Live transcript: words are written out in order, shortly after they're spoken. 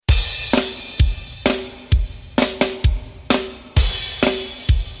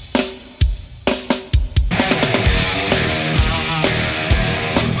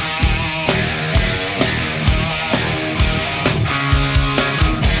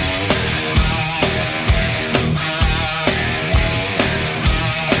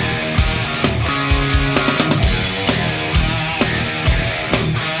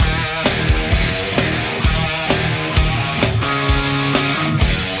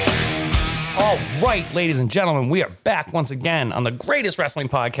All right, ladies and gentlemen, we are back once again on the greatest wrestling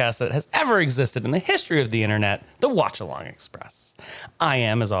podcast that has ever existed in the history of the internet, the Watch Along Express. I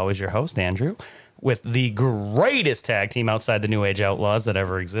am, as always, your host, Andrew, with the greatest tag team outside the New Age Outlaws that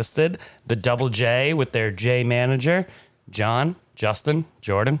ever existed, the Double J with their J manager, John, Justin,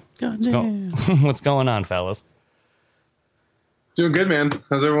 Jordan. What's going on, fellas? Doing good, man.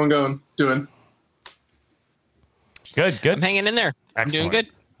 How's everyone doing? Good. I'm hanging in there. Excellent. I'm doing good.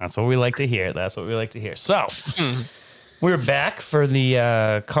 That's what we like to hear. So, we're back for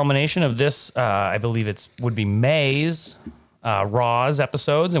the culmination of this. I believe would be May's Raw's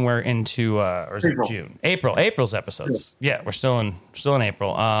episodes, and we're into or is April. it June? April's episodes. Yeah, we're still in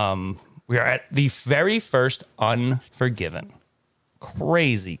April. We are at the very first Unforgiven.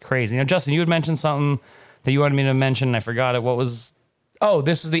 Crazy. Now, Justin, you had mentioned something that you wanted me to mention, and I forgot it. What was? Oh,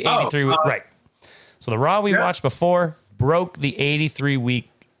 this is the 83 week, right? So the Raw we watched before broke the 83 week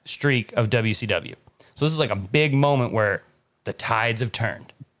streak of WCW. So this is like a big moment where the tides have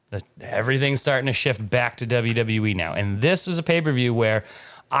turned. Everything's starting to shift back to WWE now. And this is a pay-per-view where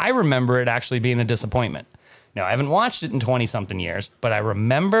I remember it actually being a disappointment. Now, I haven't watched it in 20-something years, but I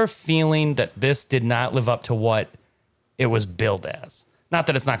remember feeling that this did not live up to what it was billed as. Not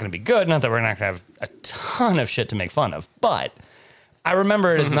that it's not going to be good, not that we're not going to have a ton of shit to make fun of, but I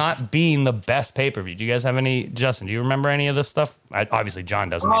remember it as not being the best pay-per-view. Do you guys have any, Justin, do you remember any of this stuff? Obviously, John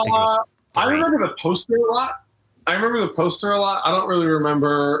doesn't. I think it was I remember the poster a lot. I don't really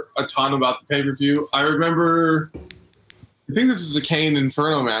remember a ton about the pay-per-view. I think this is the Kane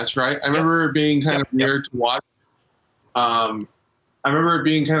Inferno match, right? I remember it being kind of weird to watch. I remember it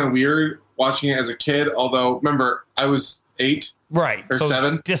being kind of weird watching it as a kid, although, remember, I was 8 or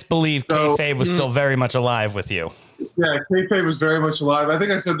 7. Disbelief kayfabe was still very much alive with you. Yeah, kayfabe was very much alive. I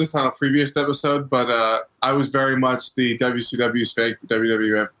think I said this on a previous episode, but I was very much the WCW's fake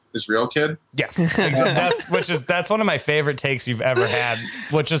WWF is real kid. Yeah, that's one of my favorite takes you've ever had,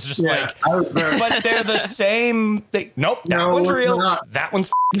 which is just but they're the same thing. Nope, that one's real. Not. That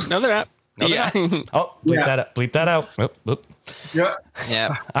one's No, they're not. Oh, bleep that out. Oop. Yeah.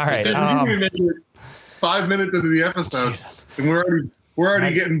 All right. We made it 5 minutes into the episode, Jesus. And we're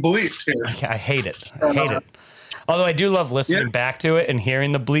already getting bleeped here. I hate it. Although I do love listening back to it and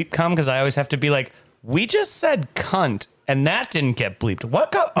hearing the bleep come, because I always have to be like, we just said cunt and that didn't get bleeped. What?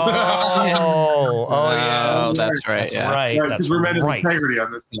 Yeah. That's right. That's right. Because we're meant integrity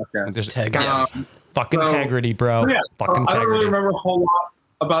on this podcast. There's fucking integrity, bro. Fucking integrity. I don't really remember a whole lot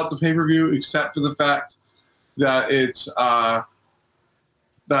about the pay-per-view except for the fact that it's that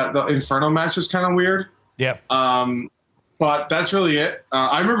the Inferno match is kind of weird. Yeah. But that's really it.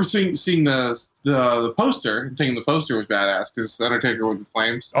 I remember seeing the poster and thinking the poster was badass because Undertaker with the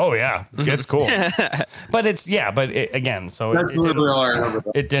flames. Oh yeah, it's cool. But again, so that's literally all I remember.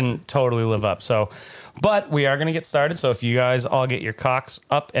 It didn't totally live up. So, but we are gonna get started. So if you guys all get your cocks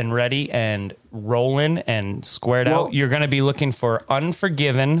up and ready and rolling and squared out, you're gonna be looking for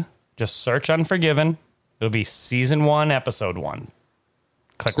Unforgiven. Just search Unforgiven. It'll be season 1, episode 1.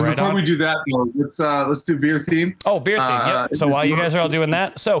 Click right before on. We do that, let's do beer theme. Oh, beer theme. Yep. So while you guys are all doing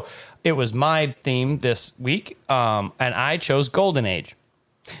that, so it was my theme this week, and I chose Golden Age.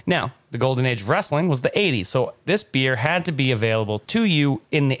 Now, the Golden Age of wrestling was the 80s, so this beer had to be available to you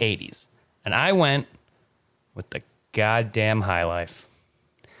in the 80s, and I went with the goddamn High Life.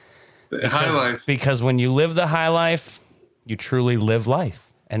 High Life. Because when you live the high life, you truly live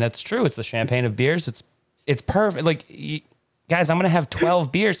life, and that's true. It's the champagne of beers. It's perfect. Like. Guys, I'm going to have 12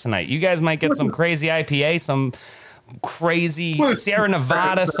 beers tonight. You guys might get some crazy IPA, some crazy Sierra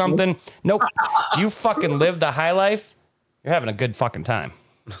Nevada, something. Nope. You fucking live the high life. You're having a good fucking time.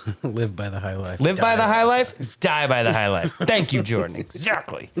 Live by the high life. Live by the high life. Die by the high life. Thank you, Jordan.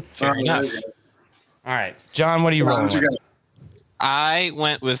 Exactly. Fair enough. All right. John, what are you rolling with? I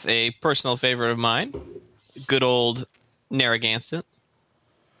went with a personal favorite of mine. Good old Narragansett.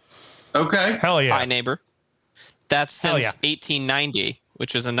 Okay. Hell yeah. Hi, neighbor. That's since 1890,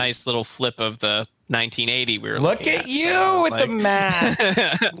 which is a nice little flip of the 1980 we were Look at you with the math.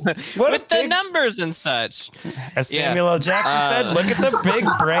 With the numbers and such. As Samuel L. Jackson said, look at the big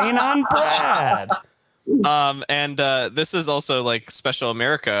brain on Brad. And this is also like Special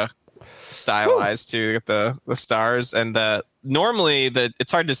America stylized to get the stars. And normally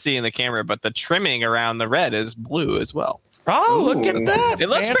it's hard to see in the camera, but the trimming around the red is blue as well. Oh, look at that! It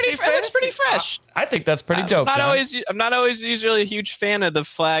looks pretty fresh. I think that's pretty dope. I'm not always usually a huge fan of the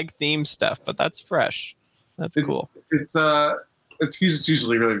flag theme stuff, but that's fresh. That's cool. It's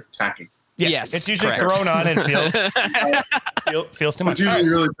usually really tacky. Yeah, yes, it's usually thrown on and feels too much. It's usually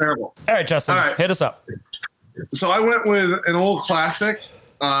really terrible. All right, Justin, hit us up. So I went with an old classic,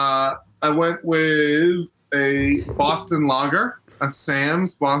 I went with a Boston Lager, a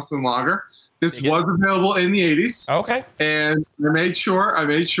Sam's Boston Lager. This was available in the 80s. Okay. And I made sure.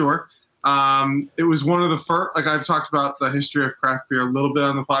 It was one of the first, like I've talked about the history of craft beer a little bit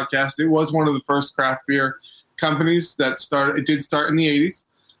on the podcast. It was one of the first craft beer companies that started. It did start in the 80s.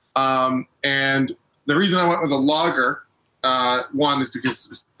 And the reason I went with a lager, one, is because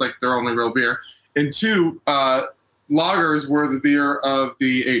it's like their only real beer. And two, lagers were the beer of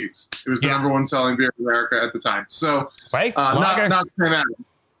the 80s. It was the number one selling beer in America at the time. So, not Sam Adams.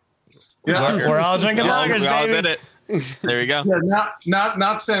 Yeah, we're all drinking lagers, we all baby. did it. There you go. Yeah,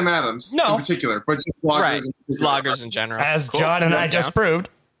 not Sam Adams in particular, but just lagers. Lagers in general. As John and I just proved.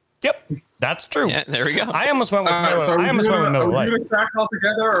 Yep, that's true. Yeah, there we go. I almost went with Miller. I almost went with Miller Lite. Are we going to crack all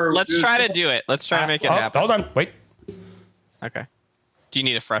together? Or Let's try to do it. Let's try to make it happen. Hold on. Wait. Okay. Do you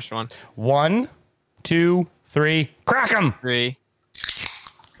need a fresh one? 1, 2, 3. Crack them. 3.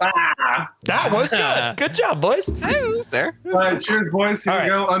 That was good. Good job, boys. Hey, was there. All right, cheers, boys. Here we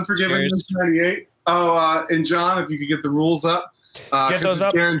go. Unforgiven 98. Oh, and John, if you could get the rules up. Get those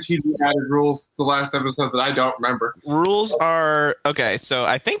up. Guaranteed we added rules the last episode that I don't remember. Rules are okay. So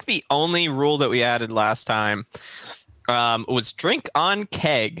I think the only rule that we added last time was drink on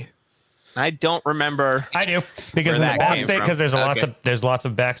keg. I don't remember. I do, because in the backstage, because there's lots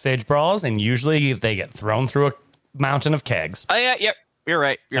of backstage brawls, and usually they get thrown through a mountain of kegs. Oh yeah, yep. You're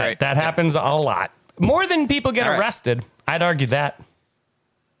right. You're right. That happens a lot. More than people get arrested. I'd argue that.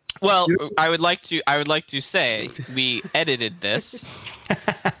 Well, I would like to say we edited this,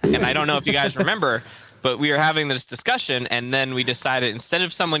 and I don't know if you guys remember, but we were having this discussion, and then we decided instead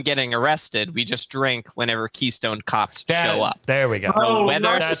of someone getting arrested, we just drink whenever Keystone cops show up. There we go.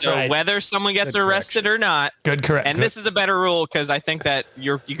 Whether someone gets arrested or not. Good correct. And this is a better rule because I think that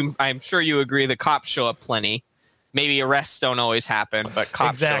I'm sure you agree the cops show up plenty. Maybe arrests don't always happen, but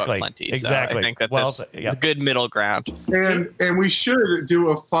cops show up plenty. Exactly. So I think that this is a good middle ground. And we should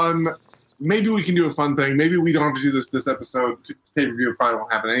do a fun. Maybe we can do a fun thing. Maybe we don't have to do this episode because this pay-per-view probably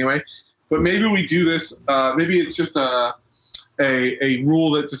won't happen anyway. But maybe we do this. Maybe it's just a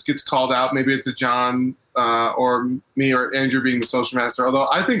rule that just gets called out. Maybe it's a John or me or Andrew being the social master. Although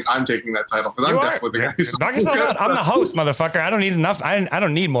I think I'm taking that title because I'm definitely the guy who's knock yourself out. I'm the host, motherfucker. I don't need enough. I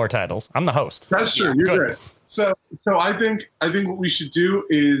don't need more titles. I'm the host. That's true. You're good. So I think what we should do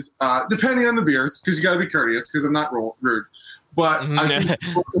is depending on the beers, because you got to be courteous because I'm not rude. But I think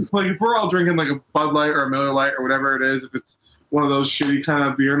if we're all drinking like a Bud Light or a Miller Light or whatever it is, if it's one of those shitty kind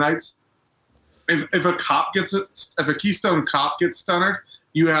of beer nights, if a Keystone cop gets stunnered,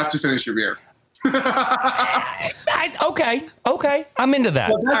 you have to finish your beer. Okay, I'm into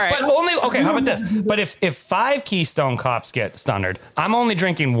that. But only how about this? But if 5 Keystone cops get stunnered, I'm only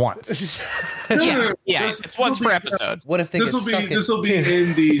drinking once. It's once per episode. What if they this will be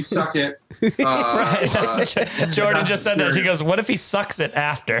in the suck it. Jordan just said that. She goes, "What if he sucks it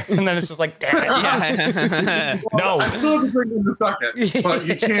after?" And then it's just like, damn it. No, I still have to drink in the suck it, but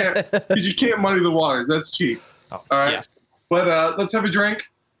you can't because you can't muddy the waters. That's cheap. All right, but let's have a drink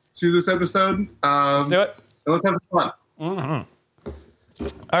to this episode. Let's do it. And let's have some fun. Mm-hmm.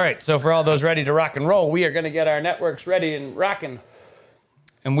 All right. So for all those ready to rock and roll, we are going to get our networks ready and rocking.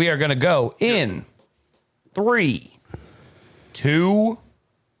 And we are going to go in 3, 2,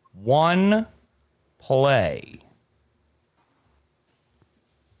 1, play.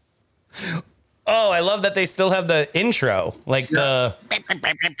 Oh, I love that they still have the intro. Like the...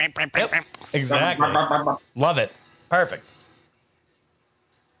 Yep, exactly. Love it. Perfect.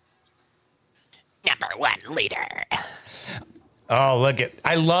 Number 1 leader. Oh, look at!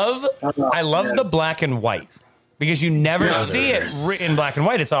 I love the black and white because you never see it in black and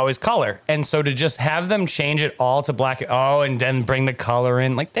white. It's always color, and so to just have them change it all to black, and then bring the color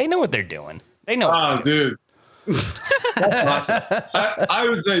in, like they know what they're doing. They know. Oh, dude, that's awesome. I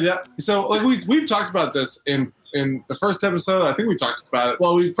would say that. So, like we've talked about this in the first episode. I think we talked about it.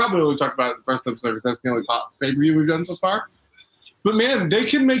 Well, we probably only talked about it in the first episode because that's the only pay-per-view we've done so far. But man, they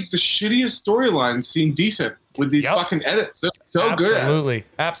can make the shittiest storylines seem decent with these fucking edits. They're so good at it.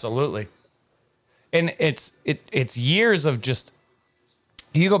 Absolutely. And it's years of just...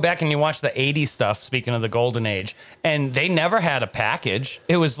 You go back and you watch the 80s stuff, speaking of the golden age, and they never had a package.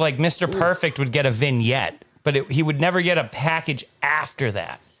 It was like Mr. Perfect would get a vignette, but he would never get a package after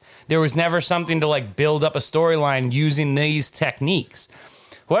that. There was never something to like build up a storyline using these techniques.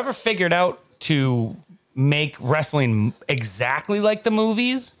 Whoever figured out to make wrestling exactly like the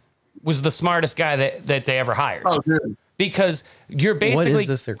movies was the smartest guy that they ever hired. Oh, dude. Because you're basically... What is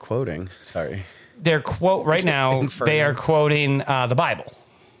this they're quoting? Sorry. Their quote right now, they are quoting the Bible.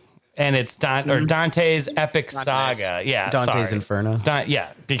 and it's Dante's epic saga. Yeah, Dante's sorry. Inferno.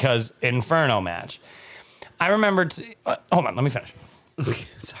 Because Inferno match. I remember. Hold on, let me finish.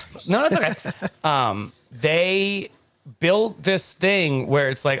 Sorry. No, it's okay. They built this thing where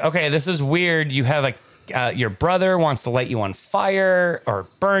it's like, okay, this is weird. You have your brother wants to light you on fire or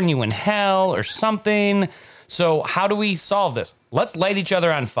burn you in hell or something. So how do we solve this? Let's light each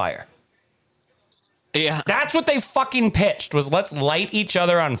other on fire. Yeah. That's what they fucking pitched, was let's light each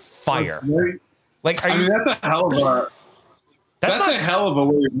other on fire. Like, I mean, that's a hell of a. That's not a hell of a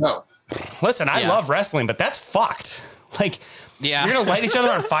way to go. Listen, I love wrestling, but that's fucked. Like, Yeah. you're gonna light each other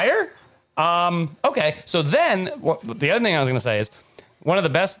on fire? Okay. So then, the other thing I was gonna say is, one of the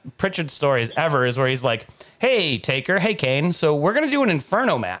best Pritchard stories ever is where he's like, "Hey Taker, hey Kane, so we're gonna do an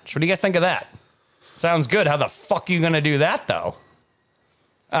Inferno match. What do you guys think of that? Sounds good. How the fuck are you gonna do that though?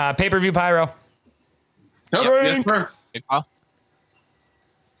 Pay-per-view pyro. Nope, yes, sir. Good call.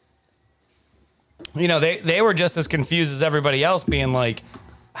 You know, they were just as confused as everybody else, being like,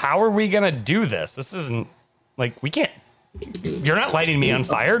 how are we gonna do this? This isn't like, we can't. You're not lighting me on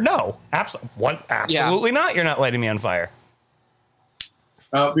fire. No, absolutely not. You're not lighting me on fire.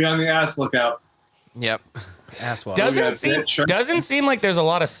 Be on the ass lookout. Yep. Asswap. Doesn't seem like there's a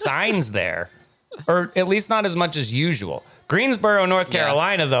lot of signs there, or at least not as much as usual. Greensboro, North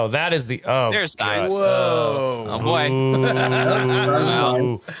Carolina, though, that is the There's signs. Whoa. Oh boy.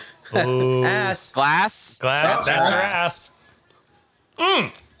 Ooh. Ass. Glass. That's your ass.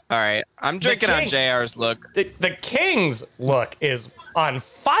 All right. I'm drinking on JR's look. The King's look is on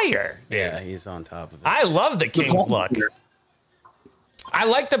fire. Yeah, he's on top of it. I love the King's look. I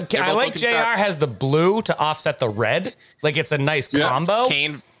like JR has the blue to offset the red. Like, it's a nice combo.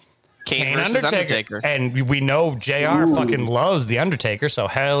 Kane versus Undertaker. And we know JR fucking loves the Undertaker, so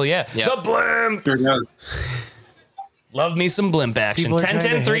hell yeah. Yep. The blimp. Sure does. Love me some blimp action. People are 10, trying to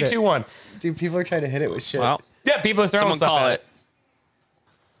 10, 3, hit it. 2, 1. Dude, people are trying to hit it with shit. Well, Yeah, people are throwing someone stuff call at it.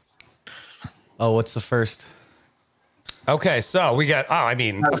 Oh, what's the first? Okay, so we got,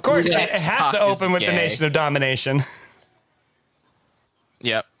 of course, it has to X-Pac open is with the gay. Nation of Domination.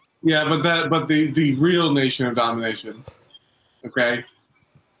 Yep. Yeah, but the real Nation of Domination. Okay.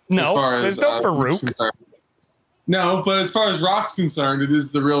 No, there's no Rock's Farouk. concerned. No, but as far as Rock's concerned, it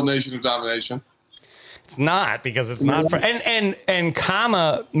is the real Nation of Domination. It's not, because it's not for, and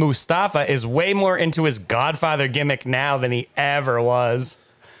Kama Mustafa is way more into his Godfather gimmick now than he ever was.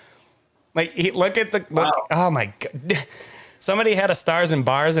 Like, oh my god. Somebody had a Stars and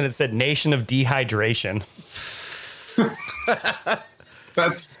Bars and it said Nation of Dehydration.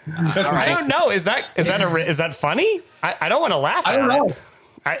 That's I don't know. Is that funny? I don't want to laugh at I don't know. it.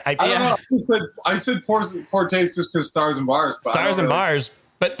 I don't know. I said poor taste just because Stars and Bars. But Stars and Bars.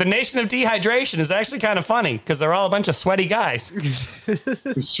 But the Nation of Dehydration is actually kind of funny because they're all a bunch of sweaty guys.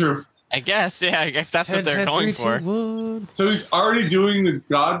 It's true. I guess. Yeah. If that's what they're going for. So he's already doing the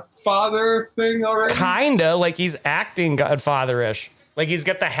Godfather thing already? Kinda like he's acting Godfather-ish. Like he's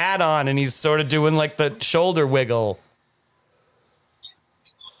got the hat on and he's sort of doing like the shoulder wiggle.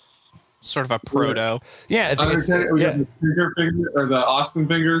 Sort of a proto. Yeah, We got the finger or the Austin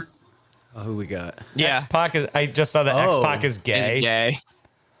fingers. Oh, who we got? Yeah. X-Pac is, I just saw that X-Pac is gay. He's gay.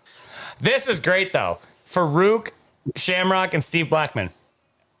 This is great though. Farouk, Shamrock, and Steve Blackman.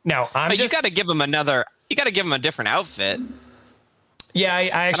 Now But you got to give him another. You got to give him a different outfit. Yeah, I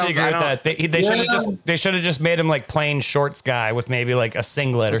actually agree with that. They should have just made him like plain shorts guy with maybe like a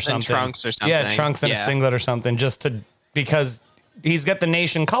singlet Just or in something. trunks or something. Yeah, trunks and a singlet or something, because he's got the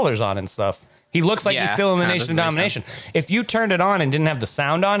nation colors on and stuff. He looks like he's still in the that Nation of doesn't make Domination. If you turned it on and didn't have the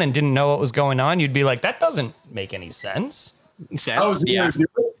sound on and didn't know what was going on, you'd be like, that doesn't make any sense. Yeah.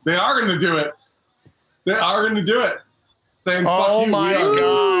 They are going to do it. They are going to do it. Saying, Oh fuck you, my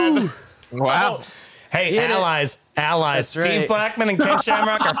god! Wow. Hey, allies. That's Steve right. Blackman and Ken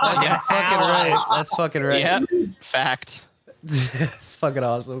Shamrock are fucking allies. Right. That's fucking right. Yep. Fact. It's fucking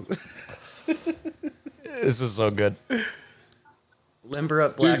awesome. This is so good. Limber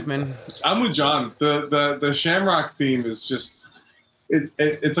up, Blackman. I'm with John. The Shamrock theme is just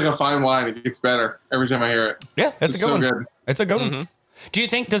it's like a fine wine. It gets better every time I hear it. Yeah, that's It's a good so one. good. It's a good one. Do you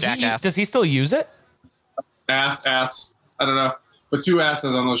think does Jackass. he still use it? Ass. I don't know, but 2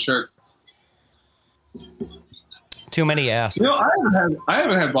 asses on those shirts. Too many asses. You know, I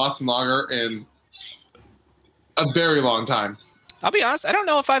haven't had Boston Lager in a very long time. I'll be honest. I don't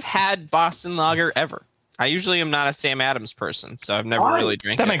know if I've had Boston Lager ever. I usually am not a Sam Adams person, so I've never really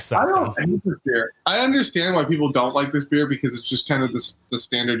drank That it. makes sense. I don't hate this beer. I understand why people don't like this beer because it's just kind of the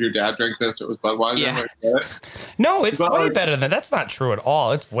standard. Your dad drank this. It was Budweiser. Yeah. I get it. No, it's But, way like- better than that's not true at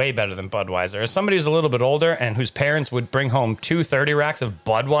all. It's way better than Budweiser. As somebody who's a little bit older and whose parents would bring home 2 30 racks of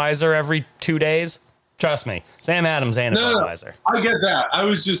Budweiser every 2 days, trust me, Sam Adams ain't a Budweiser. I get that. I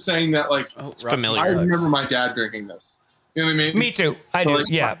was just saying that, like, Oh, It's familiar. I Rocky sucks. remember my dad drinking this. You know what I mean? Me too. I So, do. like,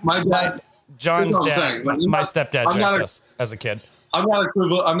 Yeah. My dad. John's That's what I'm dad, saying. Like, my I'm stepdad not drank a- this as a kid. I'm not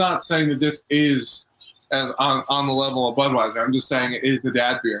equivalent. I'm not saying that this is as on the level of Budweiser. I'm just saying it is the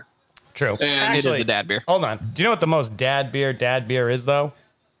dad beer. True. And It is Actually, a dad beer. hold on. Do you know what the most dad beer is, though?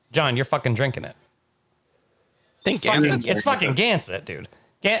 John, you're fucking drinking it. Think It's fucking Gansett, dude.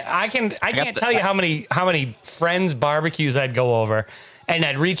 I can't tell you how many friends' barbecues I'd go over, and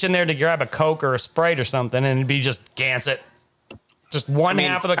I'd reach in there to grab a Coke or a Sprite or something, and it'd be just Gansett. Just one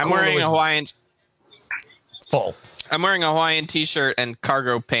half of the I'm cooler wearing was a Hawaiian. full. I'm wearing a Hawaiian t-shirt and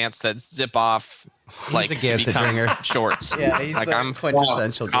cargo pants that zip off. Like a Gansett become drinker. Shorts. Yeah, he's like the I'm.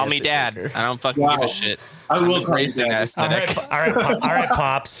 quintessential. Call me Gansett dad. drinker. I don't fucking Wow. give a shit. I I'm will call you embracing dad. All aesthetic. right, all right,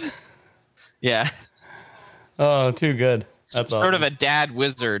 pops. Yeah. Oh, too good. That's Sort awesome. of a dad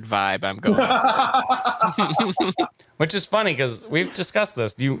wizard vibe I'm going. Which is funny because we've discussed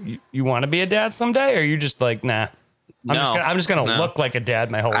this. Do you want to be a dad someday, or are you just like, nah? I'm just gonna No. look like a dad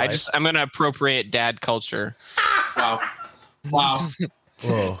my whole life. I'm gonna appropriate dad culture. Wow. Wow.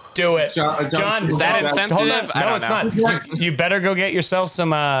 Whoa. Do it, John- John. Is that hold on. insensitive? I No, don't it's know. not. You better go get yourself some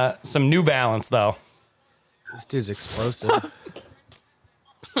New Balance though. This dude's explosive.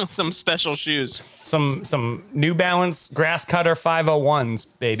 Some special shoes. Some New Balance grass cutter 501s,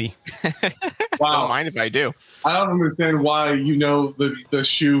 baby. Don't Wow. mind if I do. I don't understand why you know the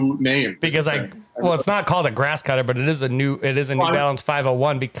shoe name. Because it's not called a grass cutter, but it is a New Why? Balance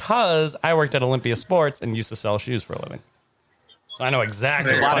 501 because I worked at Olympia Sports and used to sell shoes for a living. So I know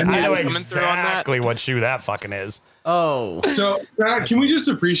exactly. A lot of dads coming through on that. exactly what shoe that fucking is. Oh. So can we just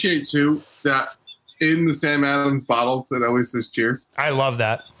appreciate too that in the Sam Adams bottles it always says cheers? I love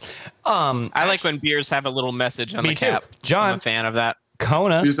that. I like when beers have a little message on Me the too. cap. John- I'm a fan of that.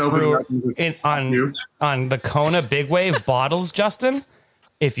 Kona Just open it brew- up and just you. on the Kona Big Wave bottles, Justin.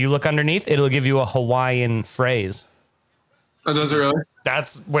 If you look underneath, it'll give you a Hawaiian phrase. Oh, does it really?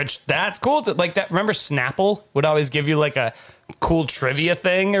 That's cool. Like that. Remember, Snapple would always give you like a cool trivia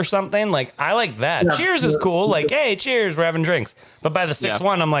thing or something. Like I like that. Yeah, Cheers is yeah, cool. Like, hey, cheers, we're having drinks. But by the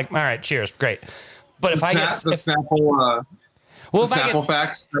 6-1, I'm like, all right, cheers, great. But if I get The Snapple, well, the if I Snapple get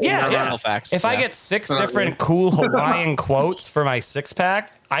facts. yeah, yeah. Snapple facts, If I yeah. get 6 Oh, different cool Hawaiian quotes for my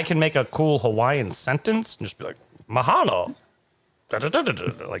 6-pack, I can make a cool Hawaiian sentence and just be like, mahalo.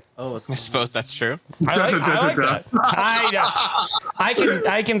 Da-da-da-da-da. Like Oh, it's I suppose that's true. I like that.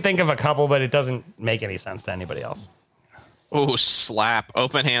 I can think of a couple, but it doesn't make any sense to anybody else. Oh, slap.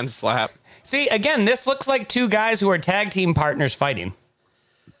 Open hand slap. See, again, this looks like 2 guys who are tag team partners fighting.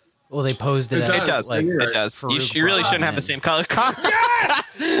 well, they posed it. It as, It does. Like, It does. Farouk You really shouldn't have the Rahman. same color.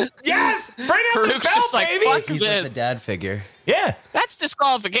 Yes! Bring out the Farouk's belt, just like, baby! fuck He's like this. the dad figure. Yeah. That's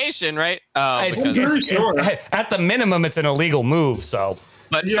disqualification, right? Oh, It's, because- pretty sure. at the minimum, it's an illegal move, so.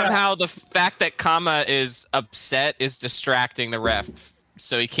 but Yeah. somehow the fact that Kama is upset is distracting the ref,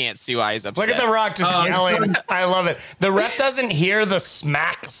 so he can't see why he's upset. Look at The Rock just Oh, yelling. I love it. The ref doesn't hear the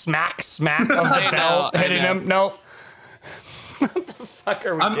smack, smack, smack of the I belt know, I hitting know. him. Nope. What the fuck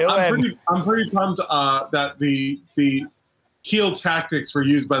are we I'm doing? pretty pumped that the heel tactics were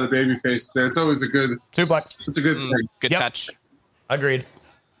used by the babyface there. It's always a good Suplex. it's a good thing. Good Yep. touch. Agreed.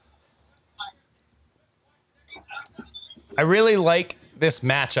 I really like this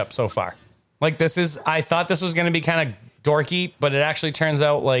matchup so far. Like I thought this was going to be kind of dorky, but it actually turns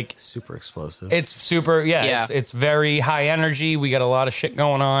out like Super explosive. it's super. Yeah, Yeah. It's very high energy. We got a lot of shit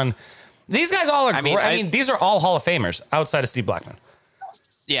going on. These guys all are. I mean, I mean, these are all Hall of Famers outside of Steve Blackman.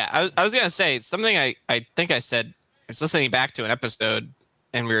 Yeah, I was gonna say something. I think I said I was listening back to an episode,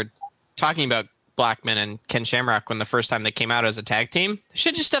 and we were talking about Blackman and Ken Shamrock when the first time they came out as a tag team. They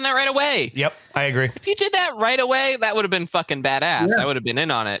should have just done that right away. Yep, I agree. If you did that right away, that would have been fucking badass. Yeah. I would have been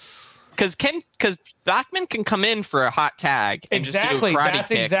in on it. Because Blackman can come in for a hot tag and Exactly, just do a karate that's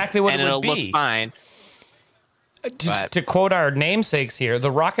kick, exactly what and it would it'll be. look fine. To quote our namesakes here, the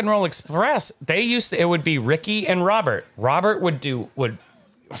Rock and Roll Express, it would be Ricky and Robert. Robert would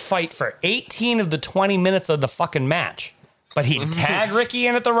fight for 18 of the 20 minutes of the fucking match. But he'd tag Ricky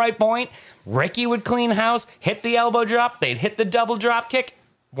in at the right point. Ricky would clean house, hit the elbow drop, they'd hit the double drop kick.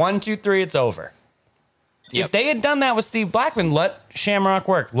 1, 2, 3, it's over. Yep. If they had done that with Steve Blackman, let Shamrock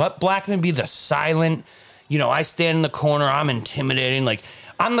work. Let Blackman be the silent, I stand in the corner, I'm intimidating. Like,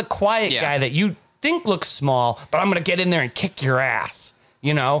 I'm the quiet Yeah. guy that you think looks small, but I'm going to get in there and kick your ass.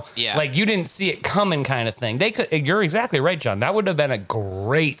 You know, like you didn't see it coming kind of thing. They could. You're exactly right, John. That would have been a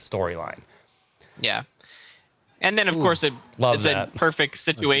great storyline. Yeah. And then, of course, it's a perfect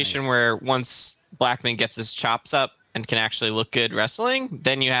situation where once Blackman gets his chops up and can actually look good wrestling,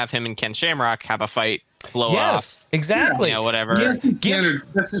 then you have him and Ken Shamrock have a fight, blow off. Exactly. You know, whatever. That's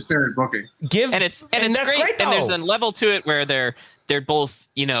just standard booking. And it's great. And there's a level to it where they're both,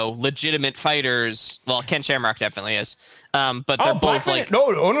 you know, legitimate fighters. Well, Ken Shamrock definitely is. But they're both Blackman, like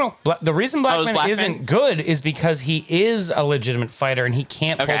no. The reason Blackman isn't good is because he is a legitimate fighter and he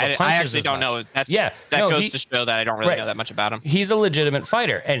can't pull the punches. I actually don't know. That goes to show that I don't really know that much about him. He's a legitimate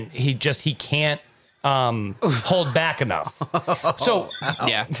fighter, and he can't hold back enough. So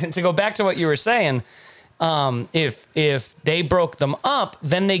to go back to what you were saying, if they broke them up,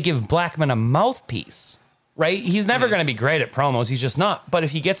 then they give Blackman a mouthpiece. Right? He's never going to be great at promos. He's just not. But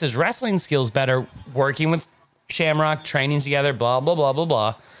if he gets his wrestling skills better, working with Shamrock, training together, blah, blah, blah, blah,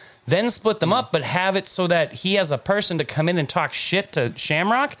 blah, then split them up, but have it so that he has a person to come in and talk shit to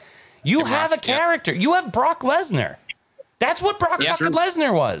Shamrock. You have a character. You have Brock Lesnar. That's what Brock fucking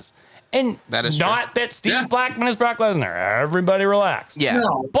Lesnar was. And not that Steve Blackman is Brock Lesnar. Everybody relax. Yeah.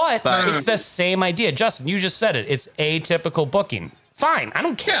 No, but it's the same idea. Justin, you just said it. It's atypical booking. Fine. I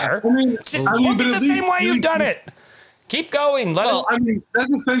don't care. I mean, book it the same way you've done it. Keep going. I mean,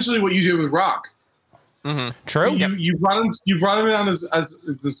 that's essentially what you did with Rock. Mm-hmm. True. You brought him in on as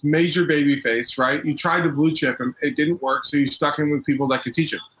this major baby face, right? You tried to blue chip him, it didn't work, so you stuck him with people that could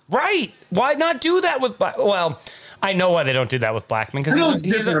teach him. Right. Why not do that with Well, I know why they don't do that with Blackman because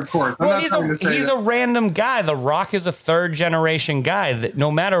he's different, of course. He's a random guy. The Rock is a third generation guy that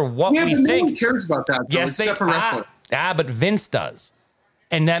no matter what we think, no one cares about that. Though, except for wrestling. But Vince does.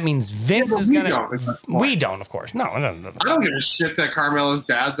 And that means Vince is going to... We don't, of course. No. I don't give a shit that Carmella's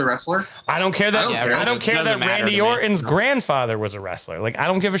dad's a wrestler. I don't care that I don't care that Randy Orton's grandfather was a wrestler. Like, I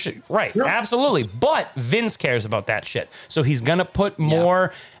don't give a shit. Right. Yeah. Absolutely. But Vince cares about that shit. So he's going to put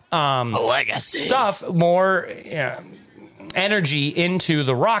more stuff, more energy into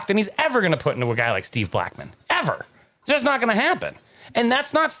The Rock than he's ever going to put into a guy like Steve Blackman. Ever. It's just not going to happen. And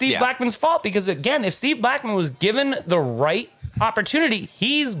that's not Steve Blackman's fault because, again, if Steve Blackman was given the right opportunity,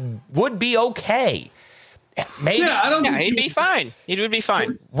 would be okay. Maybe. He'd be fine. He would be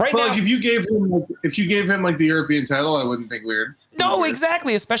fine. Right now, like if you gave him like the European title, I wouldn't think weird. No,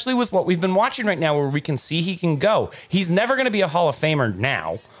 exactly. Especially with what we've been watching right now, where we can see he can go. He's never going to be a Hall of Famer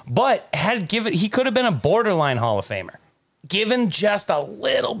now, but he could have been a borderline Hall of Famer. Given just a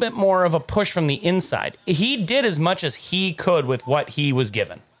little bit more of a push from the inside, he did as much as he could with what he was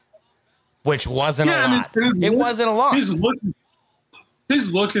given, which wasn't a lot. It wasn't a lot.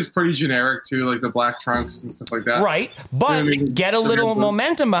 His look is pretty generic too, like the black trunks and stuff like that. Right, but get a little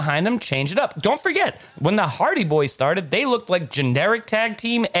momentum behind them, change it up. Don't forget, when the Hardy Boys started, they looked like generic tag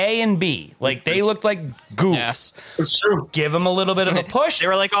team A and B. Like, they looked like goofs. Yeah, that's true. Give them a little bit of a push. They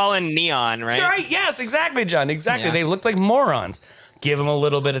were like all in neon, right? Right, yes, exactly, John, exactly. Yeah. They looked like morons. Give them a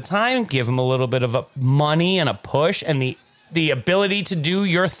little bit of time, give them a little bit of money and a push and the ability to do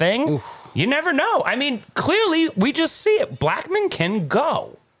your thing. Oof. You never know. I mean, clearly, we just see it. Blackman can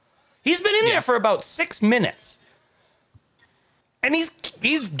go. He's been in there for about 6 minutes. And he's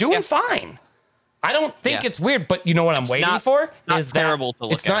doing fine. I don't think it's weird, but you know what I'm waiting for? It's terrible to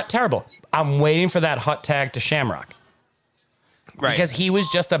look at. It's not terrible. I'm waiting for that hot tag to Shamrock. Right. Because he was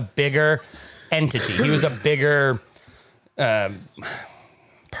just a bigger entity. He was a bigger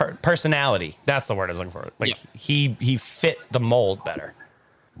personality. That's the word I was looking for. Like, he fit the mold better.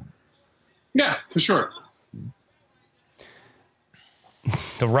 Yeah, for sure.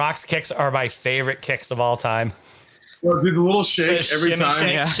 The Rock's kicks are my favorite kicks of all time. Well, do the little shake every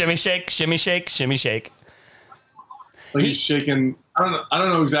time. Shimmy shake, shimmy shake, shimmy shake. Like he's shaking. I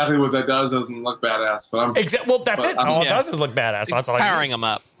don't know exactly what that does. It doesn't look badass, but I'm. Well, that's it. All it does is look badass. That's all. Powering him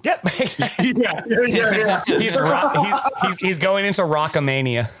up. Yep. Yeah. He's going into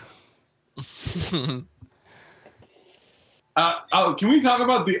Rockamania. Can we talk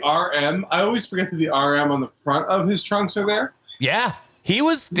about the RM? I always forget that the RM on the front of his trunks are there. Yeah, he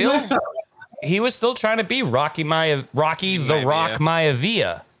was still trying to be Rocky the Rock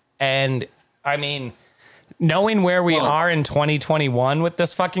Maivia, and I mean, knowing where we are in 2021 with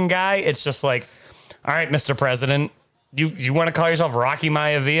this fucking guy, it's just like, all right, Mr. President, you want to call yourself Rocky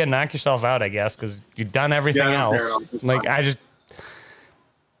Maivia? Knock yourself out, I guess, because you've done everything else. Like,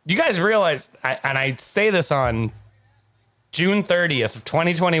 you guys realize, and I say this on June 30th of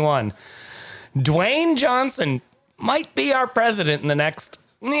 2021, Dwayne Johnson might be our president in the next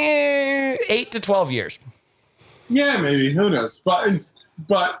 8 to 12 years. Yeah, maybe. Who knows? But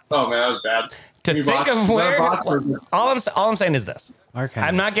oh man, that was bad. to We think botched- of that where. botched was- All I'm saying is this.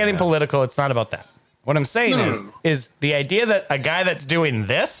 I'm not getting political. It's not about that. What I'm saying No. is the idea that a guy that's doing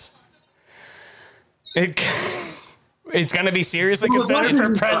this, it's going to be seriously Well, considered why for is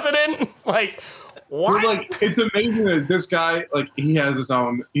it- president. Like, But, what? like, it's amazing that this guy, like, he has his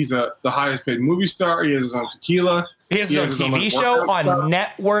own. He's the highest paid movie star. He has his own tequila. He has his own TV like, show workout on stuff.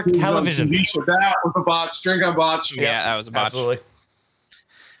 network He has his own television. TV show. That was a botch. Drink on botch. Yeah, that was a botch. Absolutely.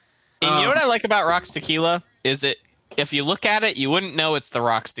 And you know what I like about Rock's tequila is it. If you look at it, you wouldn't know it's the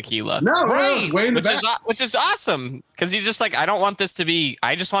Rock's tequila. No, Right. it's way in the back. Which is awesome because he's just like, I don't want this to be.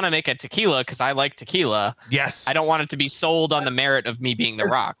 I just want to make a tequila because I like tequila. Yes. I don't want it to be sold on the merit of me being the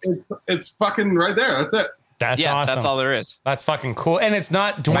Rock. It's fucking right there. That's it. That's Yeah, awesome. that's all there is. That's fucking cool. And it's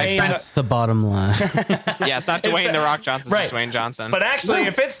not Dwayne. That's the bottom line. Yeah, it's not Dwayne the Rock Johnson. It's just Dwayne Johnson. But actually,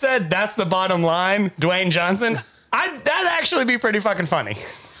 if it said that's the bottom line, Dwayne Johnson, that'd actually be pretty fucking funny.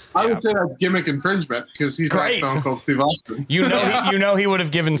 I would say that's gimmick infringement because he's not Great. Stone Cold Steve Austin. You know, he would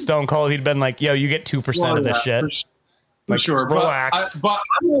have given Stone Cold. He'd been like, "Yo, you get 2% of this shit." For Like, sure. relax. But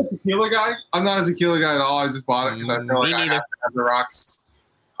I'm not a tequila guy. I'm not a tequila guy at all. I just bought it because I feel like Me I neither. have to have the rocks.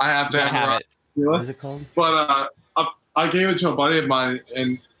 I have to Gotta have the have rocks it. tequila. What is it called? But I gave it to a buddy of mine,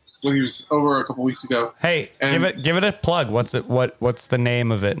 and when he was over a couple weeks ago, Hey, And- give it a plug. What's it? What's the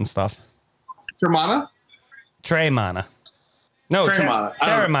name of it and stuff? Termana. Tremana. No, Tremana. I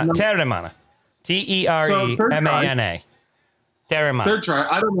don't know. Teremana. Teremana. Teremana. Third try.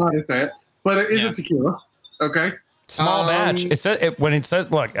 I don't know how to say it, but it is a tequila. Okay. Small batch. When it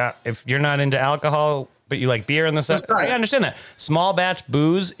says, look, if you're not into alcohol, but you like beer in the set, right. I understand that. Small batch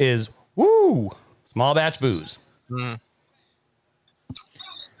booze is woo. Small batch booze.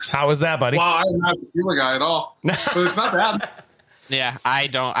 How was that, buddy? Wow, I'm not a tequila guy at all, but it's not bad. Yeah, I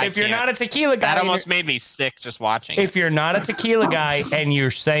don't. If you're not a tequila guy, that almost made me sick just watching. if you're not a tequila guy and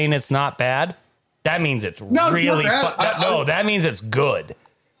you're saying it's not bad, that means it's No, it's really not bad. that means it's good.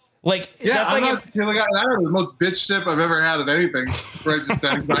 Like Yeah, that's I'm like not a tequila guy. And I had the most bitch sip I've ever had of anything right just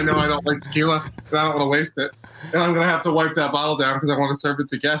then because I know I don't like tequila and I don't want to waste it. And I'm going to have to wipe that bottle down because I want to serve it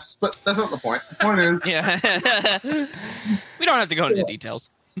to guests. But that's not the point. The point is, yeah, we don't have to go into details.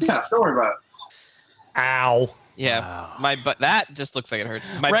 yeah, don't worry about it. ow. Yeah, but that just looks like it hurts.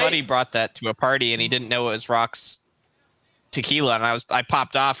 My Right. buddy brought that to a party and he didn't know it was Rock's tequila, and I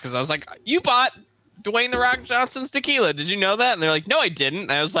popped off because I was like, "You bought Dwayne the Rock Johnson's tequila? Did you know that?" And they're like, "No, I didn't."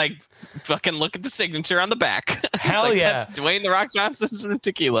 And I was like, "Fucking look at the signature on the back." It's Hell like, yeah. That's Dwayne the Rock Johnson's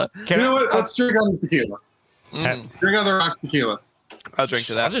tequila. Can You know I- what? Let's drink on this tequila. Drink on the rocks tequila. I'll drink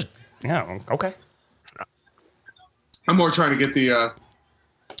to that. I'll just okay. I'm more trying to get the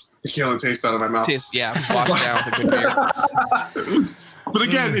tequila taste out of my mouth. Yeah, wash it down with a good beer. But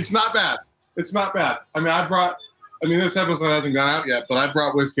again, it's not bad. It's not bad. I mean, this episode hasn't gone out yet, but I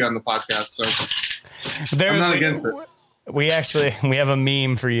brought whiskey on the podcast, so I'm not against it. We have a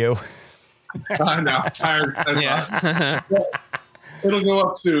meme for you. I know. Yeah. It'll go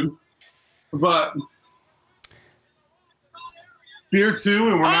up soon. But beer 2,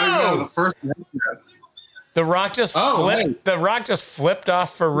 and we're not even on the first match yet. The Rock just flipped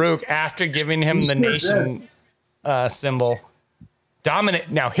off Farouk after giving him the nation symbol. Dominate.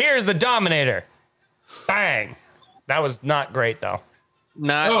 Now here's the Dominator. Bang. That was not great though.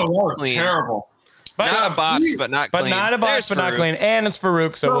 Not Oh, that was clean. terrible. But Not a botch, but not clean. not a box, There's but not Farouk. clean. And it's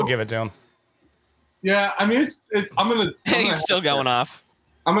Farouk, so we'll give it to him. Yeah, I mean, it's. I'm gonna. He's still going off.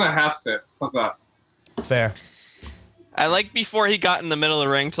 I'm gonna half sit. How's that? Fair. I like before he got in the middle of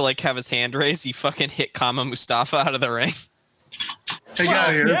the ring to like have his hand raised, he fucking hit Kama Mustafa out of the ring. Hey, get out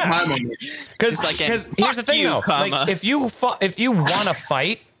of here. yeah. It's my moment. Because It's like, here's fuck the thing you, though, comma. like if you want to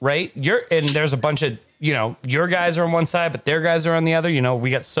fight, right? And there's a bunch of your guys are on one side, but their guys are on the other.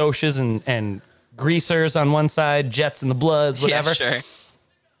 We got Soches and Greasers on one side, Jets and the Bloods, whatever. Yeah, sure.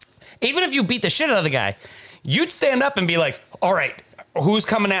 Even if you beat the shit out of the guy, you'd stand up and be like, "All right, who's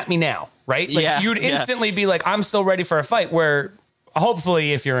coming at me now?" Right? Like Yeah, you'd yeah. instantly be like, "I'm still ready for a fight." Where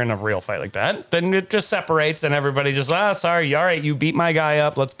hopefully, if you're in a real fight like that, then it just separates and everybody just, sorry, all right, you beat my guy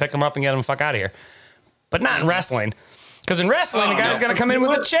up. Let's pick him up and get him the fuck out of here. But not in wrestling. Because in wrestling, the guy's going to come in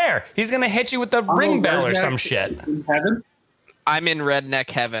with a chair. He's going to hit you with the ring bell or some shit. In heaven. I'm in redneck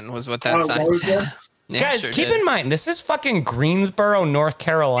heaven was what that Oh, sign what was said. that? Yeah, Guys, sure keep did. in mind, this is fucking Greensboro, North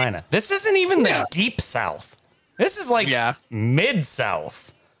Carolina. This isn't even the deep south. This is like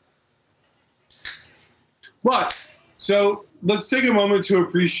mid-south. But so let's take a moment to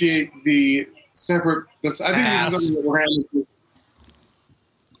appreciate the separate. I think this is something that we're going to.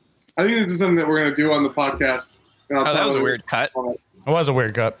 I think this is something that we're going to do on the podcast. And I'll Oh, that tell was a you- weird cut. It was a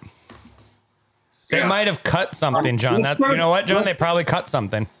weird cut. They Yeah. might have cut something, John. You know what, John? They probably cut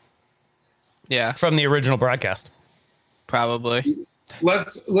something. Yeah, from the original broadcast. probably.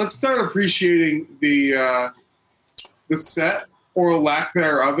 Let's start appreciating the set or lack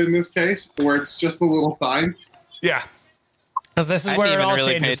thereof in this case, where it's just a little sign. Yeah. Because this is I where didn't it even all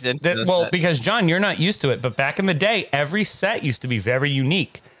really pay changes. attention to the Well, set. because John, you're not used to it, but back in the day, every set used to be very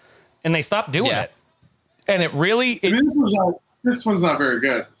unique, and they stopped doing Yeah. it. And it really, I mean, this one's not very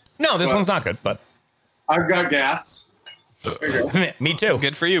good. no, this But- one's not good, but I've got gas. There you go. me too.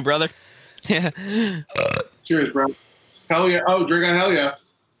 Good for you, brother. Yeah. Cheers, bro. Hell yeah. Oh, drink on hell yeah.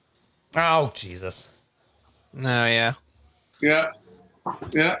 Oh Jesus, No, yeah. Yeah.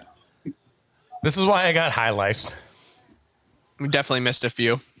 Yeah. this is why I got high lifes. We definitely missed a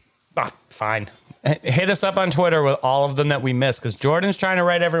few. Ah, fine. Hit us up on Twitter with all of them that we missed, because Jordan's trying to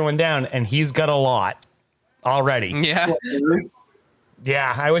write everyone down, and he's got a lot already. Yeah.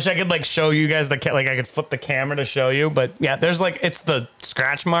 Yeah, I wish I could like show you guys I could flip the camera to show you, but yeah, there's like it's the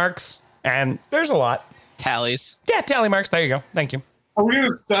scratch marks, and there's a lot. Tallies. Yeah, tally marks. There you go. Thank you. Are we going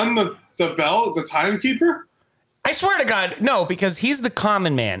to stun the bell, the timekeeper? I swear to God, no, because he's the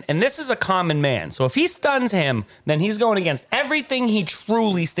common man, and this is a common man. So if he stuns him, then he's going against everything he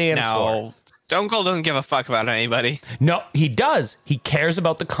truly stands for. No. Stone Cold doesn't give a fuck about anybody. No, he does. He cares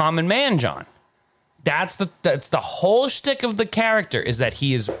about the common man, John. That's the whole shtick of the character, is that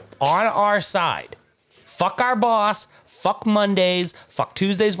he is on our side. Fuck our boss. Fuck Mondays. Fuck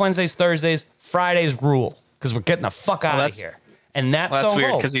Tuesdays, Wednesdays, Thursdays. Fridays rule, because we're getting the fuck out of that's- here. And that's Well, that's Stone weird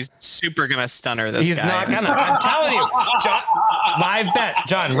Cold. because he's super gonna stun her. This He's guy. not gonna. I'm telling you, John. Live bet,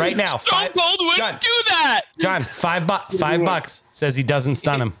 John. Right now. Stone Cold wouldn't John, do that. John, $5 says he doesn't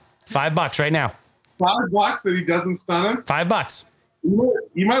stun him. $5 right now. $5 that he doesn't stun him? $5.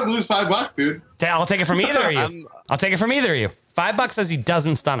 You might lose $5, dude. I'll take it from either of you. I'll take it from either of you. $5 says he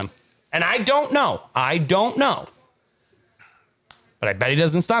doesn't stun him, and I don't know. But I bet he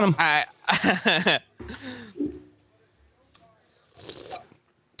doesn't stun him.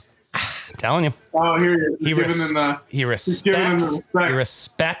 Telling you. Oh, here he is. He, He's giving him the. giving him the respect. he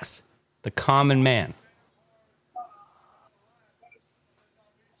respects the common man.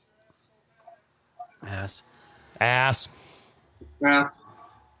 Ass. Ass. Yes.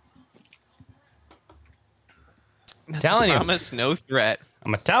 Telling you. Promise, no threat.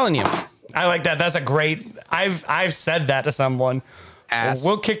 I'm telling you. I like that. That's a great. I've said that to someone. Ass.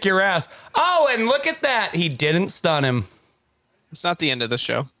 We'll kick your ass. Oh, and look at that. He didn't stun him. It's not the end of the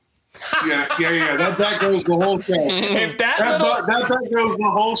show. Yeah. That goes the whole show. If that goes the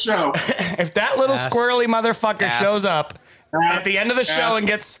whole show. if that little Ass. squirrely motherfucker Ass. shows up at the end of the show Ass. and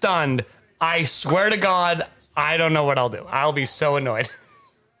gets stunned, I swear to God, I don't know what I'll do. I'll be so annoyed.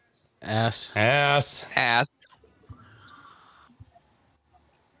 Ass. Ass. Ass.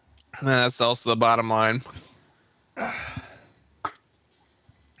 That's also the bottom line.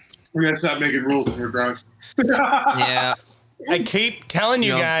 We're going to stop making rules when we're drunk. Yeah. I keep telling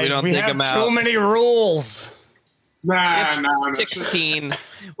you We don't- guys, we don't we think have them too out. many rules. Nah. 16.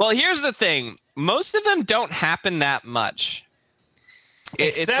 Well, here's the thing. Most of them don't happen that much.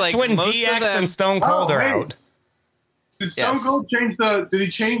 Except when most of DX them- and Stone Cold Oh, are hey. out. Did Stone Yes. Cold change did he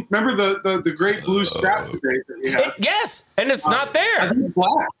change, remember the great blue strap debate that we had? Yes, and it's not I there. think it's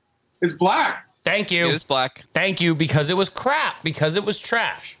black. It's black. Thank It you. is black. Thank you, because it was crap, because it was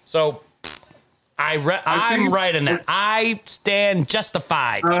trash. So I'm think right in that. it's- I stand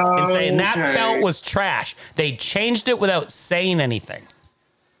justified in saying that Okay. belt was trash. They changed it without saying anything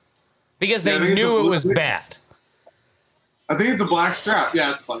because Yeah, I they think it's knew a it blue- was bad. I think it's a black strap.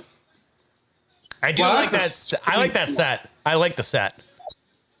 Yeah, it's black. I do Well, like that's that. I like that set. I like the set.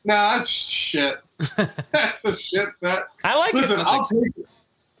 Nah, that's shit. That's a shit set. I like Listen, it. I'll take it.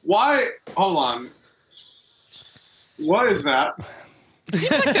 Why? Hold on. What is that?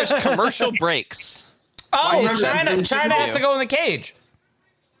 Seems like there's commercial breaks. Oh, remember that China! from China has to go in the cage.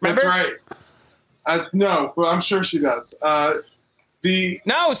 Remember? That's right. No, but I'm sure she does.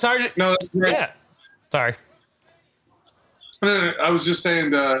 No, Sergeant. No, that's right. Yeah. Sorry. No, I was just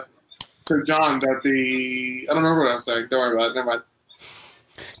saying to John that I don't remember what I was saying. Don't worry about it. Never mind.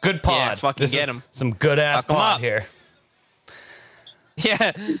 Good pod. Yeah, fucking This get is 'em. Some good ass Fuck 'em pod up. here.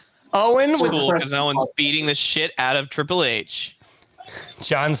 Yeah. Owen It's with cool because Owen's beating the shit out of Triple H.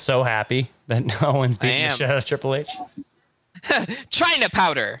 John's so happy that no one's beating the am. shit out of Triple H. China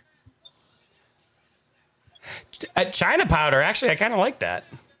powder. China powder, actually, I kind of like that.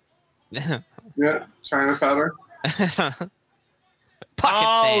 Yeah, China powder.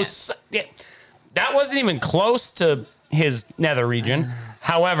 Pocket sand. Yeah. That wasn't even close to his nether region.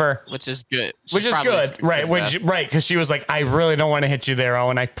 However, which is good. which is good, right? Right, because she was like, "I really don't want to hit you there,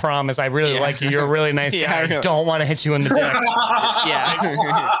 Owen. I promise. I really like you. You're a really nice guy. I don't want to hit you in the dick.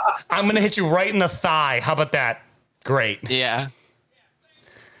 Yeah. I'm gonna hit you right in the thigh. How about that? Great. Yeah.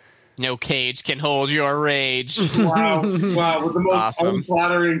 No cage can hold your rage. Wow, with the most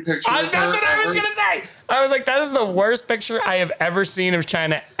unflattering picture. That's what I was gonna say. I was like, that is the worst picture I have ever seen of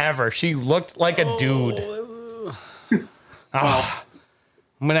China ever. She looked like a dude.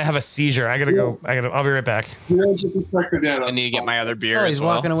 I'm gonna have a seizure. I gotta go. I'll be right back. I need to get my other beer. He's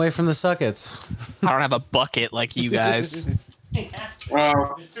walking away from the suckets. I don't have a bucket like you guys. I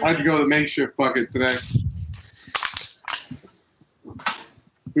had to go to the makeshift bucket today.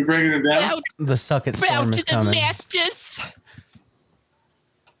 We bringing it down? The sucket storm is coming.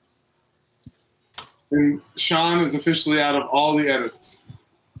 And Sean is officially out of all the edits.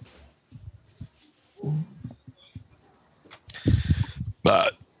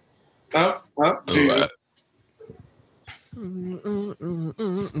 But Jesus. All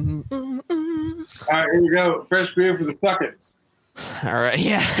right, here we go. Fresh beer for the suckets. All right,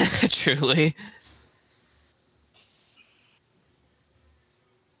 yeah, truly.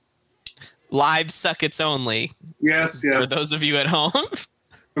 Live suckets only. Yes. For those of you at home.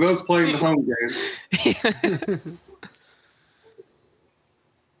 For those playing the home game.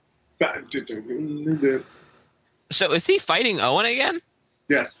 So is he fighting Owen again?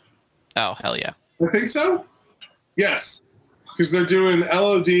 Yes. Oh, hell yeah. I think so. Yes. Because they're doing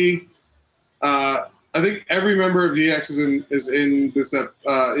LOD. I think every member of DX is in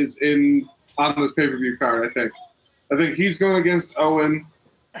on this pay-per-view card, I think he's going against Owen.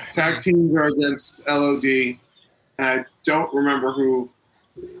 Tag teams are against LOD. And I don't remember who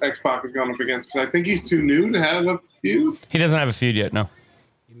X-Pac is going up against because I think he's too new to have a feud. He doesn't have a feud yet, no.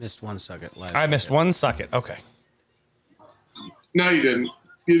 You missed one sucket last. I missed one sucket. Okay. No, you didn't.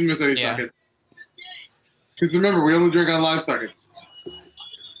 You didn't miss any suckets. Because remember, we only drink on live suckets.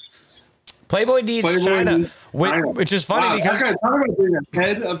 Playboy needs China, which is funny because talking about being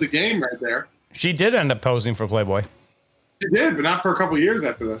ahead of the game right there. She did end up posing for Playboy. She did, but not for a couple years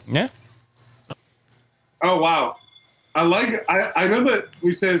after this. Yeah. Oh wow, I know that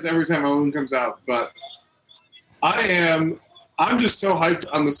we say this every time Owen comes out, but I'm just so hyped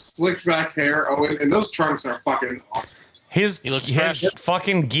on the slicked back hair, Owen, and those trunks are fucking awesome. His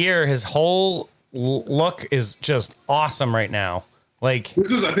fucking gear, his whole look is just awesome right now. Like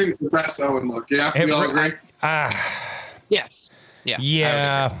this is, I think, the best Owen look. Yeah, we all agree. Yes. Yeah.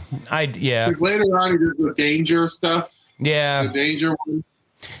 Yeah. Because later on, he does the danger stuff. Yeah. The danger one.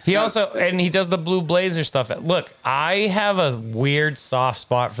 He he does the blue blazer stuff. Look, I have a weird soft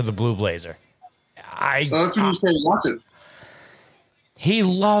spot for the blue blazer. So that's what you say watch it. He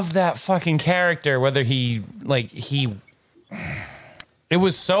loved that fucking character, whether it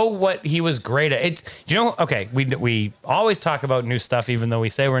was so what he was great at. Okay, we always talk about new stuff, even though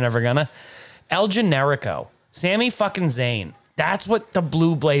we say we're never gonna. El Generico, Sami fucking Zayn. That's what the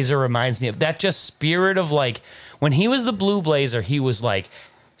blue blazer reminds me of. That just spirit of like, when he was the blue blazer, he was like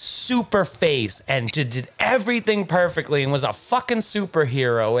super face and did everything perfectly and was a fucking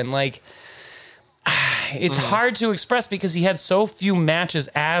superhero. And like, it's hard to express because he had so few matches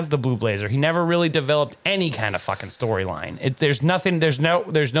as the blue blazer. He never really developed any kind of fucking storyline. There's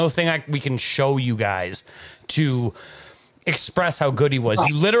no thing we can show you guys to express how good he was.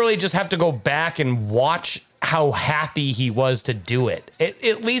 You literally just have to go back and watch how happy he was to do it.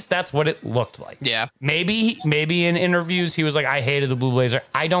 At least that's what it looked like. Yeah. Maybe in interviews he was like, I hated the blue blazer.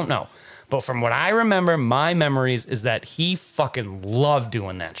 I don't know. But from what I remember, my memories is that he fucking loved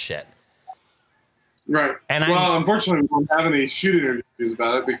doing that shit. Right. And unfortunately, we don't have any shoot interviews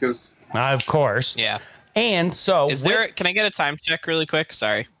about it because... Of course. Yeah. And so... Can I get a time check really quick?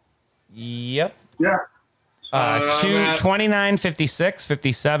 Sorry. Yep. Yeah. 29, 56,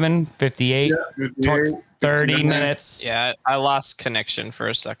 57, 58, 30 minutes. Yeah, I lost connection for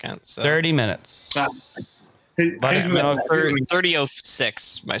a second. So. 30 minutes. Let us know.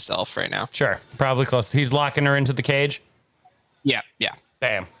 30:06 myself right now. Sure. Probably close. He's locking her into the cage? Yeah.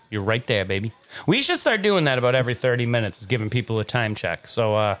 Bam. You're right there, baby. We should start doing that about every 30 minutes, is giving people a time check.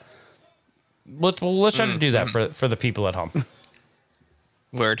 So let's try to do that for the people at home.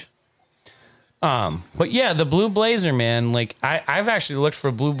 Word. But yeah, the blue blazer, man. Like I've actually looked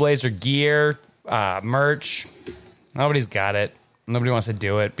for blue blazer gear, merch. Nobody's got it. Nobody wants to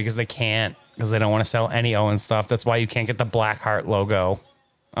do it because they can't, because they don't want to sell any Owen stuff. That's why you can't get the Black Heart logo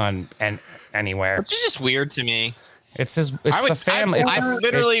on anywhere. Which is just weird to me. It's the family. I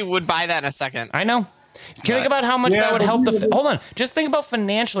literally would buy that in a second. I know. Think about how much that would help hold on. Just think about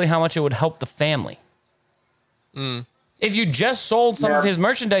financially how much it would help the family. If you just sold some of his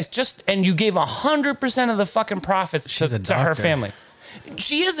merchandise, and you gave 100% of the fucking profits to her family.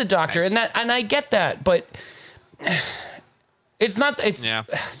 She is a doctor, and I get that, but it's not. It's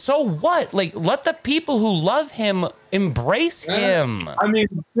so what? Like, let the people who love him embrace him. I mean,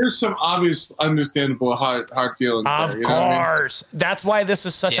 there's some obvious, understandable hard feelings. Of there, course, that's why this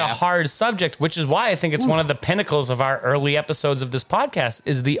is such a hard subject. Which is why I think it's one of the pinnacles of our early episodes of this podcast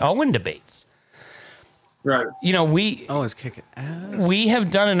is the Owen debates. Right. You know, Owen's kicking ass. We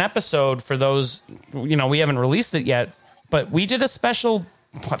have done an episode for those. You know, we haven't released it yet, but we did a special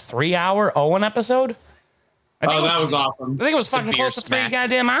 3-hour Owen episode. That was awesome. I think it was fucking close to 3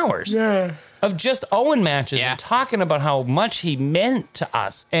 goddamn hours. Yeah. Of just Owen matches and talking about how much he meant to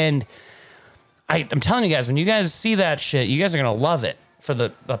us. And I'm telling you guys, when you guys see that shit, you guys are gonna love it. For the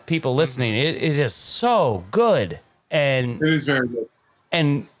people listening, it is so good. And it is very good.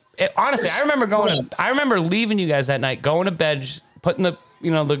 And honestly, I remember leaving you guys that night, going to bed, putting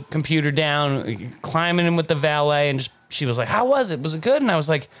the computer down, climbing in with the valet, and she was like, "How was it? Was it good?" And I was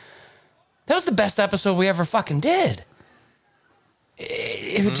like, "That was the best episode we ever fucking did."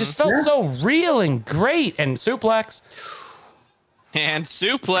 It just felt so real and great. And suplex. And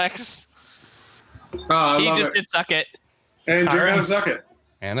suplex. Oh, he just did suck it. And you're gonna suck it.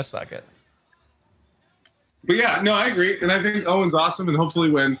 And a suck it. But yeah, no, I agree. And I think Owen's awesome. And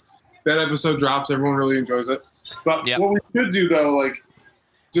hopefully when that episode drops, everyone really enjoys it. But what we should do, though, like,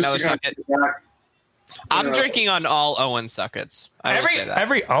 just to kind of get back. I'm drinking on all Owen suckets.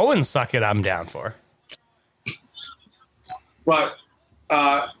 Every Owen sucket I'm down for. But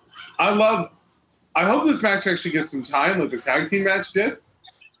I hope this match actually gets some time like the tag team match did.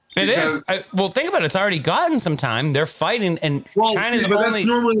 It is. Well, think about it. It's already gotten some time. They're fighting, and China's only...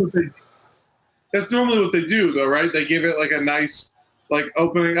 That's normally what they do, though, right? They give it like a nice, like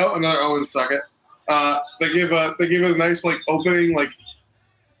opening. Oh, another Owen sucket. They give it a nice like opening, like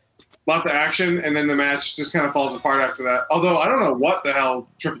lots of action, and then the match just kind of falls apart after that. Although I don't know what the hell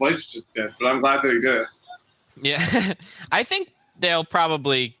Triple H just did, but I'm glad that he did it. Yeah, I think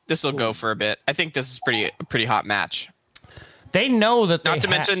this will go for a bit. I think this is a pretty hot match. They know that. Not to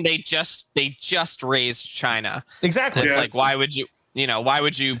mention they just raised China. Exactly. It's like why would you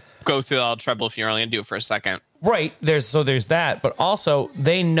go through all the trouble if you're only gonna do it for a second? Right. There's that, but also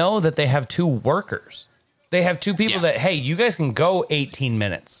they know that they have 2 workers. They have 2 people that, hey, you guys can go 18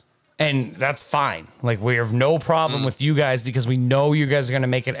 minutes. And that's fine. Like, we have no problem with you guys because we know you guys are going to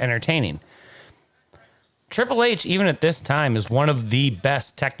make it entertaining. Triple H, even at this time, is one of the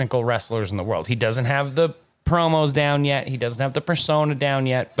best technical wrestlers in the world. He doesn't have the promos down yet. He doesn't have the persona down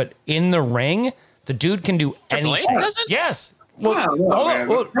yet. But in the ring, the dude can do anything. Triple H doesn't? Yes. Well, I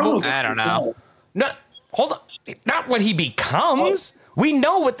don't know. Hold on. Not what he becomes. We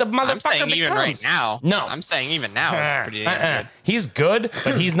know what the motherfucker I'm saying becomes. even right now. No. I'm saying even now it's pretty good. He's good,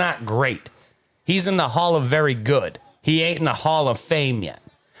 but he's not great. He's in the Hall of Very Good. He ain't in the Hall of Fame yet.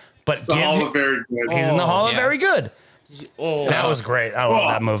 But the Hall of Very Good. He's in the Hall of Very Good. That was great. I love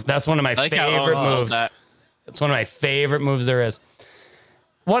that move. That's one of my favorite moves. It's one of my favorite moves there is.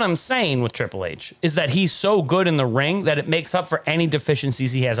 What I'm saying with Triple H is that he's so good in the ring that it makes up for any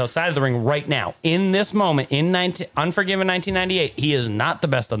deficiencies he has outside of the ring right now. In this moment, in Unforgiven 1998, he is not the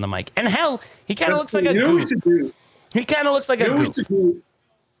best on the mic. And hell, he kind of looks like a goof. He kind of looks like a goof.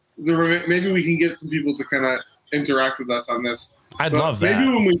 Maybe we can get some people to kind of interact with us on this. I'd love that.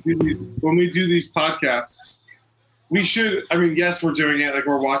 Maybe when we do these podcasts, we should. I mean, yes, we're doing it like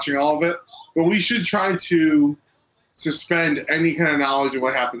we're watching all of it, but we should try to suspend any kind of knowledge of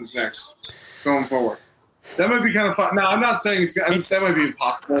what happens next going forward. That might be kind of fun. Now, I'm not saying that might be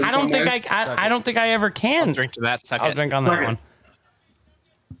impossible. I don't think I ever can. I'll drink to that second. I'll drink on that one.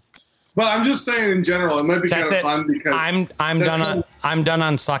 But I'm just saying in general, it might be kind of fun because I'm done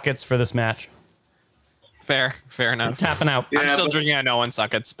on suckets for this match. Fair enough. I'm tapping out. I'm still drinking on Owen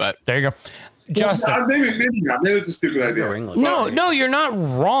suckets, but there you go. Justin, maybe not. Maybe it's a stupid idea. No, you're not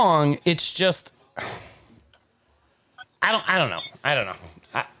wrong. It's just I don't know.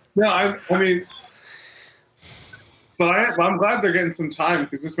 I mean, but I'm glad they're getting some time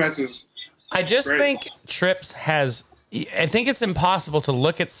because this match is. I just think Trips has. I think it's impossible to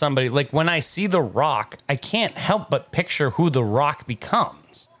look at somebody like when I see The Rock, I can't help but picture who The Rock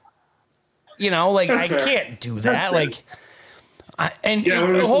becomes. You know, like I can't do that. Like,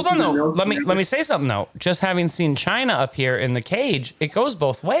 hold on though. Let me say something though. Just having seen China up here in the cage, it goes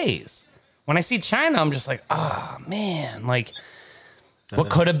both ways. When I see China, I'm just like, oh man, like what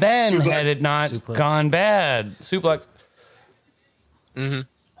could have been had it not gone bad. Suplex. Mm-hmm.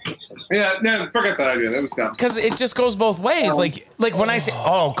 Yeah, no, forget that idea. That was dumb. Because it just goes both ways. Like when I say,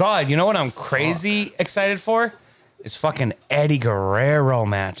 oh God, you know what I'm crazy excited for? is fucking Eddie Guerrero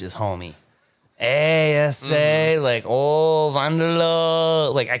matches, homie. ASA, like, oh,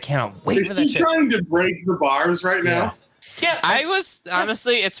 Vandala. Like, I cannot wait for that Is she shit. trying to break the bars right now? Yeah. I was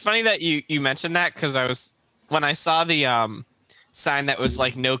honestly, it's funny that you mentioned that because when I saw the sign that was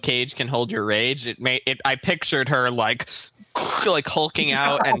like no cage can hold your rage, I pictured her like hulking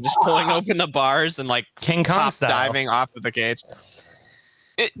out and just pulling open the bars and like King Kong top style. diving off of the cage.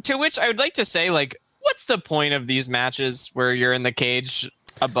 To which I would like to say, like, what's the point of these matches where you're in the cage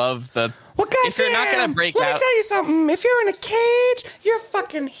above the? Well, if you're not gonna break let out, me tell you something. If you're in a cage, you're a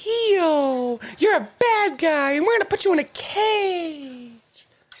fucking heel. You're a bad guy, and we're gonna put you in a cage.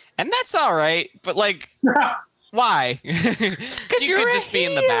 and that's all right, but like, why? Because you could just be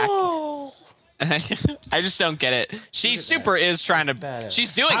in the back. heel. I just don't get it. She super is trying to.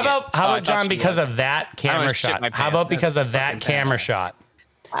 She's doing How it. about I John? thought she Because was. of that camera gonna shit shot. my How pants. about because That's of that fucking camera badass. shot?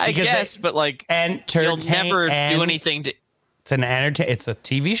 I because guess, but like, you'll never do anything to. It's an It's a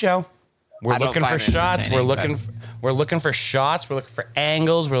TV show. We're I don't looking for find it shots. We're entertaining, looking. We're looking for shots. We're looking for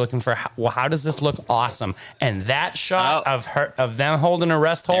angles. We're looking for how does this look awesome? And that shot of them holding a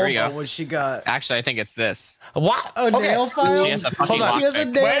rest hold. There we go. What she got? Actually, I think it's this. What? A nail file? She has a fucking Hold on. She has a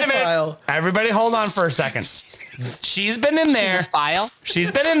lockpick. nail Wait a minute. file. Everybody, hold on for a second. She's been in there. File.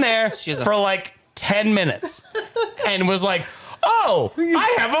 She's been in there has a- for like 10 minutes and was like, "Oh,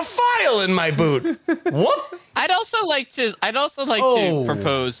 I have a file in my boot." What? I'd also like to Oh.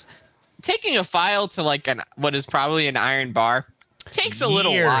 propose taking a file to like what is probably an iron bar takes a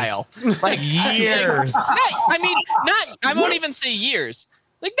little Years. while. Like Years. I won't even say years.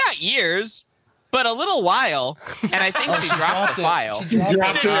 Like not years, but a little while. And I think she dropped the file. She dropped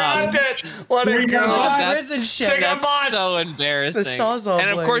Dropped She it. dropped it. What a We got girl. Like a That's- prison shit. Take a That's botch. so embarrassing. It's a Sawzall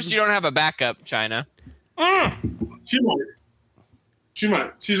And of course blade. you don't have a backup, China. She might. She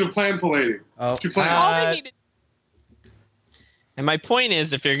might. She's a planful lady. Oh. She planned. All they needed. And my point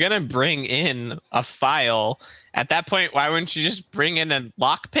is, if you're gonna bring in a file, at that point, why wouldn't you just bring in a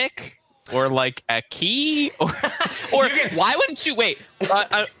lockpick or like a key, or why wouldn't you wait?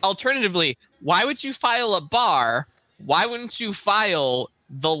 Alternatively, why would you file a bar? Why wouldn't you file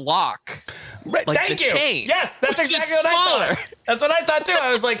the lock? Right, Like thank the you. chain, Yes, that's which is exactly what I thought. smaller. That's what I thought too.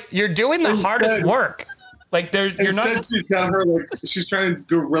 I was like, you're doing the hardest work. Like you're Instead, not. she's got her like she's trying to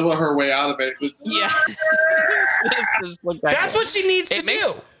gorilla her way out of it. Yeah. Just look back That's at it. what she needs to It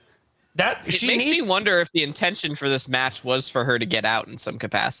makes- do. That It she makes needs. me wonder if the intention for this match was for her to get out in some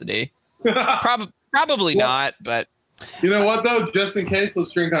capacity. Probably Well- not, but You know what though? Just in case,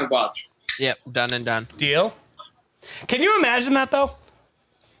 let's drink on botch. yep, done and done. Deal. Can you imagine that though?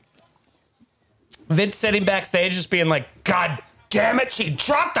 Vince sitting backstage just being like, "God damn it, she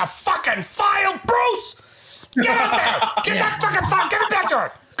dropped the fucking file, Bruce! Get out there! Get that fucking file! Get it back to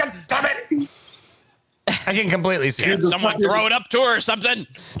her! God damn it!" I can completely see it. The Someone fucking- throw it up to her or something.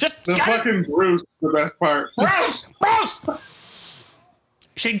 Just The get it. fucking Bruce, the best part. Bruce!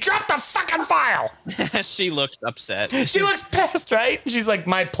 She dropped the fucking file. She looks upset. She looks pissed, right? She's like,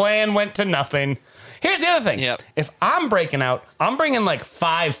 "My plan went to nothing." Here's the other thing. Yep. If I'm breaking out, I'm bringing like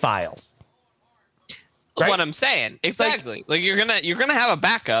 5 files. Right? What I'm saying, exactly. Like you're gonna have a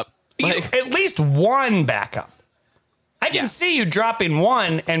backup. Like, At least one backup. I can Yeah. see you dropping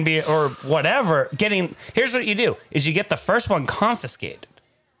one and or whatever. Here's what you do: is you get the first one confiscated,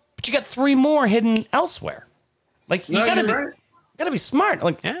 but you got 3 more hidden elsewhere. Like you No, gotta you're right. be smart.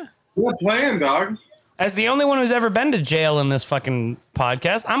 Like yeah. Good plan, dog. as the only one who's ever been to jail in this fucking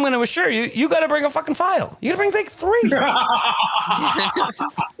podcast, I'm going to assure you, you got to bring a fucking file. You got to bring like 3.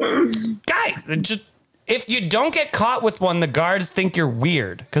 Guys, just if you don't get caught with one, the guards think you're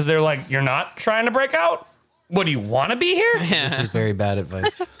weird because they're like, "You're not trying to break out. What do you want to be here?" This is very bad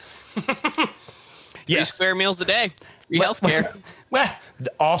advice. 3 Yes. square meals a day. Free healthcare. Well,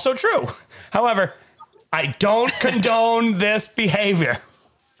 also true. However, I don't condone this behavior.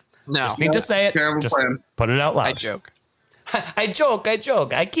 No, Need to say it. Terrible Just plan. put it out loud. I joke. I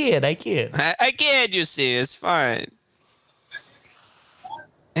joke. I kid. I kid. You see, it's fine.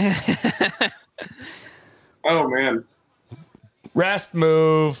 Oh man. Rest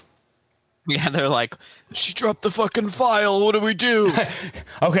move. Yeah, they're like, she dropped the fucking file. What do we do?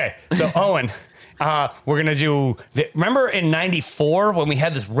 Okay, so Owen, we're gonna do. Remember in '94 when we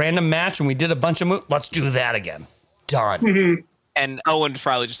had this random match and we did a bunch of moves? Let's do that again. Done. And Owen's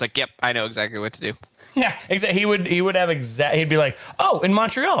probably just like, yep, I know exactly what to do. Yeah, exactly. He would have exact. He'd be like, "Oh, in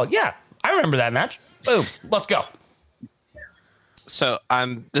Montreal, yeah, I remember that match. Boom, let's go." So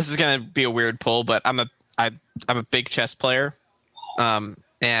this is gonna be a weird pull, but I'm a big chess player. And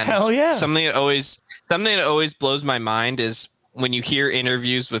Hell yeah. something that always blows my mind is when you hear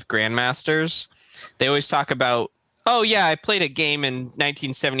interviews with grandmasters, they always talk about oh yeah, I played a game in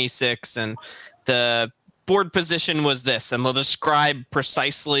 1976 and the board position was this, and they'll describe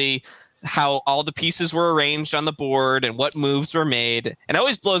precisely how all the pieces were arranged on the board and what moves were made. And it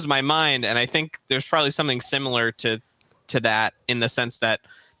always blows my mind, and I think there's probably something similar to that in the sense that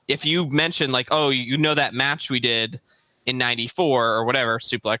if you mention like, oh, you know that match we did in 94 or whatever,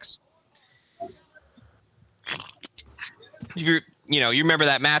 suplex. You remember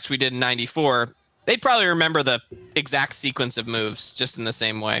that match we did in 94, they'd probably remember the exact sequence of moves just in the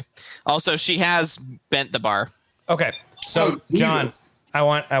same way. Also, she has bent the bar. Okay. So, Oh, John, Jesus. I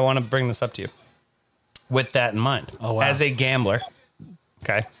want to bring this up to you with that in mind. Oh, wow. As a gambler,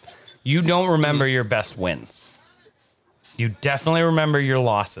 okay, you don't remember your best wins. You definitely remember your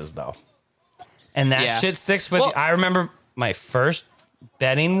losses, though. And that shit sticks with you. I remember my first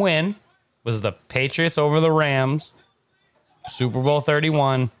betting win was the Patriots over the Rams, Super Bowl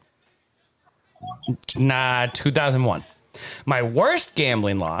 31, 2001. My worst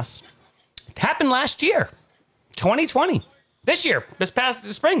gambling loss happened last year, 2020. This year, this past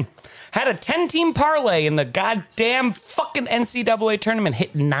spring. Had a 10-team parlay in the goddamn fucking NCAA tournament.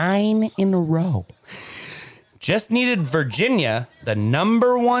 Hit 9 in a row. Just needed Virginia, the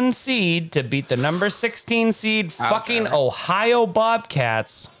number 1 seed, to beat the number 16 seed fucking Ohio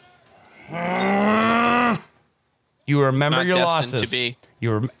Bobcats. You remember Not your destined losses. to be.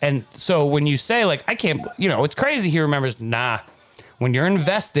 And so when you say, like, I can't, it's crazy he remembers. Nah. When you're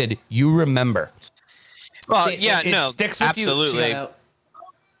invested, you remember. Well, It sticks with you. absolutely. Out.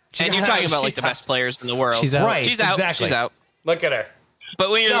 And you're talking about like the best players in the world. She's out. Right, She's out. exactly. She's out. Look at her. But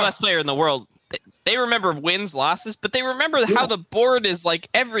when you're So- the best player in the world, they remember wins, losses, but they remember how the board is like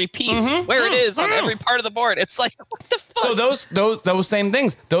every piece, where it is on every part of the board. It's like, what the fuck? So those same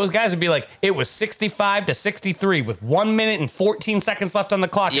things, those guys would be like, it was 65-63 with 1 minute and 14 seconds left on the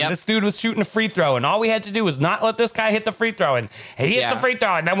clock. Yep. And this dude was shooting a free throw. And all we had to do was not let this guy hit the free throw. And he hits the free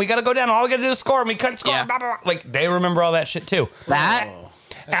throw. And then we got to go down. All we got to do is score. And we couldn't score. Yeah. Blah, blah, blah. Like, they remember all that shit too. that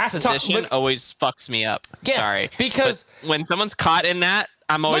Ask position always fucks me up. Yeah, Sorry. because- But when someone's caught in that,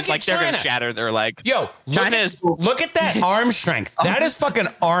 I'm always Look like, at they're going to China. shatter their leg. Yo, look at that arm strength. That is fucking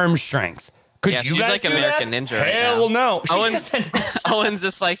arm strength. Could Yeah, you she's guys like do American that? Ninja right Hell now. no. She Owen's, doesn't- Owen's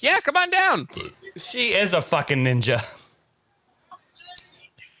just like, yeah, come on down. She is a fucking ninja.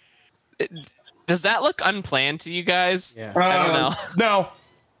 Does that look unplanned to you guys? Yeah. I don't know. No.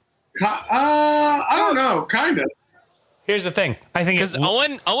 I don't know. Kind of. Here's the thing. I think Because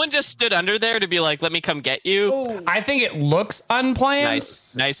Owen just stood under there to be like, let me come get you. I think it looks unplanned.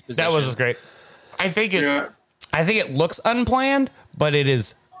 Nice position. That was great. I think Yeah. it looks unplanned, but it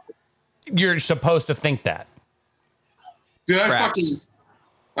is. You're supposed to think that. Did I Perhaps. fucking?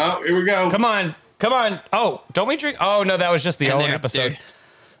 Oh, here we go. Come on. Oh, don't we drink? Oh no, that was just the And Owen there, episode. dude.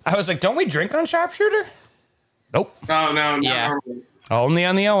 I was like, don't we drink on Sharpshooter? Nope. Oh no. Yeah. No. Only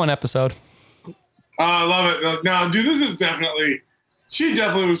on the Owen episode. Oh, I love it. No, dude, this is definitely. She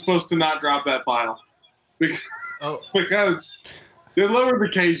definitely was supposed to not drop that file, because, Oh, because they lowered the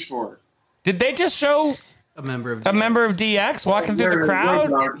cage for her. Did they just show a member of a member of DX walking through the Road crowd?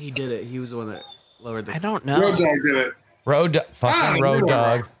 Dogg. He did it. He was the one that lowered the. I don't Road know. Dogg did it. Fucking Ah, Road you were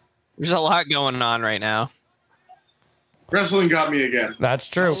Dogg. right. There's a lot going on right now. Wrestling got me again. That's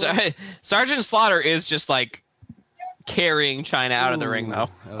true. Sergeant Slaughter is just like carrying China out of the ring, though.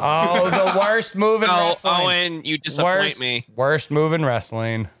 That was- Oh, the worst move in Oh, wrestling. Owen, you disappoint Worst, me. worst move in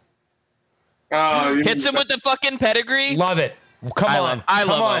wrestling. Hits him with the fucking pedigree. Love it. Come on. I Come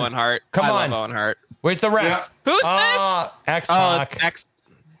love on. Owen Hart. Come I on. love Owen Hart. Where's the ref? Yeah. Who's X this? Oh, Pac. it's X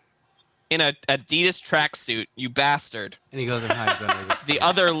in a Adidas tracksuit. You bastard. and he goes and hides under this. The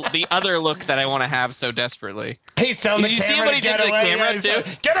other look that I want to have so desperately. He's telling Did the you see camera what to he did get to the away. camera, Yeah, he's too?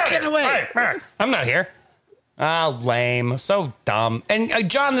 like, get out Get here. away. Hey, I'm not here. Ah, lame. So dumb. And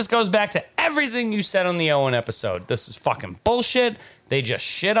John, this goes back to everything you said on the Owen episode. This is fucking bullshit. They just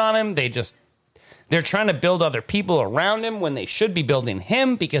shit on him. They're trying to build other people around him when they should be building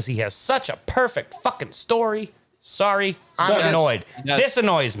him because he has such a perfect fucking story. Sorry, I'm Yes. annoyed. Yes. This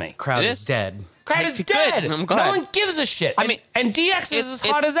annoys me. Crowd It is is. dead. Crowd is Good. dead. I'm No glad. one gives a shit. I mean, and DX is as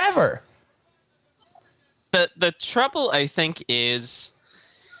it- hot as ever. The trouble I think is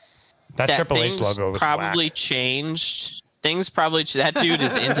That that Triple H things logo was probably whack. changed. Things probably that dude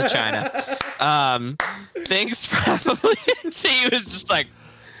is into China. Things probably he was just like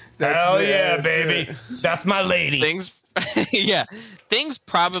Hell yeah, baby. That's my lady. things. Yeah, things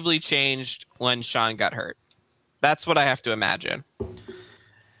probably changed when Sean got hurt. That's what I have to imagine.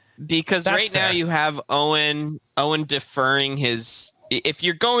 Because That's right now fair. you have Owen deferring his. If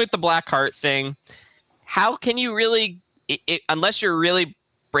you're going with the Black Heart thing, how can you really, unless you're really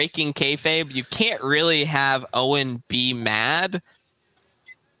breaking kayfabe, you can't really have Owen be mad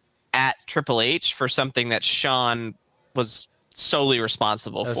at Triple H for something that Shawn was solely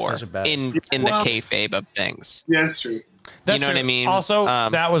responsible That's for such a bad- in the kayfabe of things. Yeah, that's true. That's you know what I true. mean? Also,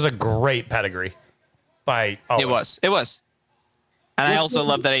 that was a great pedigree by Owen. It was. And I also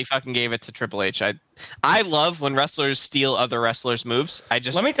love that he fucking gave it to Triple H. I love when wrestlers steal other wrestlers' moves.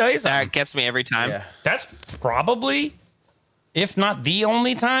 Let me tell you something. That gets me every time. Yeah. That's probably, if not the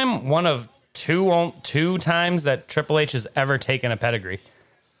only time, one of two times that Triple H has ever taken a pedigree.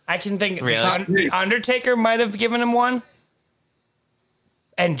 I can think Really? the Undertaker might have given him one,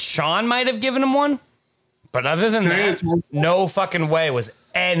 and Shawn might have given him one. But other than that, no fucking way was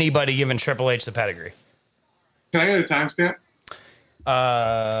anybody giving Triple H the pedigree. Can I get a timestamp?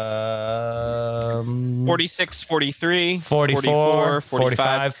 46, 43, 44,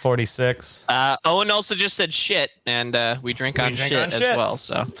 45, 46. Owen also just said shit, and we drink on shit as well.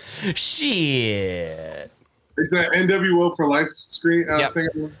 So Shit. Is that NWO for Life screen Yep. thing?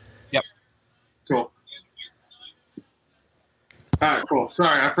 Yep. Cool. All right, cool.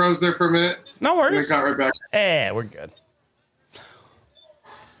 Sorry, I froze there for a minute. No And I worries. got right back. We're good.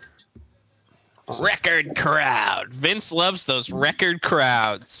 record crowd. Vince loves those record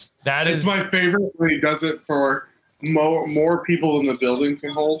crowds. That It's is my favorite when he does it for more people than the building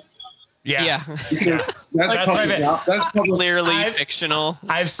can hold. yeah. Yeah. That's my public. favorite. That's public. Clearly I've- fictional.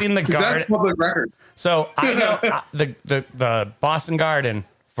 I've seen the That's Garden. public record. So I know the Boston Garden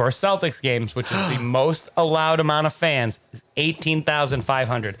for Celtics games, which is the most allowed amount of fans, is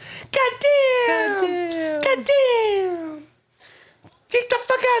 18,500. Goddamn! Goddamn! Get the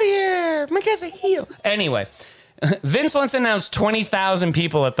fuck out of here! My guy's a heel. Anyway, Vince once announced 20,000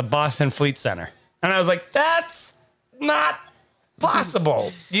 people at the Boston Fleet Center, and I was like, "That's not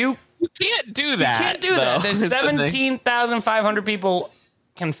possible. You can't do that. can't do that. though, There's is the thing. 17,500 people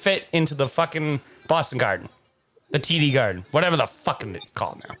can fit into the fucking Boston Garden, the TD Garden, whatever the fucking it's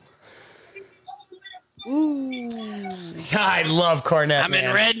called now." I love Cornette. I'm in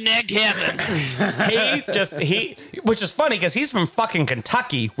man. redneck heaven. Which is funny because he's from fucking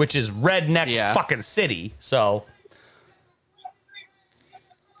Kentucky, which is redneck Yeah. fucking city. So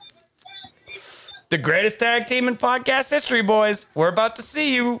the greatest tag team in podcast history, boys. We're about to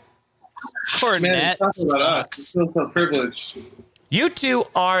see you. Cornette Talk about us. sucks. It's so privileged. You two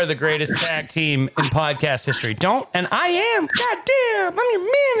are the greatest tag team in podcast history. And I am. God damn, I'm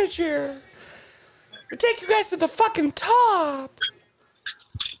your manager. I'll take you guys to the fucking top.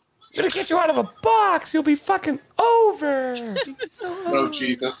 I'm gonna get you out of a box. You'll be fucking over. Oh,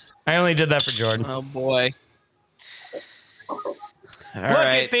 Jesus. I only did that for Jordan. Oh boy. All Look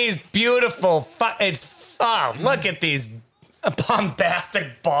right. at these beautiful. Look at these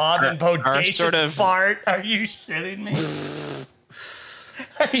bombastic Bob and bodacious sort of- Bart. Are you shitting me?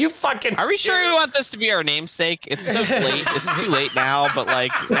 Are you fucking? Are we sure we serious? want this to be our namesake? It's so late. It's too late now, but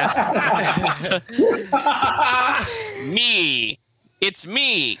like me. It's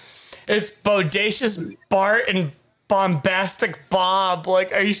me. It's bodacious Bart and bombastic Bob.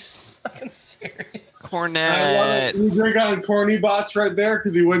 Like, are you fucking serious? I love Cornette. it. We drink on corny bots right there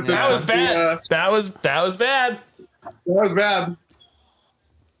because he went to That was bad. That was bad. that was bad.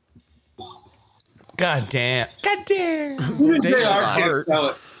 God damn. God damn. Even JR Bodacious can't Bart. sell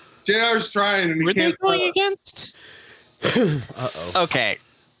it. JR's trying and he Were they can't sell going it. against? Okay.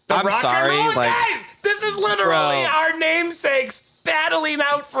 The I'm rock sorry. and roll Like, guys. This is literally Bro. our namesakes battling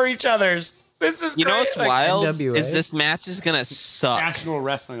out for each other's. This is you know what's great. wild? NWA. Is this match is gonna suck National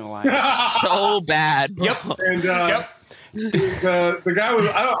Wrestling Alliance. so bad. Bro. Yep. And Yep. the guy with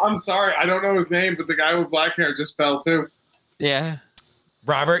I'm sorry, I don't know his name, but the guy with black hair just fell too. Yeah.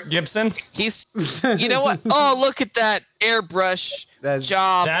 Robert Gibson. He's. You know what? Oh, look at that airbrush That's-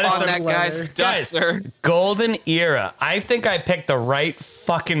 job that is on some that guy's leather. Guys, duster. Golden era. I think I picked the right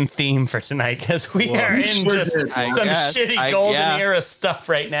fucking theme for tonight because we are in sure just did. I some guess. shitty golden Yeah. era stuff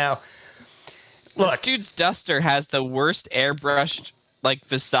right now. This Look, dude's duster has the worst airbrushed like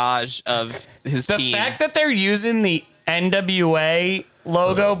visage of his the team. fact that they're using the NWA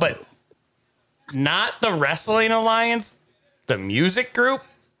logo, but not the Wrestling Alliance, the music group,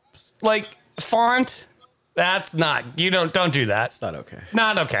 like font, that's not. You don't do that. It's not okay.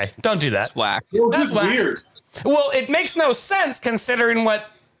 Not okay. Don't do that. It's whack. It was That's just whack. weird. Well, it makes no sense considering what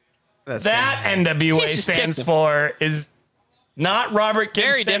That's that NWA He's just stands kicked him. for is not Robert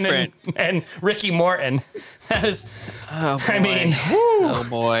Very Gibson different. and Ricky Morton. That is, Oh, boy. I mean, Oh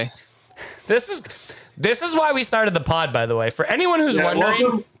boy. this is why we started the pod, by the way. For anyone who's Yeah, wondering,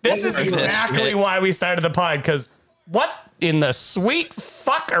 welcome- this is welcome to this exactly shit. why we started the pod, because what in the sweet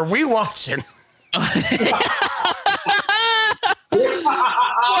fuck are we watching?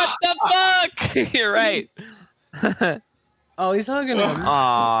 What the fuck? You're right. Oh, he's hugging him.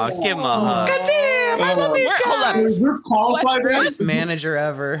 Aw, give him a hug. God damn, I love these Hold up. Is this qualified? Greatest manager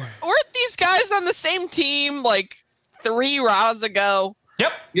ever. Weren't these guys on the same team like 3 Raws ago?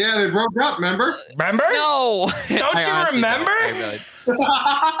 Yep. Yeah, they broke up, remember? Remember? No. Don't I you honestly remember? don't. I really-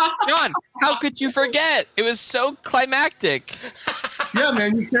 John, how could you forget? It was so climactic. Yeah,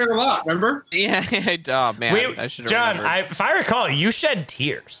 man, you cared a lot, remember? Yeah, oh man, I should have John, remembered. if I recall, you shed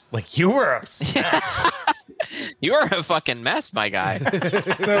tears. Like you were upset. You are a fucking mess, my guy.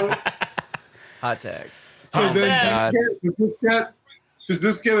 So, Hot tag. Hot tag. Does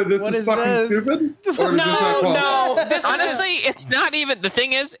this get a this What is is fucking this? stupid? Or does this not qualify? No. This Honestly, it's not even. The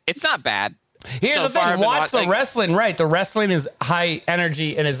thing is, it's not bad. Here's so the far I've thing. been Watch the watching- wrestling. Right, the wrestling is high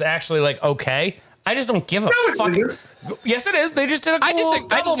energy and is actually like okay. I just don't give a fuck. isn't. Yes, it is. They just did a I cool disagree.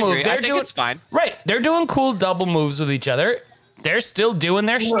 double move. I think it's fine. Right, they're doing cool double moves with each other. They're still doing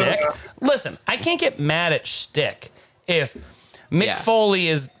their shtick. Listen, I can't get mad at shtick if Mick Yeah. Foley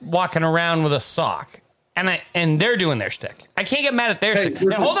is walking around with a sock and they're doing their shtick. I can't get mad at their shtick. Now,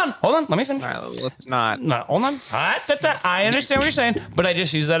 listen. hold on. Let me finish. All right, let's not. No, hold on. I understand what you're saying, but I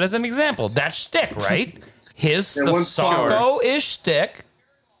just use that as an example. That's shtick, right? The one's Socko is shtick.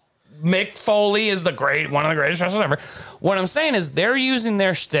 Mick Foley is one of the greatest wrestlers ever. What I'm saying is they're using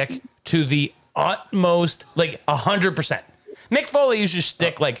their shtick to the utmost, like 100%. Mick Foley uses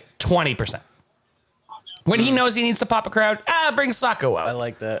shtick like 20%. When he knows he needs to pop a crowd, bring Socko out. I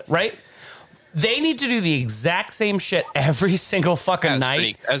like that. Right? They need to do the exact same shit every single fucking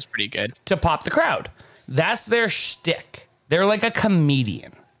night That was pretty good. to pop the crowd. That's their shtick. They're like a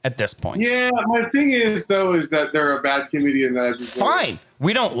comedian at this point. Yeah, my thing is though is that they're a bad comedian that I've been Fine.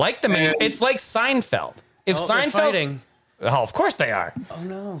 We don't like them anymore. And- It's like Seinfeld. If Oh, they're Seinfeld, fighting. oh, of course they are. Oh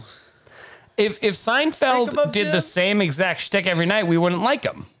no. If Break 'em Seinfeld up, did Jim. the same exact shtick every night, we wouldn't like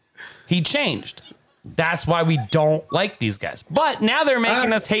him. He changed. That's why we don't like these guys. But now they're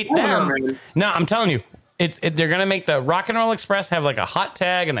making us hate them. man. No, I'm telling you, they're gonna make the Rock and Roll Express have like a hot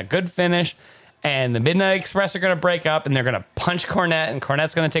tag and a good finish, and the Midnight Express are gonna break up, and they're gonna punch Cornette, and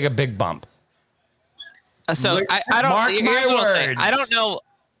Cornette's gonna take a big bump. So I don't. Mark Here's my what I'll say. words. I don't know.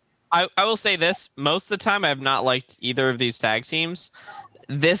 I will say this. Most of the time, I have not liked either of these tag teams.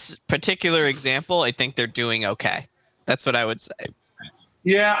 This particular example, I think they're doing okay. That's what I would say.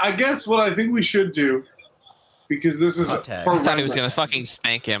 Yeah, I guess what I think we should do, because this is Hot tag. for I thought he was reference. gonna fucking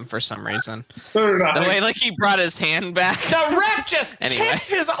spank him for some reason. No, no, no. The way like he brought his hand back. The ref just Anyway. kicked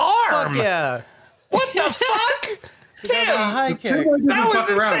his Fuck arm. yeah. What the fuck? That's a high Tim, kick. Tim that was fuck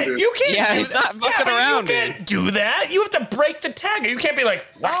around, insane. dude. You can't Yeah, do he's that. not fucking but around, You can't do that. You have to break the tag. You can't be like,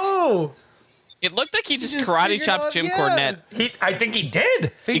 Oh. It looked like he just just karate figured chopped out- Jim yeah. Cornette I think he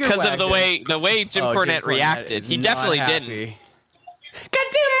did. Finger because of whacked the him. way Jim Oh, Cornette reacted. is He not definitely happy. didn't. God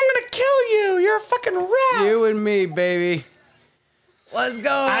damn, I'm gonna kill you. You're a fucking rat. You and me, baby. Let's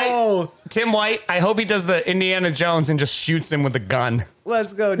go. Tim White, I hope he does the Indiana Jones and just shoots him with a gun.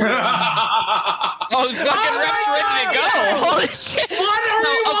 Let's go, Jim. Oh, he's fucking ref's ready to go. Holy shit. What are we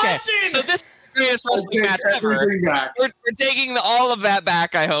Okay, watching? so this is the greatest I'll wrestling take match ever. everything back. We're taking all of that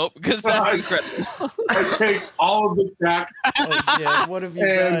back, I hope, because that's incredible. I take all of this back, Oh, Jim, what have you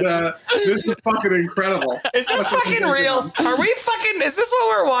and done? this is fucking incredible. Is this fucking real? Are we fucking? Is this what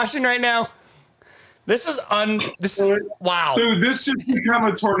we're watching right now? This is wow. So this just become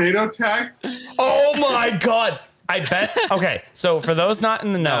a tornado tag? Oh my god. I bet. Okay, so for those not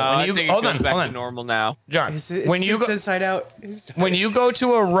in the know, I when you think it hold goes on, back hold to on, normal now. John. It's When you go inside out. when you go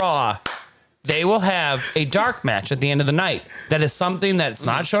to a Raw, they will have a dark match at the end of the night. That is something that's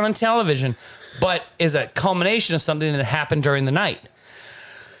not shown on television, but is a culmination of something that happened during the night.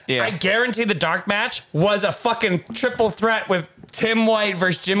 Yeah. I guarantee the dark match was a fucking triple threat with Tim White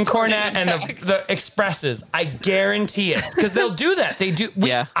versus Jim Cornette and the Expresses. I guarantee it because they'll do that. They do.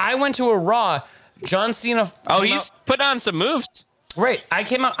 Yeah. I went to a Raw. John Cena. Oh, came he's out- put on some moves. right.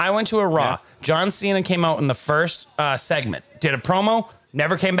 I went to a Raw. Yeah. John Cena came out in the first segment. Did a promo.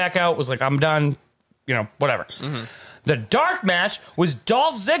 Never came back out. Was like, I'm done. You know, whatever. Mm-hmm. The dark match was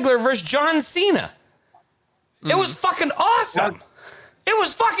Dolph Ziggler versus John Cena. It was fucking awesome. It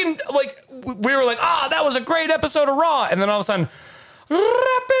was fucking like we were like, that was a great episode of Raw, and then all of a sudden,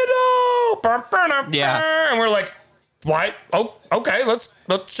 Rapido, Yeah. and we're like, why? Oh, okay, let's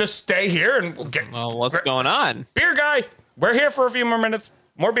just stay here and we'll get Well, what's going on? beer guy. We're here for a few more minutes,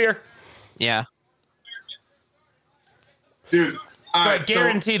 more beer. Yeah. Dude, So I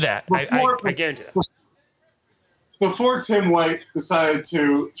guarantee that. I guarantee that. before Tim White decided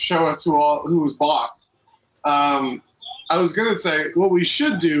to show us who was boss, I was gonna say what we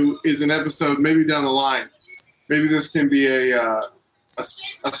should do is an episode maybe down the line. Maybe this can be a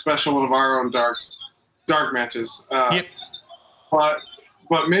a special one of our own dark matches. Yep. But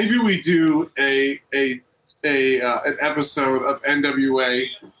maybe we do an episode of NWA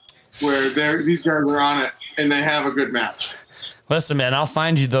where these guys are on it and they have a good match. Listen, man, I'll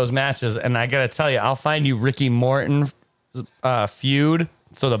find you those matches, and I gotta tell you, I'll find you Ricky Morton feud.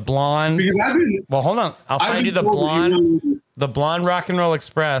 So the blonde. Well, hold on. I'll find you the blonde Rock and Roll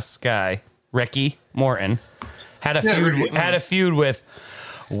Express guy, Ricky Morton, had a feud with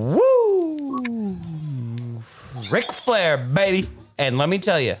Ric Flair, baby. And let me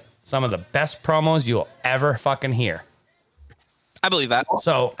tell you, some of the best promos you'll ever fucking hear. I believe that.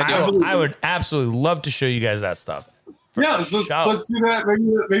 So I would absolutely love to show you guys that stuff. Let's do that.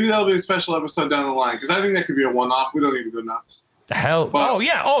 Maybe that'll be a special episode down the line, because I think that could be a one-off. We don't need to go nuts. The hell?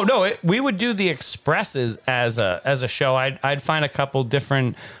 We would do the Expresses as a show. I'd find a couple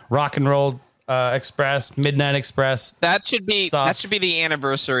different Rock and Roll Express, Midnight Express. That should be the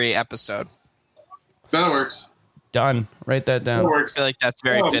anniversary episode. That works. Done. Write that down. That works. I feel like that's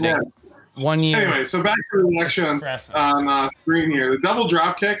very fitting. Man. 1 year. Anyway, so back to the action on screen here. The double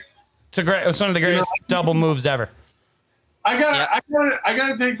drop kick. It's one of the greatest double moves ever. I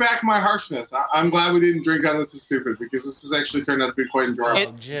gotta take back my harshness. I'm glad we didn't drink on This Is Stupid, because this has actually turned out to be quite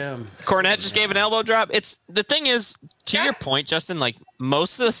enjoyable. Jim. Cornette just gave an elbow drop. The thing is, to your point, Justin, like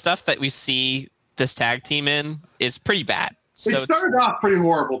most of the stuff that we see this tag team in is pretty bad. So it started off pretty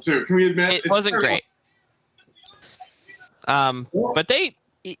horrible too. Can we admit it wasn't great? But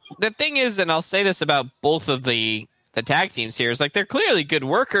the thing is, and I'll say this about both of the tag teams here, is like they're clearly good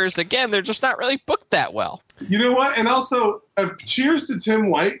workers. Again, they're just not really booked that well. You know what? And also, cheers to Tim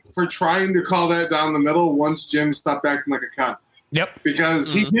White for trying to call that down the middle once Jim stopped acting like a cunt. Yep.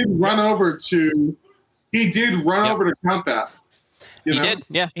 Because he did run over to count that. He did.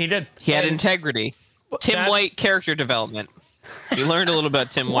 Yeah. He did. He had integrity. Tim White character development. You learned a little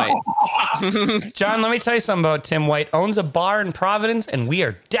about Tim White. John, let me tell you something about Tim White. Owns a bar in Providence, and we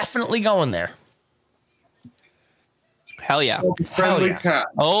are definitely going there. Hell yeah. Friendly tap.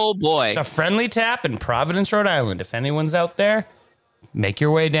 Oh, boy. The Friendly Tap in Providence, Rhode Island. If anyone's out there, make your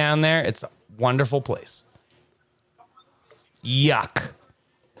way down there. It's a wonderful place. Yuck.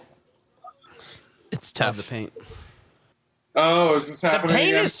 It's tough. The paint. Oh, is this happening? The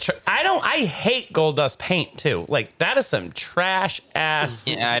paint again? is. I hate Gold Dust paint too. Like that is some trash ass.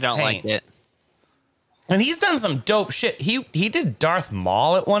 Yeah, I don't paint. like it. And he's done some dope shit. He did Darth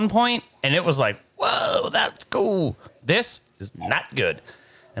Maul at one point, and it was like, whoa, that's cool. This is not good.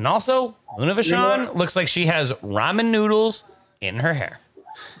 And also, Luna Vachon looks like she has ramen noodles in her hair.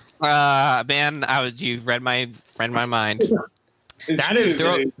 Man, you read my mind.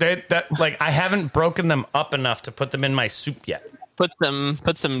 That like I haven't broken them up enough to put them in my soup yet. Put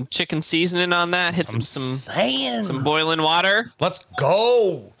some chicken seasoning on that. Hit some boiling water. Let's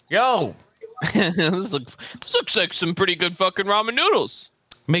go, yo. This looks like some pretty good fucking ramen noodles.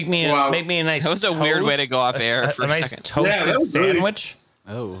 Make me a nice. That was a weird way to go off air for a nice second. toasted sandwich.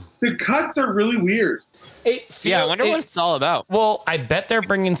 Oh, the cuts are really weird. I wonder what it's all about. Well, I bet they're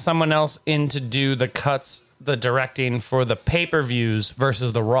bringing someone else in to do the cuts, the directing for the pay-per-views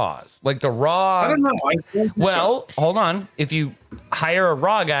versus the Raws. Like the Raw. I don't know. Well, hold on. If you hire a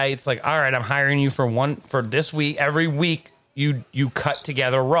Raw guy, it's like, all right, I'm hiring you for this week. Every week, you cut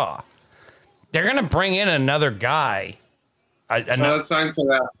together Raw. They're gonna bring in another guy. That signs so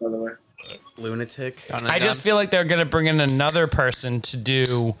that, by the way. Lunatic. I just feel like they're gonna bring in another person to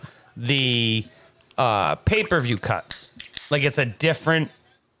do the pay-per-view cuts. Like it's a different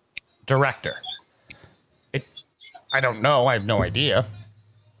director. I don't know. I have no idea.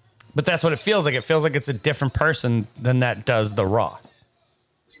 But that's what it feels like. It feels like it's a different person than that does the Raw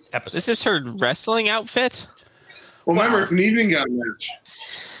episode. Is this her wrestling outfit? Well, remember, it's an evening gown match.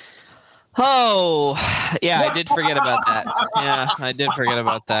 Oh, yeah, I did forget about that. Yeah, I did forget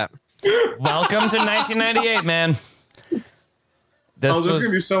about that. Welcome to 1998, man. There's going to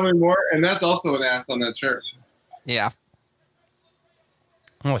be so many more, and that's also an ass on that shirt. Yeah.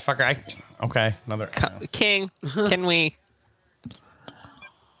 Oh, fucker. Okay, another ass. King, can we...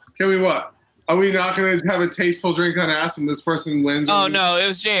 Can we what? Are we not going to have a tasteful drink on ass when this person wins? Oh, no, it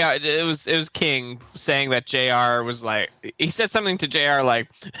was JR. It was King saying that JR was like... He said something to JR like,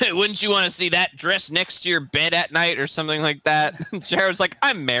 hey, wouldn't you want to see that dress next to your bed at night or something like that? JR was like,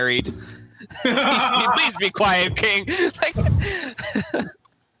 I'm married. Please be quiet, King. Like...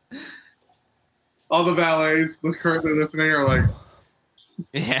 All the valets currently listening are like...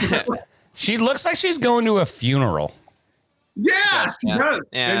 Yeah. She looks like she's going to a funeral. Yeah, she does.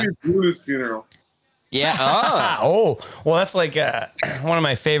 Yeah. Maybe it's Luna's funeral. Yeah. Oh, well, that's like one of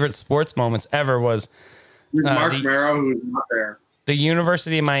my favorite sports moments ever was With Mark Marrow, who's not there. the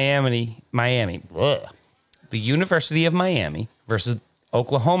University of Miami. Ugh. The University of Miami versus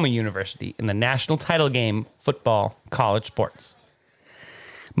Oklahoma University in the national title game, football, college sports.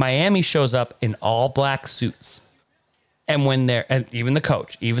 Miami shows up in all black suits. And and even the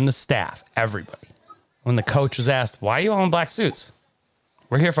coach, even the staff, everybody. When the coach was asked, why are you all in black suits?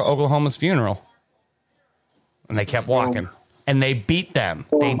 We're here for Oklahoma's funeral. And they kept walking. And they beat them.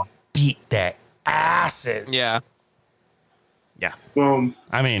 They beat their asses. Yeah. Yeah. Boom.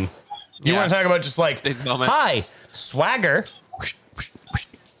 I mean, you want to talk about just like, Big moment. hi, swagger.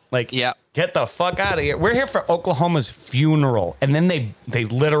 Like, Yeah. get the fuck out of here. We're here for Oklahoma's funeral. And then they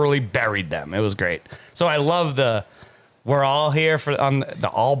literally buried them. It was great. So I love we're all here for on the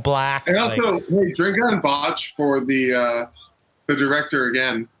all black. And also, hey, drink on botch for the director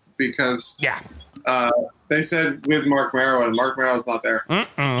again, because they said with Mark Marrow, and Mark Marrow's not there.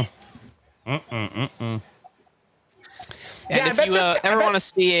 And Yeah, if you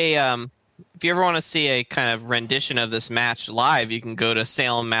ever want to see a kind of rendition of this match live, you can go to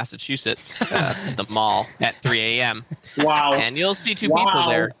Salem, Massachusetts, to the mall at 3 a.m. Wow. And you'll see two people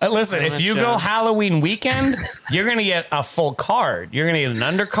there. Listen, if you go Halloween weekend, you're going to get a full card. You're going to get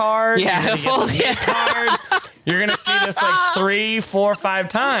an undercard. Yeah, you're going to get the card. You're going to see this like 3, 4, 5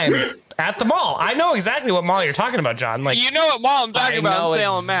 times at the mall. I know exactly what mall you're talking about, John. Like, You know what mall I'm talking about in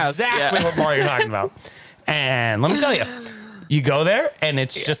Salem, Mass. Exactly what mall you're talking about. And let me tell you, you go there and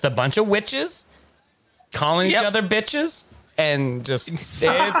it's just a bunch of witches calling each other bitches, and just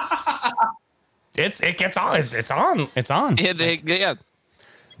it gets on. It's on. Yeah.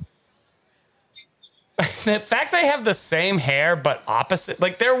 The fact they have the same hair but opposite,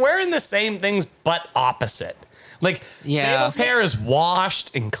 like they're wearing the same things but opposite. Like Sable's hair is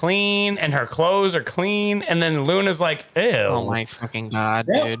washed and clean, and her clothes are clean, and then Luna's like, ew. Oh my fucking god,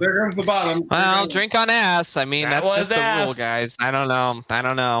 dude. There comes the bottom. Well, drink on ass. I mean, That that's was just the ass. rule, guys. I don't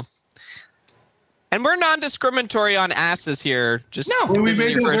know. And we're non-discriminatory on asses here. Just No. this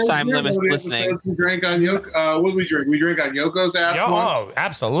is your first time listening. We drank on Yoko. What did we drink? We drank on Yoko's ass once. Oh,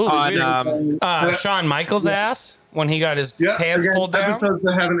 absolutely. On, Shawn Michaels' ass when he got his pants again, pulled down. Episodes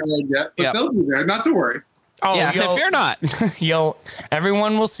that haven't aired yet, but Yep. they'll be there. Not to worry. Oh, yeah, if you're not.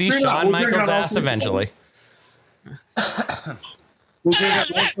 everyone will see Fear not, Shawn we'll drink Michaels' on all ass three. eventually. We'll drink on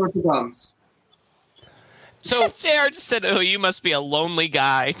all sorts of gums. So JR just said, "Oh, you must be a lonely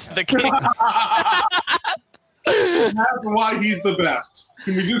guy." To the king. That's why he's the best.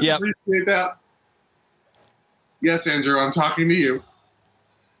 Can we just appreciate that? Yes, Andrew, I'm talking to you.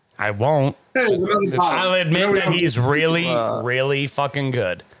 I won't. Hey, there's another bottom. I'll admit There we that go. he's really fucking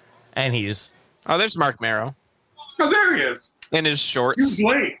good. And he's... Oh, there's Mark Marrow Oh, there he is. in his He shorts. was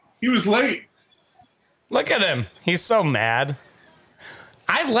late. He was late. Look at him. He's so mad.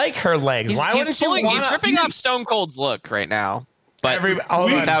 I like her legs. Why wouldn't you want He's ripping off Stone Cold's look right now, but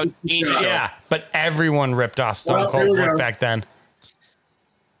without each show. Yeah, but everyone ripped off Stone Cold's look back then.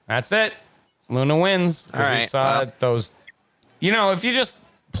 That's it. Luna wins. All right, we saw those... You know, if you just...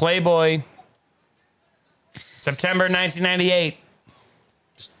 Playboy... September 1998.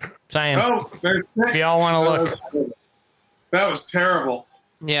 Just saying. Oh, there's If y'all want to look. That was terrible.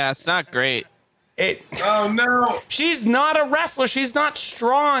 Yeah, it's not great. Oh, no. She's not a wrestler. She's not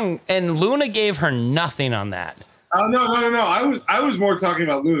strong. And Luna gave her nothing on that. Oh, no. I was more talking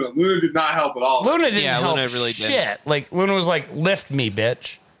about Luna. Luna did not help at all. Luna didn't Yeah, help Luna really shit. didn't. Like, Luna was like, lift me,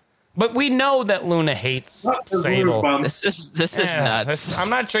 bitch. But we know that Luna hates Sable. This is nuts. I'm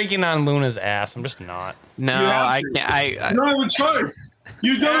not drinking on Luna's ass. I'm just not. No, You have I to. can't. You don't have a choice.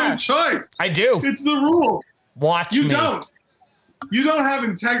 You don't have a choice. I do. It's the rule. Watch You me. don't. You don't have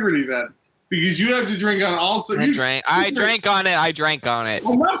integrity then, because you have to drink on also. I drank on it. I drank on it.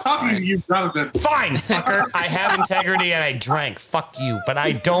 I'm not talking to you, Jonathan. Fine, fucker. I have integrity and I drank. Fuck you. But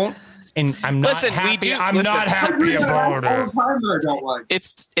I don't. And I'm not Listen, we happy. do- I'm listen. not I happy drink about all it. the time that I don't like.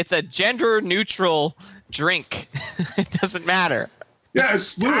 It's a gender neutral drink. It doesn't matter. Yeah,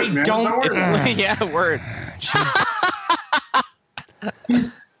 it's fluid, I man. don't- worry about it. Yeah, word.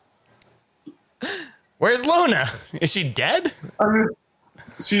 Where's Luna? Is she dead? I mean,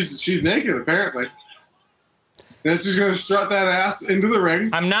 she's naked apparently. Then she's gonna strut that ass into the ring.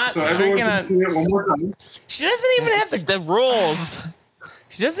 I'm not so everyone drinking can on. see it one more time. She doesn't even have It's the. the rules.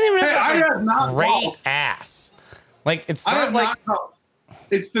 She doesn't even Hey, I have have the not great called. ass. Like it's I not have like not. Called.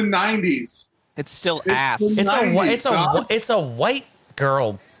 It's the '90s. It's still It's ass. the- it's a white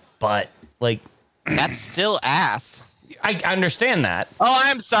girl butt. Like That's still ass. I understand that. Oh,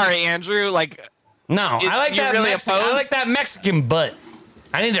 I'm sorry, Andrew. Like, No, I like you that. really I opposed? like that Mexican butt.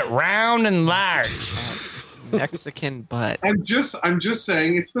 I need it round and large. Mexican butt. I'm just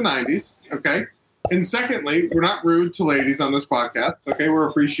saying it's the '90s. Okay. And secondly, we're not rude to ladies on this podcast. Okay, we're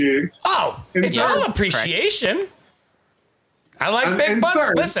appreciating. Oh, And it's third- all appreciation. I like big and butts.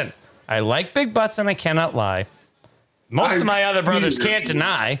 third- Listen, I like big butts, and I cannot lie. Most of my other brothers Jesus. can't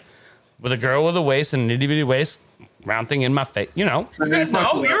deny. With a girl with a waist and an itty bitty waist, round thing in my face. You know, you guys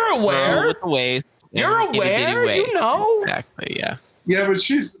know. You're Girl aware. with the waist. You're and itty-bitty aware. You waist. know. Exactly. Yeah. Yeah, but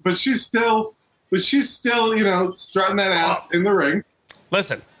she's still, you know, strutting that ass in the ring.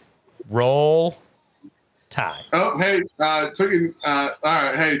 Listen, roll tide. Oh, hey, cooking. All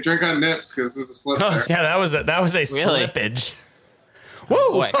right, hey, drink on nips because there's a slip Oh, there. yeah, that was a Really? slippage. Woo!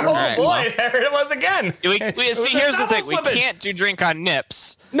 boy. Oh All right, boy, well. there it was again. We It see, was a here's the double thing: we slippage. can't do drink on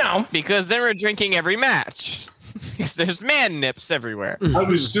nips No, because then we're drinking every match. Because there's man nips everywhere. I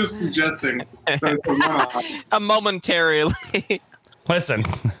was just suggesting that it's a one-off. A momentarily. listen,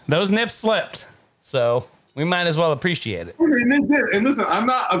 those nips slipped, so we might as well appreciate it. I mean, it did. And listen, I'm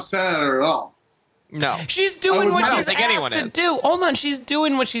not upset at her at all. No. She's I doing would what not she's think asked anyone to is. do. Hold on, she's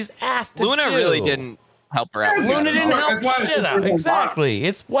doing what she's asked to do. Luna really didn't help her out. Luna Luna didn't help That's why it's shit a out. different Exactly.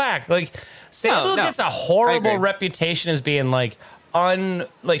 It's whack. Like Sable No, gets a I horrible agree. reputation as being like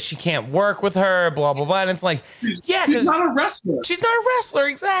like she can't work with her, blah blah blah. And it's like, yeah, She's because not a wrestler. she's not a wrestler,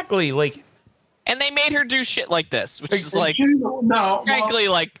 exactly. Like And they made her do shit like this, which is like, No, frankly,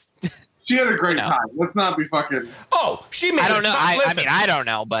 like, she had a great No. time. Let's not be fucking. oh, she made I don't her know. time. I Listen, mean, I don't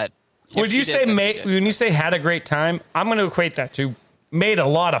know, but. if when she you did, say then she made, did. when you say had a great time, I'm going to equate that to made a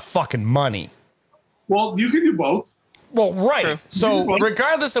lot of fucking money. Well, you can do both. Well, right. True. So,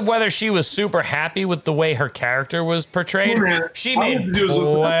 regardless of whether she was super happy with the way her character was portrayed, Oh, man. she All you made have to do is look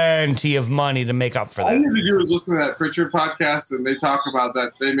at plenty of money to make up for All that. you need to do is listen to that Pritchard podcast, and they talk about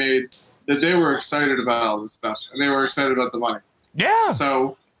that they were excited about all this stuff, and they were excited about the money. Yeah.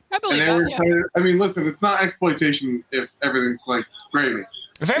 So, I and believe they were that. Yeah. excited. I mean, listen, it's not exploitation if everything's like gravy.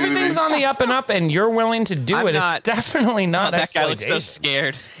 If everything's on the up and up and you're willing to do I'm it, not- it's definitely not That guy looks exploitation. so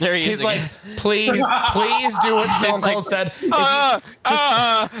scared. There he is. He's like, again. please do what Stone like, Cold said. If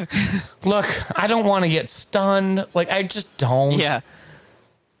look, I don't want to get stunned. Like, I just don't. yeah.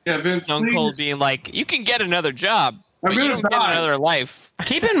 Yeah, Vince, Stone Cold please. being like, you can get another job, but you gonna don't get die. another life.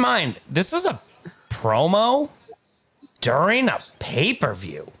 Keep in mind, this is a promo during a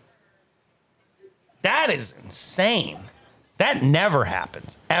pay-per-view. That is insane. That never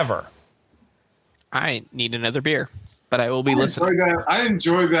happens, ever. I need another beer, but I will be listening. I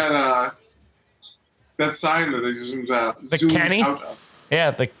enjoy that that sign that they zoomed out. The zoomed Kenny? out of.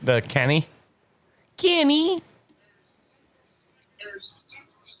 Yeah, the Kenny. Kenny.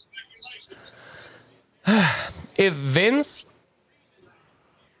 If Vince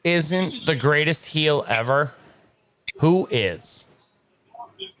isn't the greatest heel ever, who is?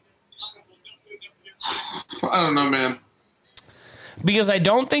 I don't know, man. Because I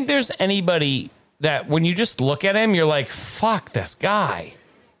don't think there's anybody that when you just look at him, you're like, fuck this guy.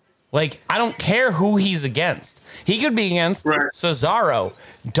 Like, I don't care who he's against. He could be against Right. Cesaro,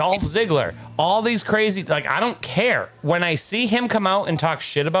 Dolph Ziggler, all these crazy, like, I don't care. When I see him come out and talk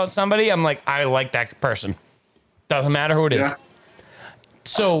shit about somebody, I'm like, I like that person. Doesn't matter who it is. Yeah.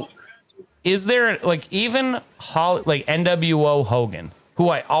 So, is there, like, even like NWO Hogan, who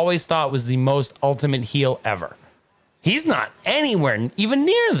I always thought was the most ultimate heel ever? He's not anywhere even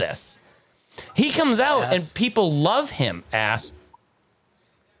near this. He comes out and people love him, ass.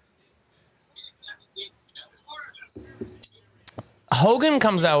 Hogan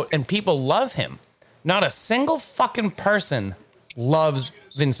comes out and people love him. Not a single fucking person loves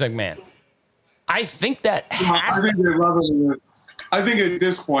Vince McMahon. I think that I has think to. they love it. I think at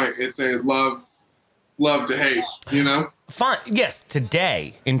this point it's a love to hate. You know. Fine. Yes,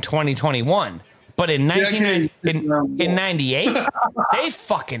 today in 2021. But in 98, they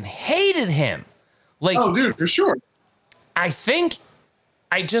fucking hated him. Like, Oh, dude, for sure. I think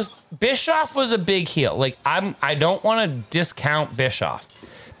Bischoff was a big heel. Like, I don't want to discount Bischoff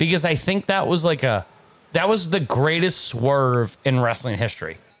because I think that was the greatest swerve in wrestling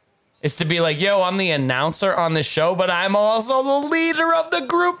history. Is to be like, yo, I'm the announcer on the show, but I'm also the leader of the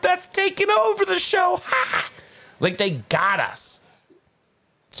group that's taking over the show. Ha! Like, they got us.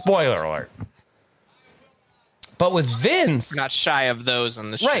 Spoiler alert. But with Vince, We're not shy of those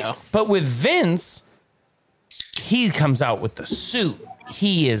on the show. right? But with Vince, he comes out with the suit.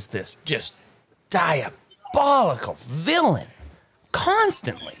 He is this just diabolical villain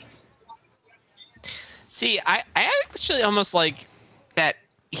constantly. See, I actually almost like that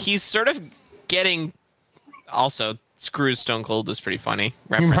he's sort of getting also screws Stone Cold is pretty funny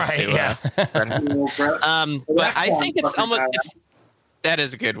reference Right, to yeah. Bret Hart. but That I think it's sounds almost fucking that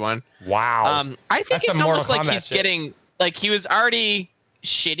is a good one. Wow. I think That's it's some Mortal almost like Kombat he's shit. getting like he was already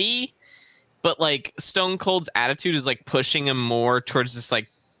shitty but like Stone Cold's attitude is like pushing him more towards this like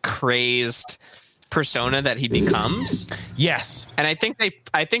crazed persona that he becomes. Yes. And I think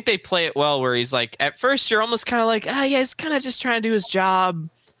they play it well, where he's like, at first you're almost kind of like, yeah, he's kind of just trying to do his job,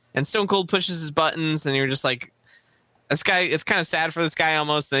 and Stone Cold pushes his buttons, and you're just like, this guy, it's kind of sad for this guy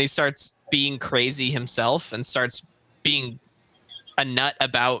almost. Then he starts being crazy himself and starts being a nut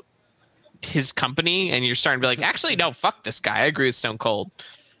about his company, and you're starting to be like, actually, no, fuck this guy. I agree with Stone Cold.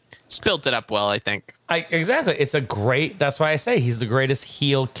 Just built it up well, I think. Exactly. It's a great. That's why I say he's the greatest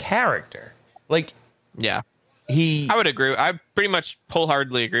heel character. Like, Yeah, I would agree. I pretty much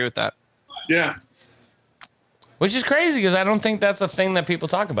wholeheartedly agree with that. Yeah. Which is crazy because I don't think that's a thing that people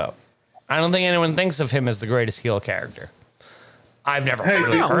talk about. I don't think anyone thinks of him as the greatest heel character. I've never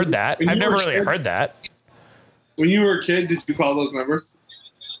really heard that. I've never really heard that. When you were a kid, did you call those numbers?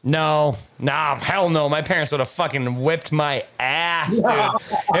 No, hell no. My parents would have fucking whipped my ass,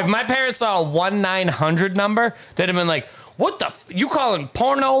 dude. If my parents saw a 1-900 number, they'd have been like, what the you calling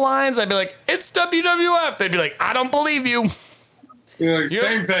porno lines? I'd be like, it's WWF. They'd be like, I don't believe you. You're like,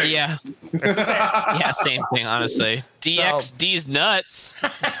 same thing. Yeah. Yeah, same thing, honestly. DXD's nuts.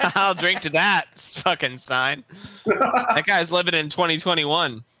 I'll drink to that fucking sign. That guy's living in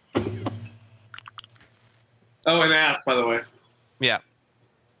 2021. Oh, and ass, by the way. Yeah.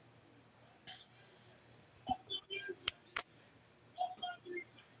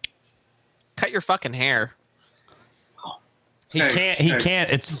 Cut your fucking hair. He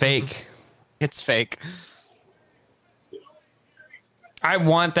can't. It's fake. It's fake. I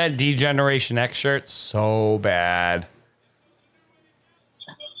want that D-Generation X shirt so bad.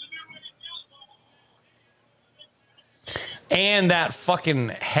 And that fucking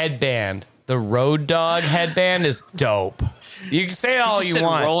headband, the Road Dogg headband, is dope. You can say all you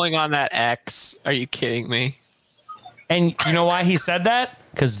want. Rolling on that X. Are you kidding me? And you know why he said that?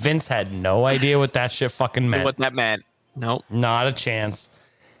 Because Vince had no idea what that shit fucking meant. What that meant. Nope. Not a chance.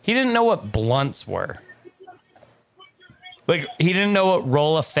 He didn't know what blunts were. Like, he didn't know what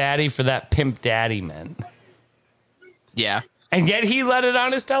roll a fatty for that pimp daddy meant. Yeah. And yet he let it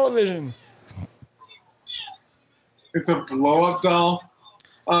on his television. It's a blow-up doll.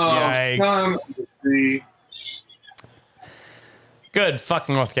 Oh, Yikes. son of the... Good. Fuck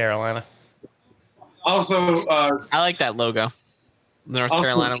North Carolina. Also, I like that logo. The North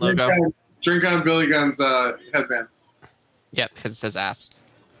Carolina logo. Drink on Billy Gunn's headband. Yep, because it says ass.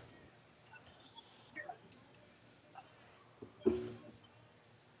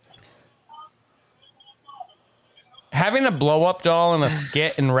 Having a blow-up doll in a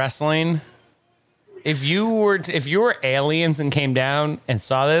skit in wrestling, if you were aliens and came down and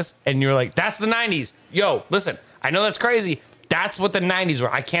saw this and you're like, that's the 90s. Yo, listen, I know that's crazy. That's what the 90s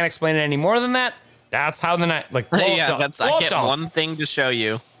were. I can't explain it any more than that. That's how the night, like, yeah, I get dolls. One thing to show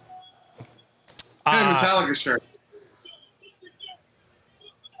you. And Metallica shirt.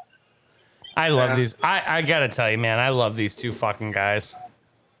 I love these. I gotta tell you, man, I love these two fucking guys.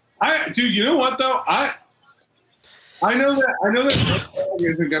 Dude, you know what though? I know that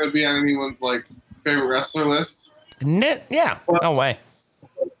isn't gonna be on anyone's like favorite wrestler list. Yeah, no way.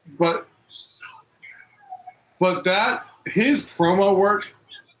 But that his promo work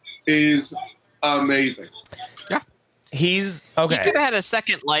is amazing. Yeah, he's okay. He could have had a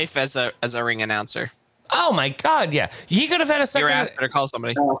second life as a ring announcer. Oh my god, yeah, he could have had a second. Your ass better call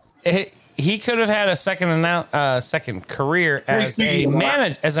somebody. He could have had a second career as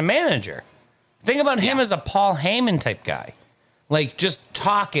a manager. Think about him as a Paul Heyman type guy, like just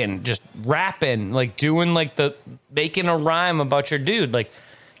talking, just rapping, like doing like making a rhyme about your dude. Like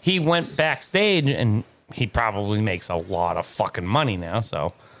he went backstage and he probably makes a lot of fucking money now.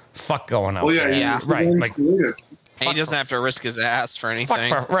 So fuck going out. Well, yeah, right. Like he doesn't have to risk his ass for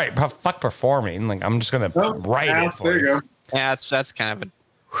anything. Fuck performing. Like I'm just gonna write it. There you go. Yeah, that's kind of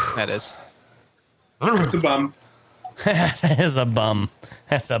that is. It's a bum. That is a bum.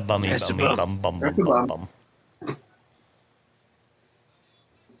 That's a bum. That's a bum.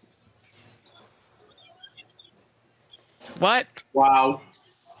 What? Wow.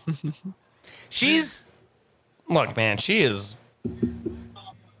 She's she's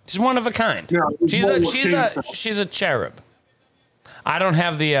one of a kind. No, she's a cherub. I don't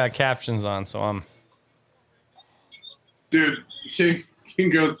have the captions on, so I'm. Dude, King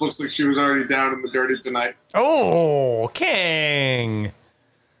Ghost looks like she was already down in the dirty tonight. Oh, King.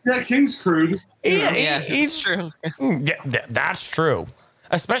 Yeah, King's crude. He's true. Yeah, that's true.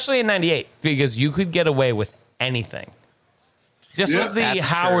 Especially in '98, because you could get away with anything. This was the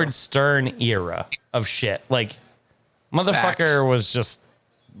Howard Stern era of shit. Like, motherfucker was just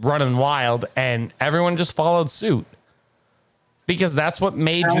running wild, and everyone just followed suit. because that's what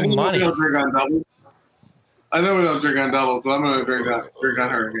made I you know money. we don't drink on doubles. I know we don't drink on doubles, but I'm going to drink on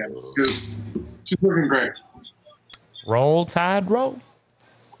her again because she's looking great. Roll Tide, roll.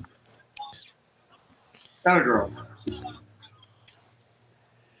 Got a girl.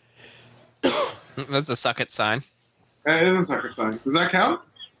 That's a suck it sign. It is a second sign. Does that count?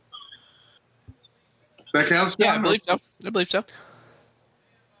 That counts? Yeah, I John? believe so. I believe so.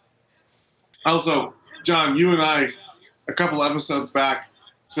 Also, John, you and I, a couple episodes back,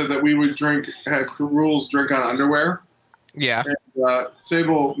 said that we would had rules drink on underwear. Yeah. And,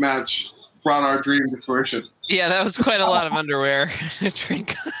 Sable match brought our dream to fruition. Yeah, that was quite a lot of underwear to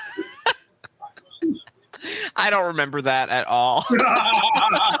drink. I don't remember that at all.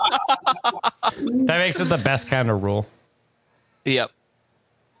 That makes it the best kind of rule. Yep.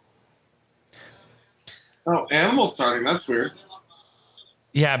 Oh, animal starting. That's weird.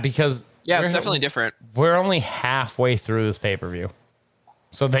 Yeah, because Yeah, it's definitely different. we're only halfway through this pay-per-view.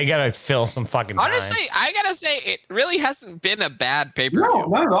 So they got to fill some fucking time. Honestly, I gotta say, it really hasn't been a bad pay-per-view. No,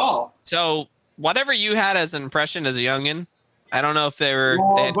 not at all. So whatever you had as an impression as a youngin, I don't know if they had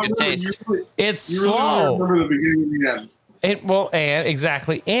But good remember, taste. It's you really slow. remember the beginning and the end. And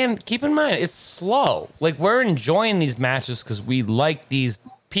exactly. And keep in mind, it's slow. Like, we're enjoying these matches because we like these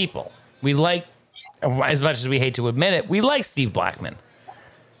people. We like, as much as we hate to admit it, we like Steve Blackman.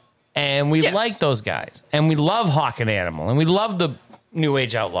 And we like those guys. And we love Hawk and Animal. And we love the New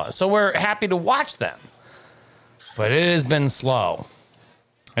Age Outlaws. So we're happy to watch them. But it has been slow.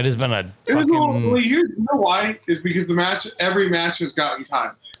 It has been a fucking... You know why? Is because every match has gotten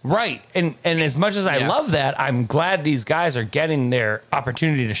time. Right. And as much as I love that, I'm glad these guys are getting their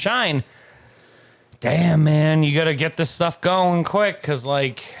opportunity to shine. Damn, man, you got to get this stuff going quick because,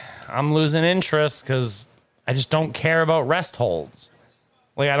 like, I'm losing interest because I just don't care about rest holds.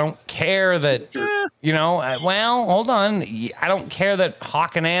 Like, I don't care that, well, hold on. I don't care that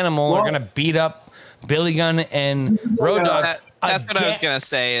Hawk and Animal are going to beat up Billy Gunn and Road Dogg. That's what I was gonna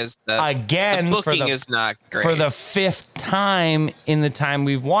say. Is the booking is not great for the fifth time in the time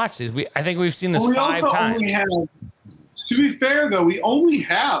we've watched these. I think we've seen this 5 times. To be fair, though, we only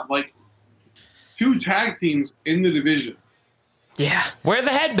have like 2 tag teams in the division. Yeah, we're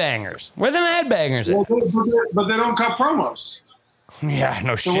the headbangers. We're the headbangers. Well, but they don't cut promos. Yeah,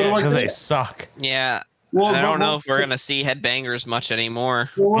 no shit, because they suck. Yeah. Well, I don't know if we're gonna see headbangers much anymore.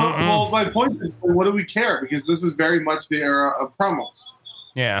 Well, my point is, what do we care? Because this is very much the era of promos.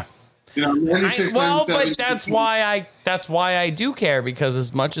 Yeah. You know, 96, but 97, that's why I do care, because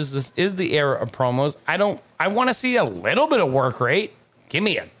as much as this is the era of promos, I want to see a little bit of work rate. Give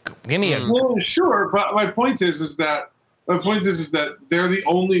me a. Well, sure, but my point is that they're the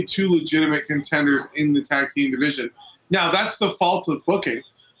only 2 legitimate contenders in the tag team division. Now that's the fault of booking.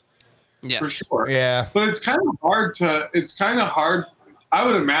 Yes. For sure. Yeah. But it's kind of hard. I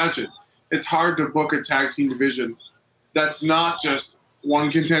would imagine it's hard to book a tag team division that's not just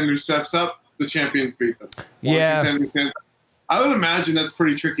one contender steps up, the champions beat them. I would imagine that's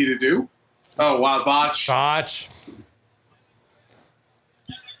pretty tricky to do. Oh, wow. Botch. I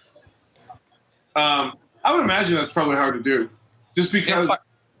would imagine that's probably hard to do. Just because, like,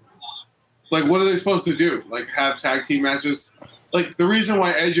 what are they supposed to do? Like, have tag team matches? Like, the reason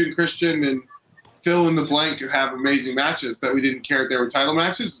why Edge and Christian and Phil in the blank could have amazing matches that we didn't care if they were title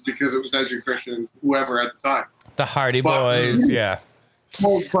matches is because it was Edge and Christian and whoever at the time. The Hardy Boys, yeah.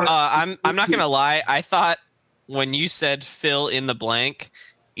 Well, I'm not gonna lie. I thought when you said Phil in the blank,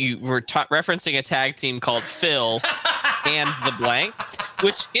 you were referencing a tag team called Phil and the blank,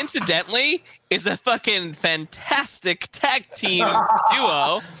 which incidentally is a fucking fantastic tag team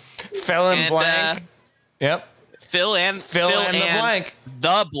duo. Phil and blank. Yep. Phil and the blank.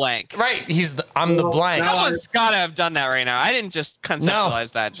 The blank. Right. I'm the blank. Someone's got to have done that right now. I didn't just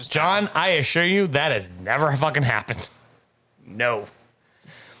conceptualize that. Just John, I assure you that has never fucking happened. No.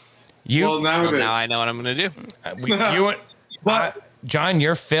 Now I know what I'm going to do. John,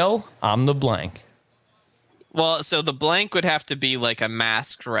 you're Phil. I'm the blank. Well, so the blank would have to be like a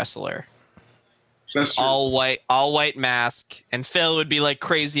masked wrestler. That's true. All white mask. And Phil would be like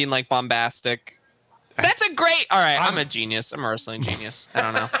crazy and like bombastic. That's a great. All right, I'm a genius. I'm a wrestling genius. I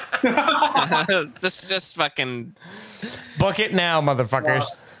don't know. just fucking book it now, motherfuckers.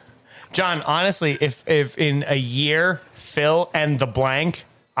 John, honestly, if in a year Phil and the blank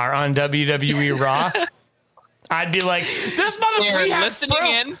are on WWE Raw, I'd be like, this motherfucker. They're listening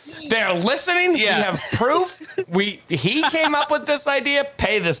in. They're listening. Yeah. We have proof. He came up with this idea.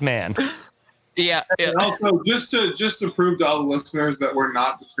 Pay this man. Yeah. And also, just to prove to all the listeners that we're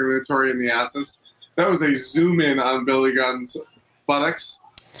not discriminatory in the asses. That was a zoom in on Billy Gunn's buttocks.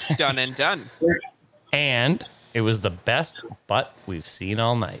 Done and done. And It was the best butt we've seen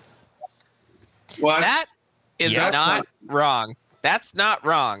all night. What? That is Yeah. not wrong. That's not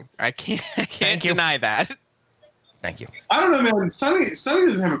wrong. I can't you. deny that. Thank you. I don't know, man. Sonny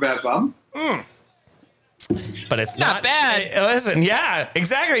doesn't have a bad bum. But it's Not not bad. Listen, yeah,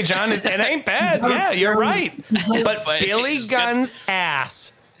 exactly, John. It ain't bad. Yeah, you're right. But Billy it's got- Gunn's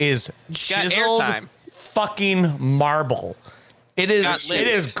ass is got chiseled airtime. fucking marble. It Got is. lift. It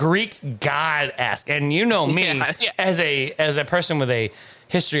is Greek god-esque, and you know me Yeah. as a person with a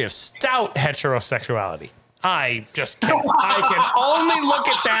history of stout heterosexuality. I just can't. I can only look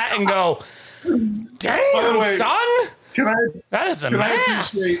at that and go, "Damn, way, son, Can I that is a can I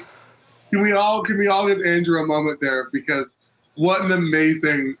mess." appreciate? Can we all give Andrew a moment there, because what an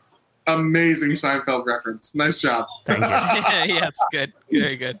amazing Seinfeld reference. Nice job. Thank you. Yes, good.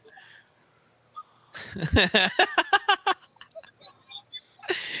 Very good.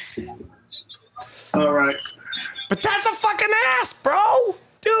 All right. But that's a fucking ass, bro.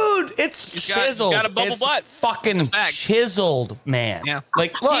 Dude, it's He's chiseled. got a bubble it's butt. fucking fact. chiseled, man. Yeah.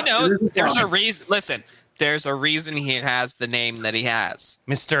 Like, look, There's a reason. Listen, there's a reason he has the name that he has.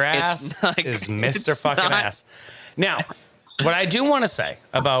 Mr. Ass not- is Mr. it's fucking not- Ass. Now, what I do want to say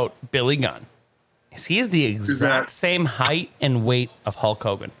about Billy Gunn is he is the exact that? same height and weight of Hulk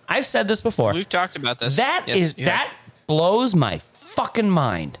Hogan. I've said this before. We've talked about this. That Yes, is yeah. that blows my fucking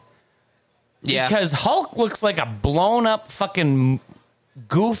mind. Yeah. Because Hulk looks like a blown up fucking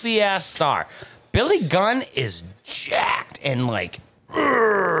goofy ass star. Billy Gunn is jacked and like,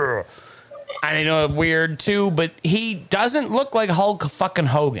 "Urgh." I know weird too, but he doesn't look like Hulk fucking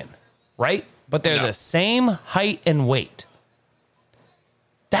Hogan, right? But they're No. the same height and weight.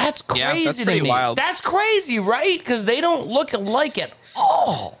 That's crazy Yeah, that's to pretty me. wild. That's crazy, right? Because they don't look alike at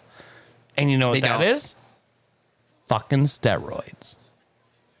all. And you know what They that don't. is? Fucking steroids.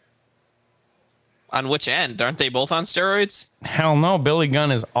 On which end? Aren't they both on steroids? Hell no, Billy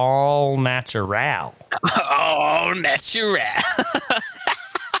Gunn is all natural. Oh, natural.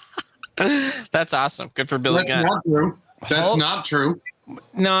 That's awesome. Good for Billy That's Gunn. not true. That's Hulk- not true.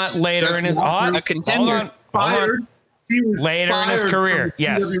 Not later That's in his not true. A contender. Hold on. Fired. He was Later in his fired career, from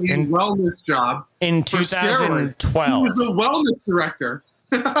yes. WWE In- wellness job in for steroids. 2012. He was the wellness director.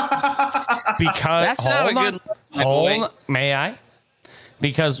 Because That's not a hold on, good type of weight. may I?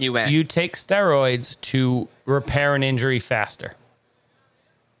 Because You may. you take steroids to repair an injury faster.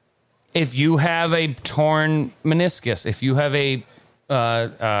 If you have a torn meniscus, if you have a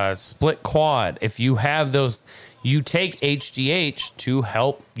split quad, if you have those, you take HGH to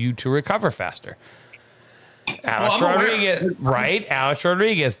help you to recover faster. Alex I'm aware. Rodriguez, right? Alex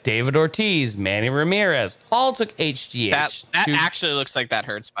Rodriguez, David Ortiz, Manny Ramirez, all took HGH. That to, actually looks like that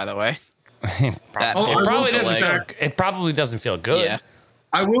hurts, by the way. it Oh, I probably will doesn't. delay. It probably doesn't feel good. Yeah.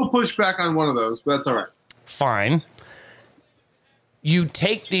 I will push back on one of those, but that's all right. Fine. You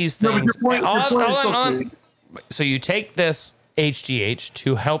take these No, but things. your point is still true. So you take this HGH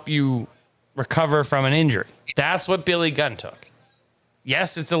to help you recover from an injury. That's what Billy Gunn took.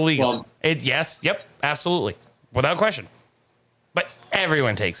 Yes, it's illegal. Well- Yep, absolutely, without question. But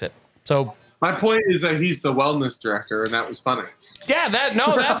everyone takes it. So My point is that he's the wellness director, and that was funny. yeah,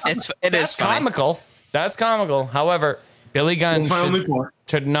 that's It is that's funny. comical. That's comical. However, Billy Gunn That's my only point.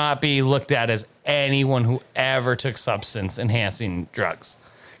 should not be looked at as anyone who ever took substance enhancing drugs.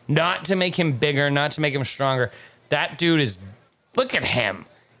 Not to make him bigger, not to make him stronger. That dude is, look at him.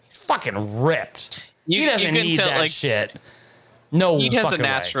 He's fucking ripped. You- He doesn't you can need tell, that like, shit. No, He has a fucking way.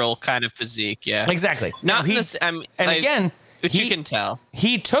 natural kind of physique, yeah. Exactly. Not No, this. and like, again, but he, you can tell.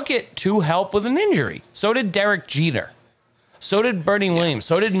 he took it to help with an injury. So did Derek Jeter. So did Bernie Williams.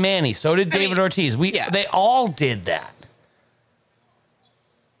 So did Manny. So did David Ortiz. They all did that.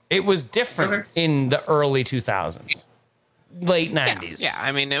 It was different Okay. in the early 2000s, late 90s. Yeah,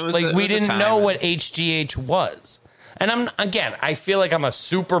 I mean, it was Like it we was a didn't time. know what HGH was. And I feel like I'm a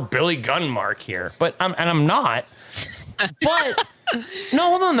super Billy Gunn mark here, but I'm not. But no,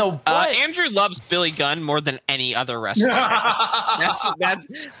 hold on though. But Andrew loves Billy Gunn more than any other wrestler. That's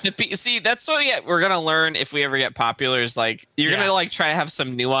what we're gonna learn if we ever get popular. Is like you're gonna like try to have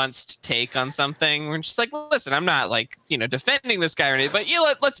some nuanced take on something. We're just like, listen, I'm not like defending this guy or anything,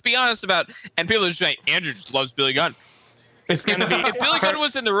 but let's be honest about. And people are just like, Andrew just loves Billy Gunn. it's gonna be If Billy Gunn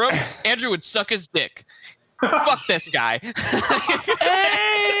was in the room, Andrew would suck his dick. Fuck this guy.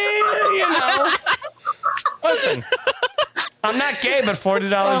 Hey, listen. I'm not gay, but $40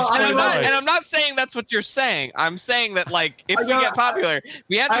 is And $40. I'm not saying that's what you're saying. I'm saying that like if I we got- get popular,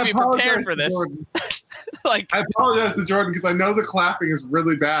 we have to I be apologize prepared for to this. Jordan. Like I apologize to Jordan because I know the clapping is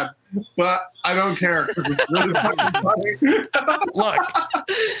really bad, but I don't care because it's really fucking funny. Look,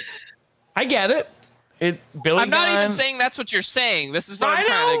 I get it. Billy I'm not Gunn, even saying that's what you're saying. This is what I I'm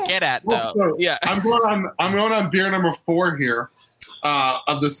trying know. to get at, Well, though. so Yeah. I'm going on beer number 4 here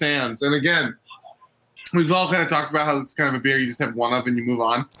of the Sands. And again, we've all kind of talked about how this is kind of a beer you just have one of and you move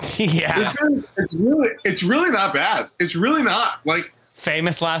on. Yeah. It's really not bad. It's really not. Like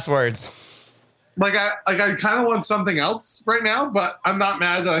Famous last words. I kind of want something else right now, but I'm not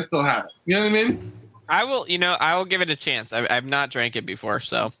mad that I still have it. You know what I mean? I will give it a chance. I've not drank it before,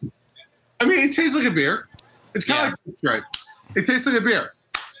 so. I mean, it tastes like a beer. It's kind of like Stripe. It tastes like a beer.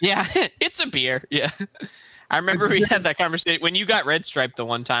 Yeah, it's a beer. Yeah. I remember we had that conversation when you got Red Stripe the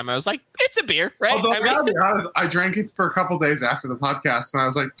one time. I was like, it's a beer, right? Although, I gotta be honest, I drank it for a couple days after the podcast, and I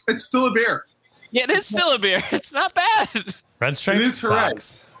was like, it's still a beer. Yeah, it is still a beer. It's not bad. Red Stripe It is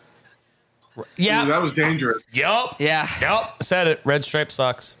sucks. Yeah. Ooh, that was dangerous. Yup. Yeah. Yup. Said it. Red Stripe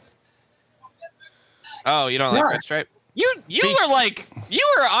sucks. Oh, you don't like Yeah. Red Stripe? You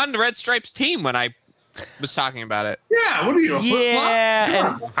were on the Red Stripes team when I was talking about it. Yeah, what are you, a flip-flop? Yeah,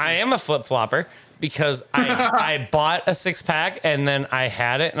 Come and I am a flip flopper because I bought a 6-pack and then I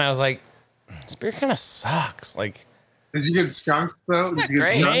had it and I was like, this beer kind of sucks. Like, Did you get skunked though? It's Did you not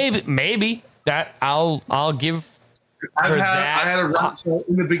get great. skunked? maybe that I'll give. I for had a that- run. So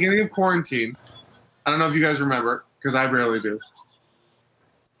in the beginning of quarantine, I don't know if you guys remember because I rarely do.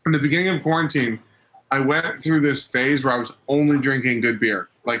 In the beginning of quarantine, I went through this phase where I was only drinking good beer,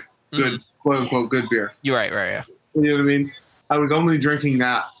 like good quote unquote good beer. You're right, yeah. You know what I mean? I was only drinking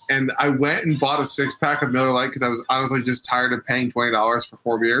that, and I went and bought a 6-pack of Miller Lite because I was honestly just tired of paying $20 for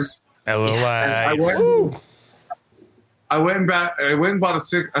 4 beers. LOL. Woo! I went and bought a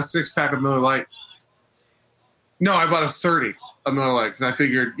 6-pack of Miller Lite. No, I bought a 30 of Miller Lite because I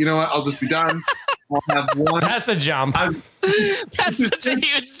figured, you know what, I'll just be done. I'll have one. That's a jump. That's such a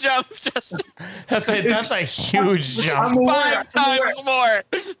huge jump. Just That's a huge jump. I'm aware, 5 times more.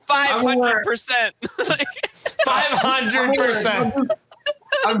 500%. 500%.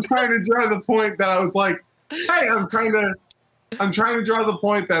 I'm trying to draw the point that I was like, hey, I'm trying to draw the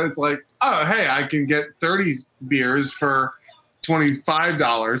point that it's like, oh, hey, I can get 30 beers for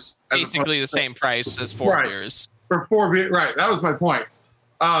 $25. Basically the same price as 4 Right. beers. For 4 beers. Right. That was my point.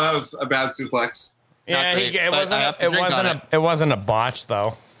 Oh, that was a bad suplex. Yeah, great, it but wasn't. I have to It drink wasn't on a. It wasn't a botch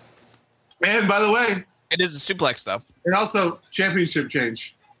though. And by the way, It is a suplex, though. and also championship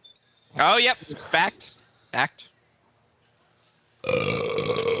change. Oh, yep. Fact.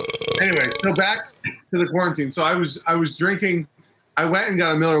 Anyway, so back to the quarantine. So I was drinking. I went and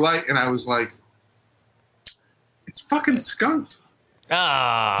got a Miller Lite, and I was like, it's fucking skunked.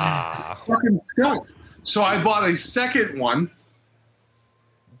 Fucking skunked. So I bought a second one,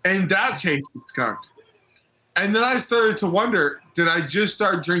 and that tasted skunked. And then I started to wonder, did I just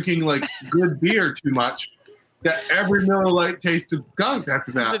start drinking like good beer too much that every Miller Lite tasted skunked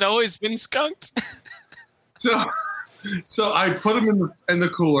after Has that? it always been skunked? So I put them in the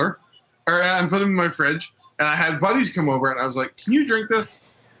cooler, or I put them in my fridge, and I had buddies come over, and I was like, "Can you drink this?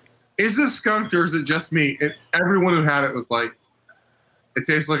 Is this skunked or is it just me?" And everyone who had it was like, "It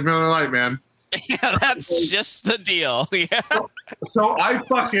tastes like Miller Lite, man." Yeah, that's just the deal. Yeah. So I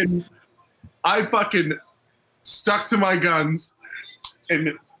fucking stuck to my guns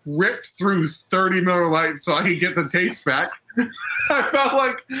and ripped through 30 Miller Lights so I could get the taste back. I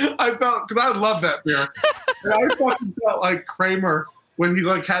felt because I love that beer. And I fucking felt like Kramer when he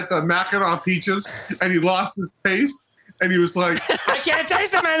like had the Mackinac peaches and he lost his taste and he was like, I can't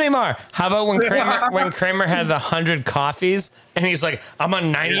taste them anymore. How about when Kramer had the 100 coffees and he's like, I'm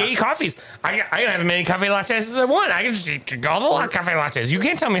on 98 coffees. I can have as many coffee lattes as I want. I can just drink all the coffee lattes. You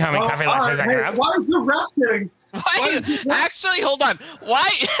can't tell me how many coffee lattes I can have. Why is the ref getting? Why? Actually, hold on. Why?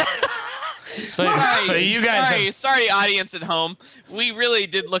 So you guys Sorry, audience at home. We really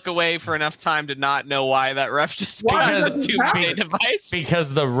did look away for enough time to not know why that ref just Why used does a it 2K happen? device.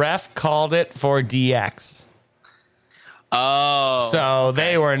 because the ref called it for DX. Oh. So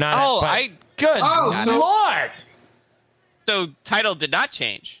they were not. Oh, good so- Lord. So title did not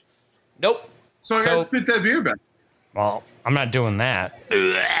change. Nope. So I got to spit that beer back. Well, I'm not doing that.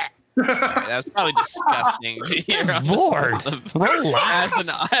 That was probably disgusting to hear. Lord, relax.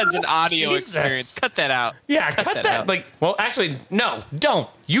 As an audio Jesus. experience, cut that out. Yeah, cut that that. out. Like, well, actually, no, don't.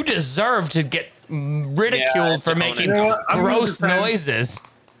 You deserve to get ridiculed Yeah, for don't making You know what? I'm gonna gross defend- noises.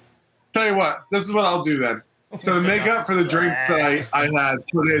 Tell you what, this is what I'll do then. So to make up for the drinks that I had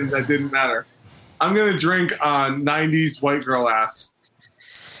put in that didn't matter, I'm gonna drink on 90s white girl ass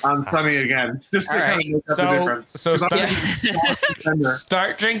on Sunny again, just to All kind right. of make up the difference. So 'Cause I'm start, a contender.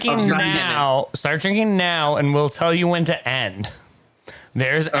 start drinking Of 90s. now. Start drinking now, and we'll tell you when to end.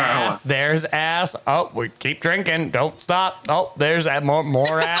 There's ass. There's ass. Oh, we keep drinking. Don't stop. Oh, there's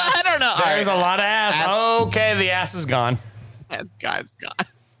more ass. I don't know. There's a lot of ass. Okay, the ass is gone. That guy's gone.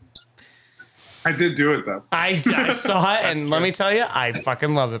 I did do it though. I saw it, and let me tell you, I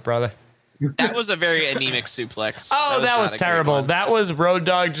fucking love it, brother. That was a very anemic suplex. Oh, that was not a great terrible. one. That was Road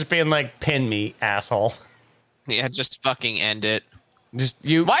Dogg just being like, pin me, asshole. Yeah, just fucking end it. Just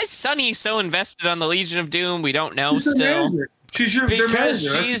you. Why is Sunny so invested on the Legion of Doom? We don't know She's the still. manager. She's their Because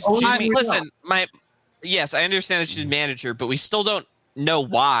manager. That's she's- the only she- thing we Listen, know. yes, I understand that she's manager, but we still don't know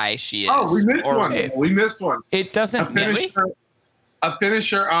why she is. Oh, we missed or- one. We missed one. It doesn't. A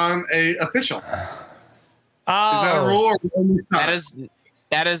finisher on a official. Oh, Is that a rule or only stunner?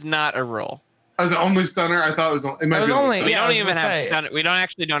 That is not a rule. As an only stunner, I thought it was. It might It was be only- stunner. We Yeah, I don't was even gonna have say- stunner. We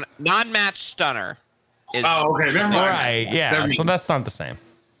don't non-match stunner. Is Oh, okay. Never mind. right. Yeah. Never, So that's not the same.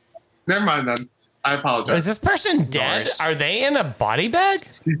 never mind then. I apologize. Is this person dead? worries. Are they in a body bag?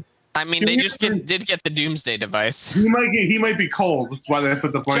 I mean, they just did get the Doomsday device. He might be cold. That's why they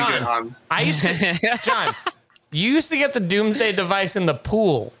put the blanket John. on. I used to, John, you used to get the Doomsday device in the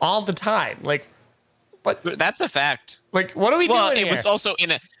pool all the time. Like, That's a fact. what are we Well, doing it here? was also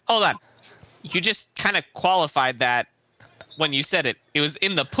in a. Hold on. You just kind of qualified that when you said it. It was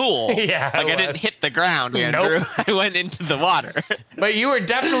in the pool. Yeah, Like it I didn't was. hit the ground, Andrew. Nope. I went into the water. But you were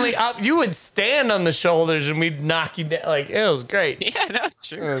definitely up. You would stand on the shoulders and we'd knock you down. Like, it was great. Yeah,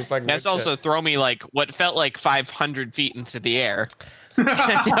 that's It true. was fucking That's good also shit. throw me like what felt like 500 feet into the air.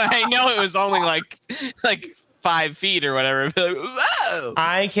 I know it was only like 5 feet or whatever. But like, whoa!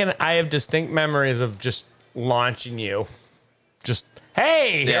 I have distinct memories of just launching you. Just,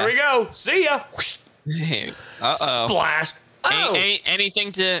 hey, here Yeah. we go. See ya. Whoosh, Uh-oh. splash. Oh.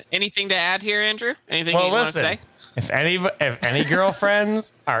 Anything to add here, Andrew? Anything Well, you want to listen. say? If any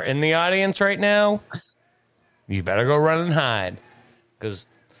girlfriends are in the audience right now, you better go run and hide, because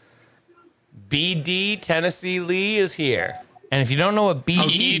BD Tennessee Lee is here. And if you don't know what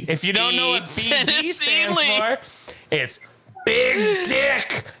BD, Tennessee stands Lee. for, it's Big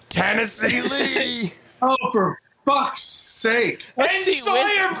Dick Tennessee Lee. Oh, for fuck's sake! And See,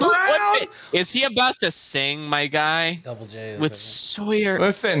 Sawyer what Brown. bit- is he about to sing, my guy? Double J. With Sawyer.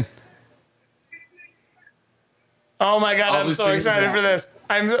 Listen. Oh my God, I'm so Obviously, excited yeah. for this.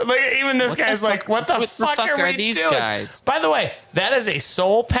 I'm look, even this What the guy's fuck- like, what the fuck are we these doing? guys? By the way, that is a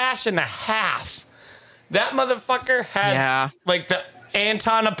soul patch and a half. That motherfucker had Yeah. like the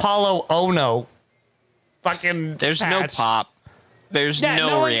Anton Apollo Ono fucking There's no patch. pop. There's Yeah,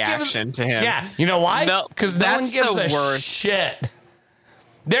 no one gives- reaction to him. Yeah, you know why? No, Because no one that's gives the a worst. shit.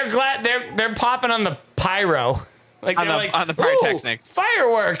 They're glad they're popping on the pyro. Like On they're the- like, on the "Ooh, pyrotechnics."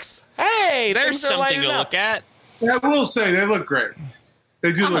 fireworks. Hey, There's things are something lighting to up. look at. I will say they look great.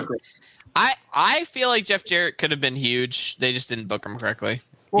 They do look great. I feel like Jeff Jarrett could have been huge. They just didn't book him correctly.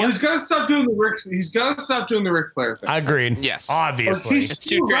 Well, he's got to stop doing the Ric. He's got to stop doing the Ric Flair thing. Agreed. Yes. Obviously. He's It's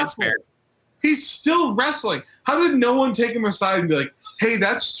too still transparent. wrestling. He's still wrestling. How did no one take him aside and be like, "Hey,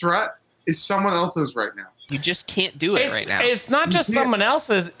 that strut is someone else's right now"? You just can't do it right now. It's not just You can't- someone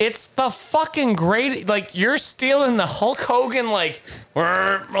else's. It's the fucking great. Like, you're stealing the Hulk Hogan. Like you're.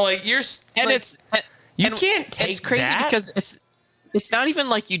 And like, it's you and can't take it's crazy that. because it's not even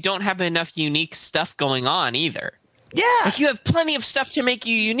like you don't have enough unique stuff going on either. Yeah, Like you have plenty of stuff to make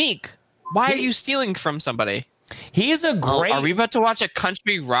you unique. Why are you stealing from somebody? he's a Oh, great. are we about to watch a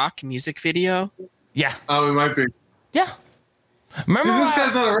country rock music video? Yeah, Oh, it might be. yeah. Remember, See, this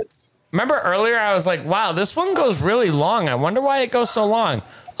guy's not a. remember earlier I was like, wow, this one goes really long. I wonder why it goes so long.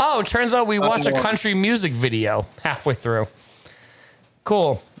 Oh, it turns out we watched a country music video halfway through.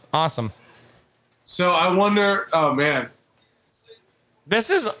 Cool, awesome. So I wonder. Oh man, This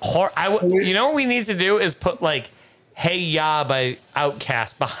is you know what we need to do is put like "Hey Ya" by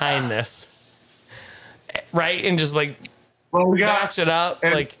Outkast behind this, right? And just like well we match got. it up.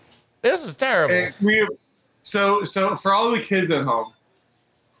 and- Like, this is terrible. So for all the kids at home,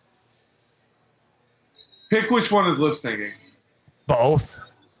 pick which one is lip syncing. Both.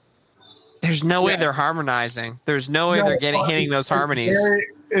 There's no way Yeah. they're harmonizing. There's no way No, they're hitting those harmonies.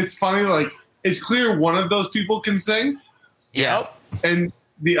 It's funny. Like it's clear one of those people can sing Yeah. and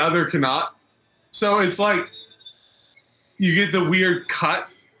the other cannot. So it's like you get the weird cut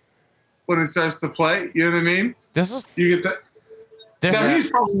when it starts to play. You know what I mean? This is You get that. this Now is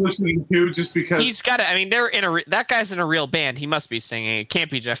he's probably listening too, just because. He's got to. I mean, they're in a. That guy's in a real band. He must be singing. It can't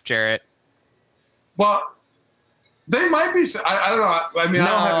be Jeff Jarrett. Well, they might be. I don't know. I mean, I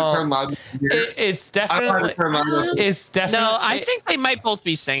don't have No. to turn loud. it's I don't have definitely to turn loud. it's definitely No, I think they might both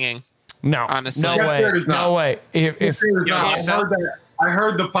be singing. no honestly. no Jeff way Jarrett is not. no way if Yeah, I so- heard that. I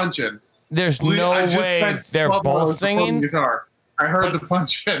heard the punch in. there's I no just way spent they're 12 both hours playing singing. guitar. I heard the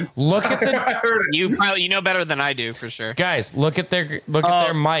punch in. Look at the I heard it. You know better than I do for sure. guys. Look at their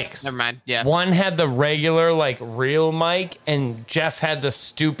mics. Never mind. Yeah. One had the regular like real mic, and Jeff had the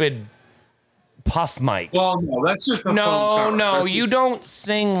stupid puff mic. Well, no, that's just a phone No, cover. no, That's- you don't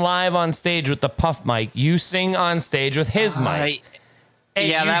sing live on stage with the puff mic. You sing on stage with his mic. And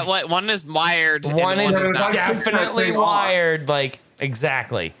Yeah, you- that one is wired. and one is not. Yeah, definitely take that thing off. wired. Like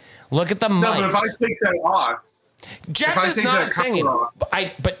exactly. Look at the No, but if I mics. take that off, Jeff if I is take not that cover singing. off-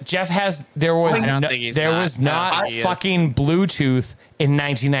 But Jeff has. There was I don't no, think he's there not. was I don't not think he is. fucking Bluetooth in I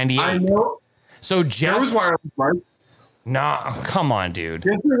 1998. know So there Jeff. was wireless mics. Nah, come on, dude.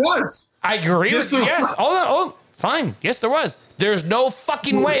 Yes, there was. I agree Yes, with you. there Yes. was. Oh, fine. Yes, there was. There's no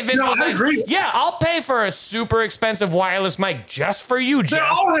fucking way Vince No, was I like, agree. yeah, I'll pay for a super expensive wireless mic just for you, They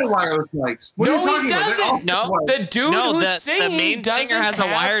Jeff. all had wireless mics. What No, are you he talking about? They all doesn't. had No. wireless- The dude No, who's the singing main doesn't singer has a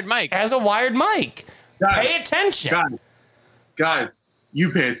have- wired mic. Has a wired mic. Guys, Pay attention. guys,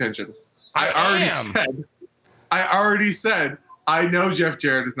 you pay attention. I I already said I know Jeff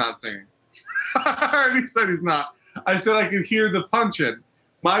Jarrett is not singing. I already said he's not. I said I could hear the punch in.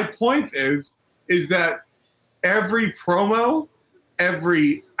 My point is that every promo,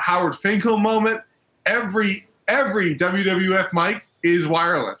 every Howard Finkel moment, every WWF mic is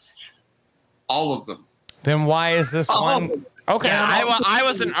wireless. All of them. Then why is this All of one? them. Okay. Yeah, I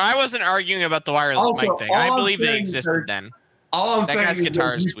wasn't arguing about the wireless Also, mic thing. I all I'm believe they saying existed is- then. All I'm That saying guy's is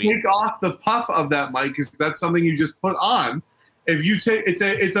guitar that is you sweet. take off the puff of that mic because that's something you just put on. If you take it's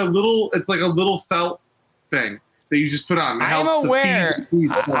like a little felt thing that you just put on. It I'm helps the aware. P's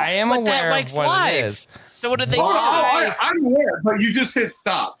and Q's. I am But that aware of mic's what live. it is. So what did they Oh, do? I'm aware, but you just hit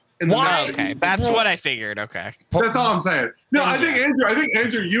stop. in the Why? middle. Okay, that's what I figured. Okay. That's all I'm saying. No, I think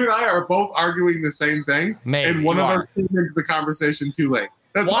Andrew, you and I are both arguing the same thing, Maybe and one you of are. us came into the conversation too late.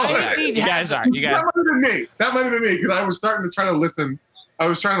 That's Why all I'm is saying. he? You guys are. You guys. That might have been me. That might have been me because I was starting to try to listen. I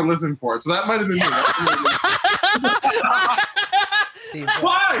was trying to listen for it, so that might have been me. Steve,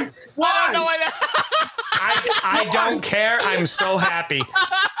 Why? Why? No, I don't care. I'm so happy.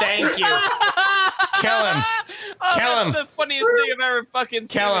 Thank you. Kill him. Oh, Kill that's him. the funniest thing I've ever fucking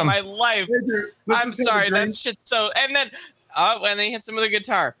seen Kill in him. my life. Andrew, let's I'm just have sorry, a that drink. shit's so. And then when they hit some with a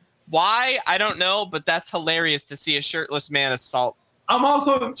guitar, why? I don't know, but that's hilarious to see a shirtless man assault. I'm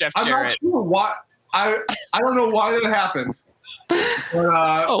also. Jeff I'm not Jarrett. sure why. I don't know why that happened, but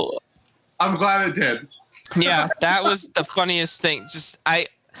Oh, I'm glad it did. yeah, that was the funniest thing. Just I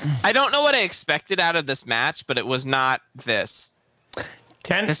don't know what I expected out of this match, but it was not this.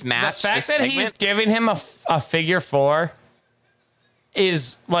 This match, the fact this that he's segment? giving him a figure four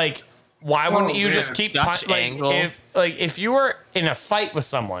is like, why wouldn't you man. just keep Dutch like angle. if you were in a fight with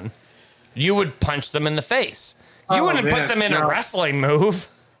someone, you would punch them in the face. You Oh, wouldn't man, put them in no. a wrestling move.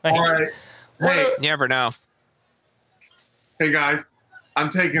 Like, All right. what Hey, a- You never know. hey guys, I'm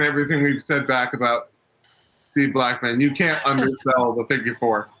taking everything we've said back about Steve Blackman. You can't undersell the figure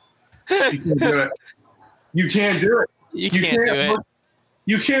four. You can't do it. You can't do it. You can't do it.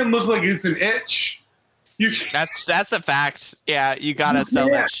 You can't look like it's an itch. You can't, That's a fact. Yeah, you gotta You sell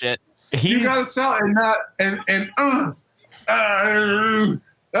that can't. shit. you gotta he's sell and not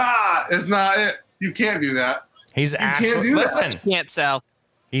it's not it. You can't do that. he's can't actually do that. listen. Can't sell.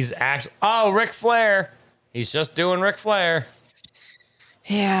 He's actually Ric Flair. He's just doing Ric Flair.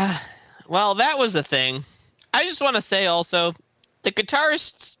 Yeah. Well, that was the thing. I just want to say also, the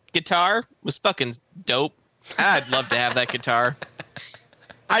guitarist's guitar was fucking dope. I'd love to have that guitar.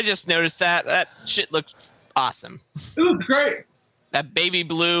 I just noticed that shit looked awesome. It looks great. That baby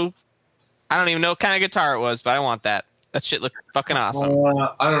blue. I don't even know what kind of guitar it was, but I want that. That shit looked fucking awesome.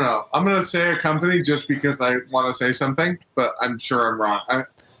 I don't know. I'm gonna say a company just because I want to say something, but I'm sure I'm wrong.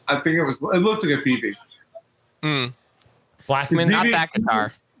 I think it looked like a PV. Blackman, Is Not PV that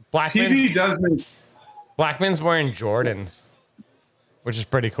guitar. PV does make Blackman's wearing Jordans, which is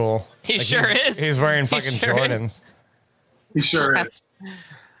pretty cool. He sure is. He's wearing He fucking sure is. Jordans. he sure is. That's,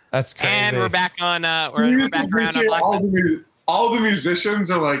 That's crazy. and we're back on. You We're just back around on appreciate Blackman. all the musicians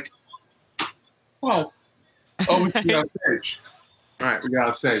are like, well, oh, we got off stage. All right, we got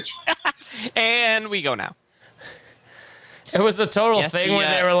off stage. And we go now. It was a total Yes, thing he, where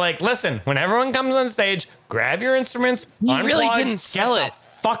they were like, listen, when everyone comes on stage, grab your instruments, He really unplug, didn't sell get it. the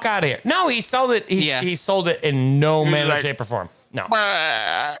fuck out of here. No, he sold it. He sold it in no was manner, like- shape, or form. No.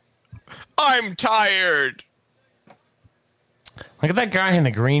 I'm tired. Look at that guy in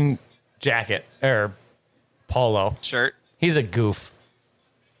the green jacket or polo. Shirt. He's a goof.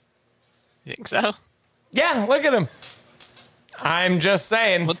 You think so? Yeah, look at him. I'm just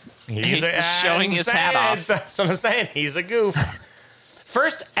saying. Well, he's just showing his hat off. That's what I'm saying. He's a goof.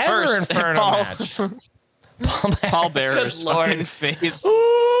 First ever First, Inferno Paul. match. Paul Bearer's Good Lord. fucking face.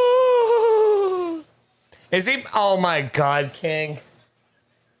 Ooh. Is he? Oh my God, King.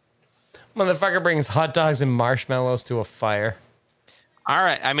 Motherfucker brings hot dogs and marshmallows to a fire. All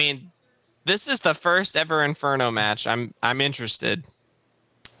right, I mean, this is the first ever Inferno match. I'm interested.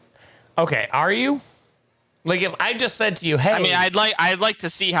 Okay, are you? Like, if I just said to you, hey, I mean, I'd like to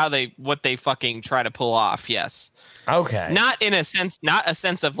see what they fucking try to pull off. Yes. okay, Not a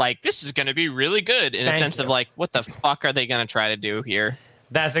sense of like this is going to be really good. In a sense of like, what the fuck are they going to try to do here?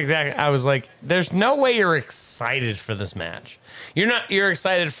 that's exactly. I was like, there's no way you're excited for this match. You're not. You're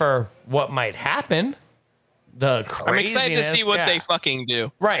excited for what might happen. The craziness. I'm excited to see what they fucking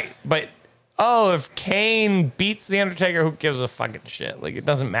do. Right, but if Kane beats the Undertaker, who gives a fucking shit? Like, it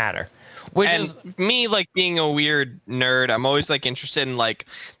doesn't matter. Which And is me, like being a weird nerd, I'm always like interested in like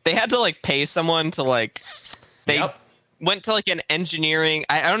they had to like pay someone to like they went to like an engineering.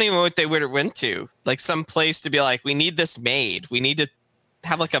 I don't even know what they would have went to, like some place to be like, we need this made. We need to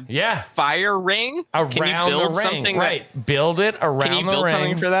have like a fire ring around Can you build the ring, something right? Build it around Can you the build ring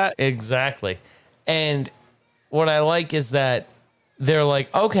something for that? Exactly. And what I like is that they're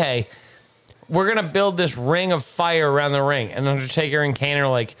like, okay, we're gonna build this ring of fire around the ring, and Undertaker and Kane are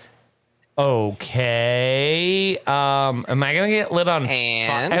like, okay, am I gonna get lit on?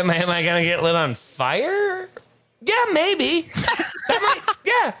 And am I gonna get lit on fire? Yeah, maybe.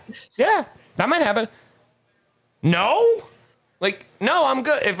 That might happen. No, no, I'm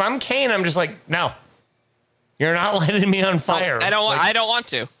good. If I'm Kane, I'm just like, no, you're not lighting me on fire. I don't want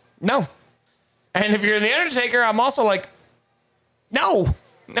to. No. And if you're the Undertaker, I'm also like, no,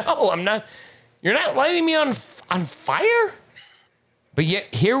 I'm not. You're not lighting me on fire. But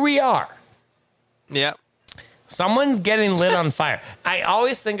yet here we are. Yep. Someone's getting lit on fire. I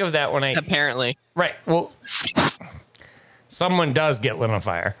always think of that when I apparently. Right. Well, someone does get lit on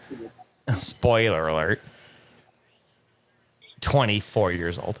fire. Spoiler alert. 24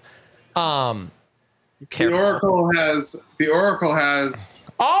 years old. The Oracle has.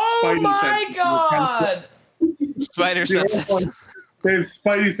 Oh Spidey my senses. God! Spider senses. They have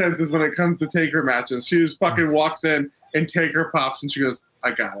Spidey senses when it comes to Taker matches. She just fucking walks in and Taker pops and she goes,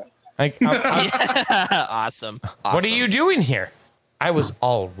 "I got it." Like, Awesome. What are you doing here? I was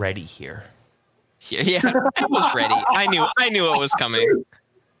already here. Yeah, I was ready. I knew it was coming.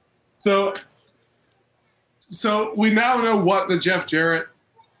 So we now know what the Jeff Jarrett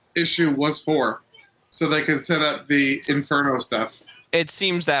issue was for, so they could set up the Inferno stuff. It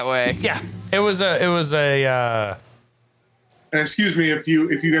seems that way. Yeah, it was a. And excuse me if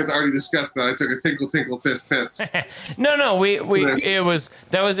you guys already discussed that. I took a tinkle tinkle piss piss. No,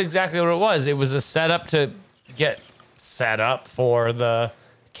 that was exactly what it was. It was a setup to get set up for the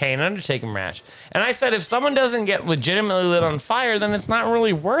Kane Undertaker match. And I said, if someone doesn't get legitimately lit on fire, then it's not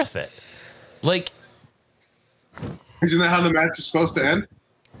really worth it. Like, isn't that how the match is supposed to end?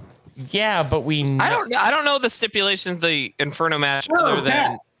 Yeah, but we know. I don't know the stipulations of the Inferno match other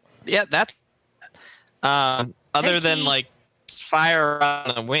than other than like fire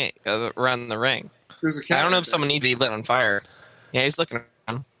around the wing, around the ring. I don't know if someone needs to be lit on fire. Yeah, he's looking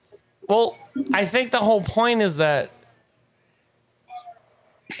around. Well, I think the whole point is that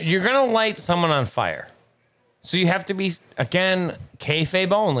you're gonna light someone on fire, so you have to be, again,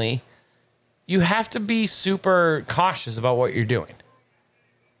 kayfabe only. You have to be super cautious about what you're doing.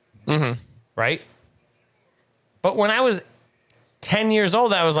 Mm-hmm. Right? But when I was 10 years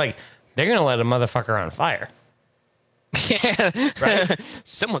old, I was like, they're going to let a motherfucker on fire. Yeah. Right?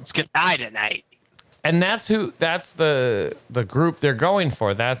 Someone's going to die tonight. And that's the group they're going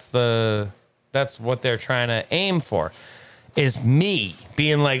for. That's what they're trying to aim for, is me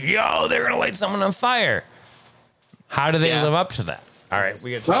being like, yo, they're going to light someone on fire. How do they live up to that? All right, we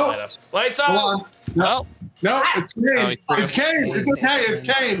get to light up. Lights up. Hold on. No, it's Kane. It's Kane. It's okay. It's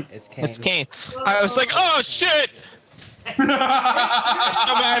Kane. It's Kane. I was like, oh shit!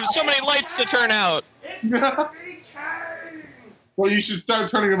 I have so many lights to turn out. Well, you should start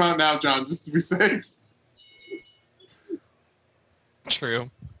turning them out now, John, just to be safe.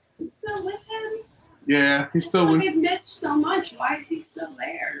 True. Still with him? Yeah, he's still with. They've missed so much. Why is he still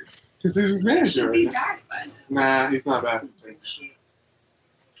there? Because he's his manager. He'll be back, but Nah, he's not back.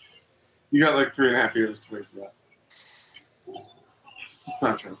 You got like 3.5 years to wait for that. It's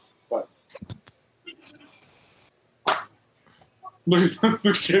not true, but look at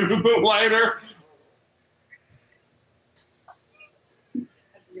the kid with the lighter.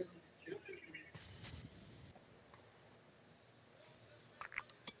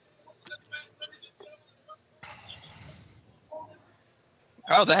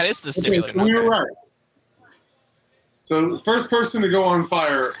 Oh, that is the stipulation. Okay, we were right. So the first person to go on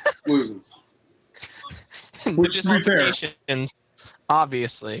fire loses. Which, to be fair, Altercations,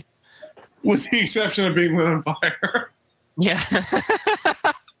 obviously. with the exception of being lit on fire. Yeah.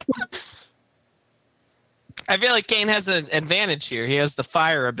 I feel like Kane has an advantage here. He has the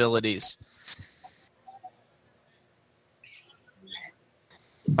fire abilities.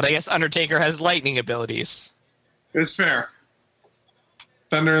 But I guess Undertaker has lightning abilities. It's fair.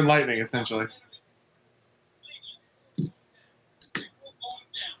 Thunder and lightning, essentially.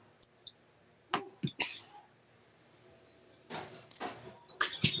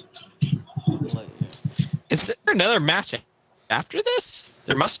 Is there another match after this?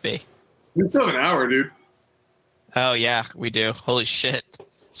 There must be. We still have an hour, dude. Oh, yeah, we do. Holy shit.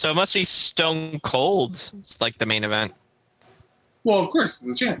 So it must be Stone Cold. It's like the main event. Well, of course,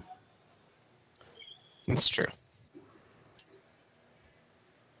 the champ. That's true.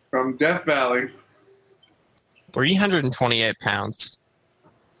 From Death Valley. 328 pounds.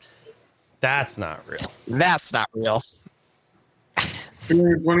 That's not real. That's not real.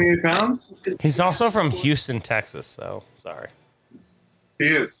 328 pounds? He's also from Houston, Texas, so sorry. He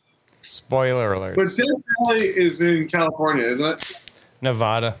is. Spoiler alert. But Death Valley is in California, isn't it?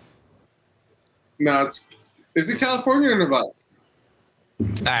 Nevada. No, is it California or Nevada?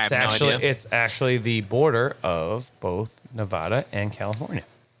 I have no idea. It's actually the border of both Nevada and California.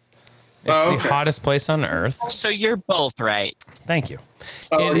 It's Oh, okay. the hottest place on earth. So you're both right. Thank you.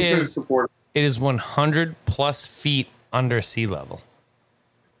 Oh, It he says is. support. It is 100 plus feet under sea level,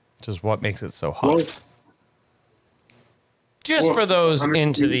 which is what makes it so hot. Well, Just well, for those 100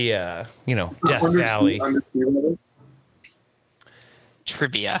 into feet. the Death Under sea- Valley. under sea level.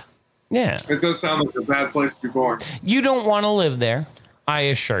 Trivia. Yeah, It does sound like a bad place to be born. you don't want to live there. I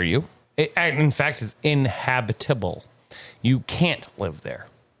assure you. In fact, it's inhabitable. You can't live there.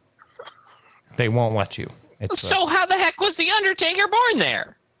 They won't let you. It's So how the heck was the Undertaker born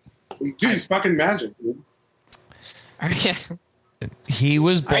there? Dude, he's fucking magic, dude. he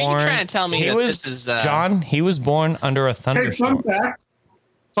was Are born. you trying to tell me he that was, this is John? He was born under a Hey, thunderstorm.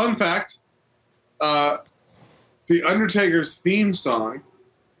 fun fact. The Undertaker's theme song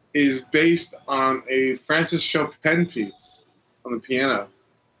is based on a Francis Chopin piece on the piano.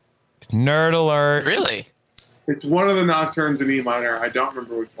 Nerd alert. Really? It's one of the nocturnes in E minor. I don't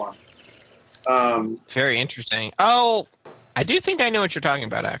remember which one. Very interesting. Oh, I do think I know what you're talking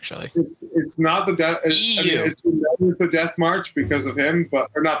about, actually. It's not the death. EU. It's the Death March because of him,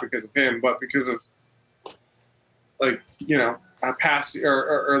 or not because of him, but because of past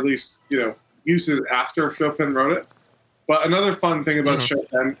or at least uses after Chopin wrote it. But another fun thing about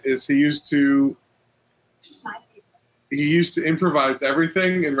Chopin is he used to improvise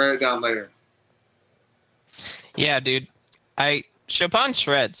everything and write it down later. Yeah, dude. Chopin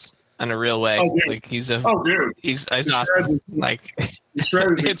shreds in a real way. Oh, dude. Like he's Dude. he's The awesome. shred is- Like The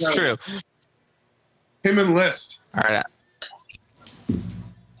shred is it's incredible. true. Him and Liszt. All right.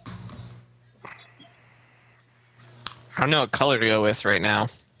 I don't know what color to go with right now.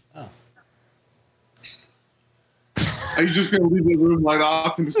 Are you just going to leave the room light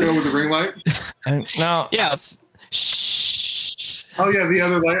off and just go with the ring light? No, Yeah, let's. Shh. Oh, yeah, the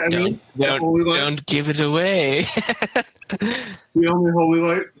other light. I mean, the holy light. Don't give it away. The only holy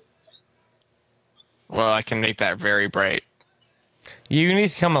light. Well, I can make that very bright. you need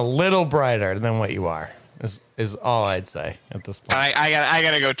to come a little brighter than what you are. Is all I'd say at this point. I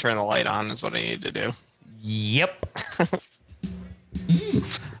gotta go turn the light on. Is what I need to do. Yep.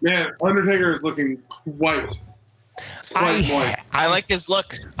 Man, Undertaker is looking white. White. I like his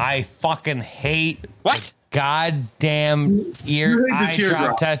look. I fucking hate What? goddamn ear You hate the eye teardrop.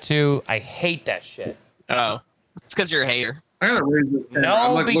 drop tattoo. I hate that shit. Oh, it's because you're a hater. I gotta raise it. I'm,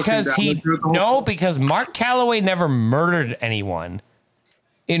 No, like, looking because down into it the whole- because Mark Calloway never murdered anyone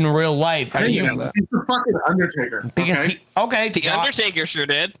in real life. How do you know that? He's the fucking Undertaker. Because okay? The Undertaker sure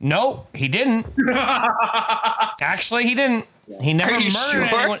did. No, he didn't. Actually, he didn't. He never Are you murdered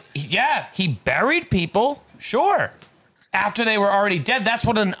sure? anyone. Yeah, he buried people. Sure. After they were already dead. That's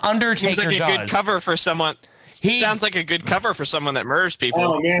what an Undertaker Seems like a does. good cover for someone. Sounds like a good cover for someone that murders people.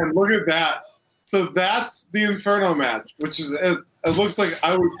 Oh man, look at that. So that's the Inferno match, which is it looks like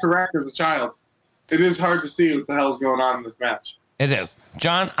I was correct as a child. It is hard to see what the hell's going on in this match. It is.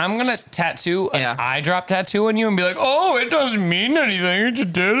 John, I'm going to tattoo an Yeah. eye drop tattoo on you and be like, oh, it doesn't mean anything. It's a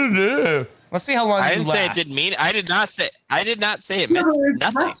da-da-da. Let's see how long I you didn't last. say it didn't mean. I did not say it Yeah, meant but it's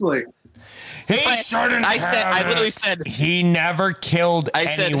nothing. wrestling. He But shouldn't I said. have I it. literally said. He never killed I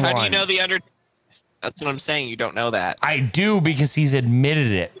said. anyone. How do you know the Undertaker? That's what I'm saying. You don't know that. I do because he's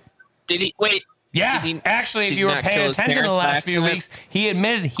admitted it. Did he? Wait. Yeah, Did he- actually, if did you he were not paying kill his attention the parents by last few accident? weeks, he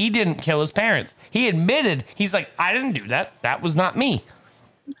admitted he didn't kill his parents. He admitted, he's like, I didn't do that. That was not me.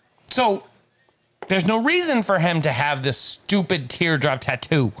 So There's no reason for him to have this stupid teardrop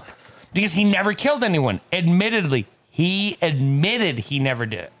tattoo because he never killed anyone. Admittedly, he admitted he never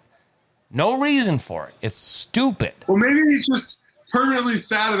did it. No reason for it. It's stupid. Well, maybe he's just permanently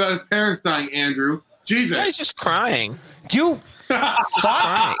sad about his parents dying, Andrew. Jesus. Yeah, he's just crying. You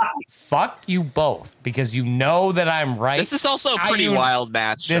fuck you both because you know that I'm right. This is also a pretty wild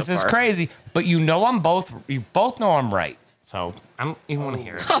match. This so is far. crazy, but you know you both know I'm right. So I don't even want to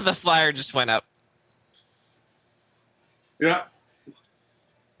hear it. Oh, the flyer just went up. Yeah.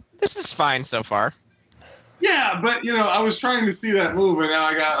 This is fine so far. Yeah, but, I was trying to see that move, and now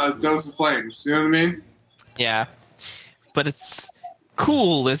I got a dose of flames. You know what I mean? Yeah. But it's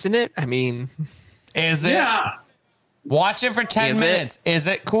cool, isn't it? I mean... Is it? Yeah. Watch it for 10 minutes. Is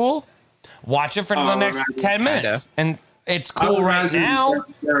it cool? Watch it for the next 10 minutes. And it's cool right now.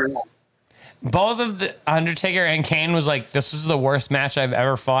 Both of the Undertaker and Kane was like, this is the worst match I've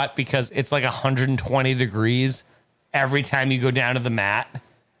ever fought because it's like 120 degrees every time you go down to the mat.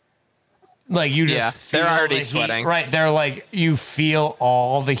 Like you just feel they're already the sweating. Heat, right? They're like, you feel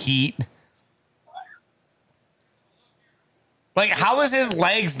all the heat. Like, how is his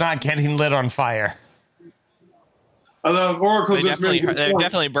legs not getting lit on fire? Although Oracle They're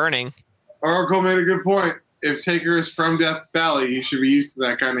definitely burning. Oracle made a good point. If Taker is from Death Valley, he should be used to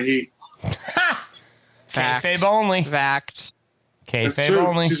that kind of heat. Kayfabe only. Fact. Kayfabe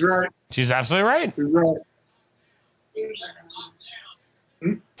only. She's right. She's absolutely right. She's right.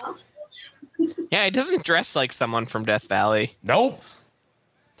 Yeah, he doesn't dress like someone from Death Valley. Nope.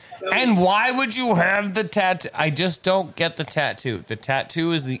 And why would you have the tattoo? I just don't get the tattoo. The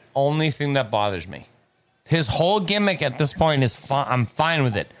tattoo is the only thing that bothers me. His whole gimmick at this point is fine. I'm fine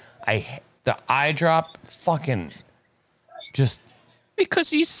with it. The eye drop, fucking, just because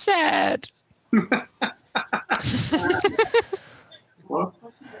he's sad.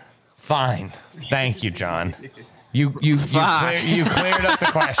 Fine. Thank you, John. You cleared up the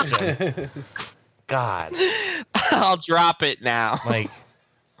question. God. I'll drop it now. Like,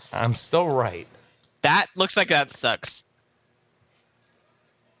 I'm still right. That looks like that sucks.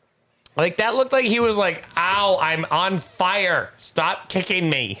 Like, that looked like he was like, ow, I'm on fire. Stop kicking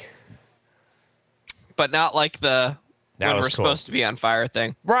me. But not like the That when was we're cool. supposed to be on fire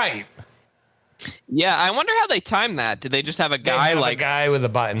thing. Right. Yeah, I wonder how they timed that. Did they just have a They guy have like a guy with a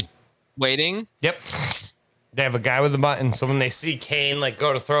button. waiting? Yep. They have a guy with a button. So when they see Kane like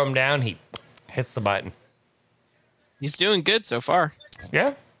go to throw him down, he hits the button. He's doing good so far.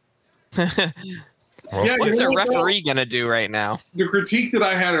 Yeah. Yeah, What's you a know what, referee gonna do right now? The critique that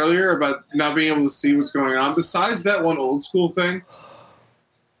I had earlier about not being able to see what's going on, besides that one old school thing,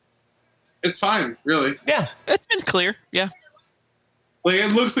 it's fine, really. Yeah. It's been clear. Yeah. Like,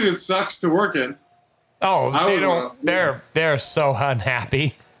 it looks like it sucks to work in. Oh, I they would don't. want- They're so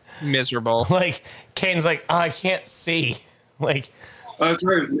unhappy. Miserable. Like Kane's like, oh, I can't see. Like, That's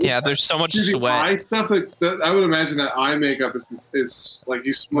right. Yeah, there's so much The sweat. eye stuff, that, I would imagine that eye makeup is like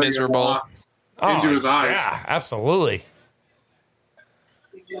he's sweating Miserable. a lot into his eyes. Yeah, absolutely.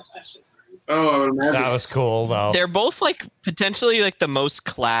 Oh, I would imagine. That was cool though. They're both like potentially like the most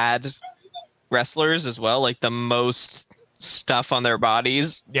clad wrestlers as well, like the most stuff on their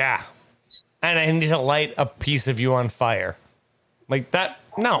bodies. Yeah. And I need to light a piece of you on fire. Like that.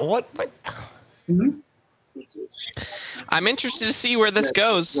 No, what? I'm interested to see where this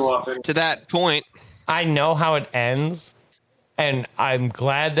goes to that point. I know how it ends, and I'm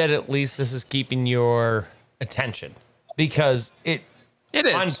glad that at least this is keeping your attention because it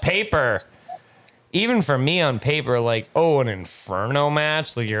is on paper, even for me on paper, like, oh, an Inferno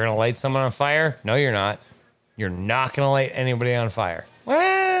match, like you're gonna light someone on fire. No, you're not. You're not gonna light anybody on fire.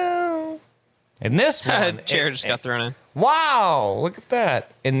 Well, in this one, chair just got thrown in. Wow, look at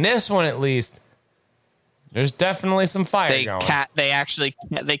that. In this one, at least, there's definitely some fire going. They actually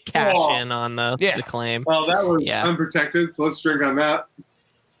cash in on the claim. Well, that was unprotected, so let's drink on that.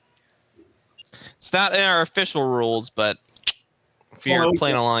 It's not in our official rules, but if you're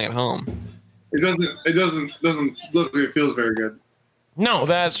playing along at home, it doesn't look like it feels very good. No,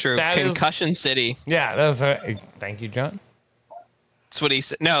 that's true. That Concussion City. Yeah, that's right. Thank you, John. That's what he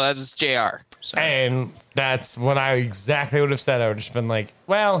said. No, that was JR. Sorry. And that's what I exactly would have said. I would have just been like,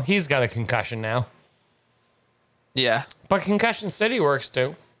 well, he's got a concussion now. Yeah. But Concussion City works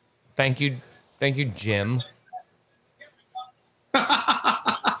too. Thank you, Jim.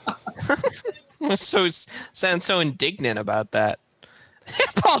 Sounds so indignant about that.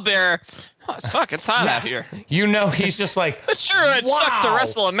 Paul Bearer, it's hot out here. You know, he's just like, but sure, it sucks to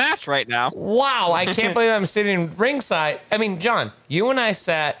wrestle a match right now. Wow, I can't believe I'm sitting ringside. I mean, John, you and I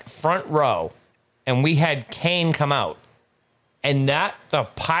sat front row, and we had Kane come out. And the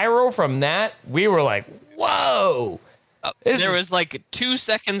pyro from that, we were like, whoa. There was like 2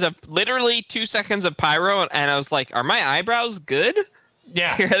 seconds of pyro, and I was like, are my eyebrows good?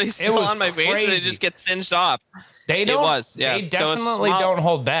 Yeah. Are they still on my face, or they just get singed off? They don't. It was, yeah. They definitely don't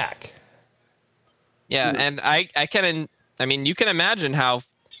hold back. Yeah, and I mean, you can imagine how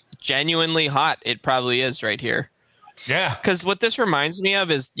genuinely hot it probably is right here. Yeah. Because what this reminds me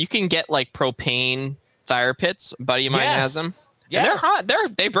of is you can get like propane fire pits. A buddy of mine has them. Yes. And they're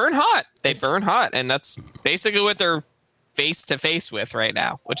hot. They burn hot. They burn hot, and that's basically what they're face to face with right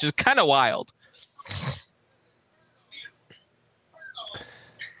now, which is kind of wild.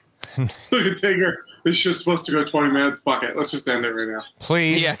 Look at Taker. This shit's supposed to go 20 minutes. Fuck it. Let's just end it right now.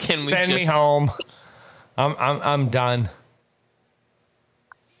 Please send me home. I'm done.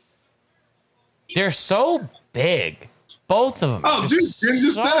 They're so big. Both of them. Oh, dude, Jim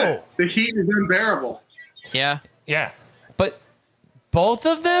just said it. The heat is unbearable. Yeah. Yeah. But both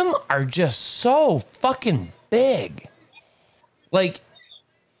of them are just so fucking big. Like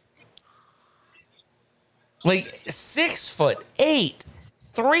 6'8",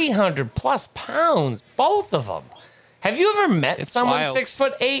 300 plus pounds. Both of them. Have you ever met someone wild.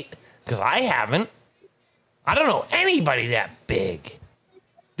 6'8"? Because I haven't. I don't know anybody that big.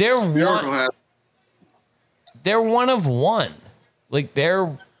 They're one of one. Like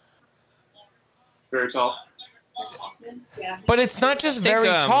they're very tall. But it's not just very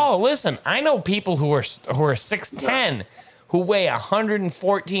tall. Listen, I know people who are 6'10", who weigh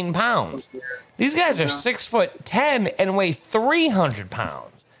 114 pounds. These guys are 6'10" and weigh 300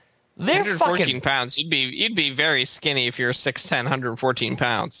 pounds. They're 114 pounds. You'd be very skinny if you're 6'10", 114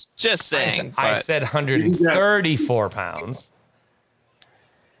 pounds. Just saying. I said 134 pounds.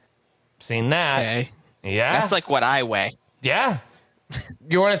 Seen that? Okay. Yeah. That's like what I weigh. Yeah.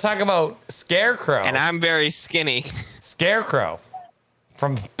 You want to talk about Scarecrow? And I'm very skinny. Scarecrow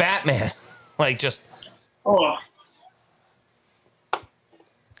from Batman. Like just. Oh.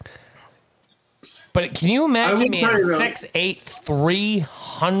 But can you imagine me at 6'8",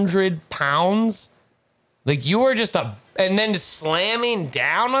 300 pounds? Like you were just and then just slamming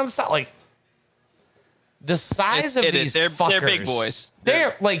down on something. Like the size of these fuckers. They're big boys.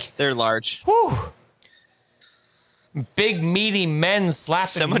 They're large. Whew. Big meaty men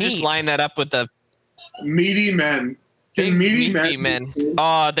slapping Someone meat. just line that up with the meaty men. Big meaty men.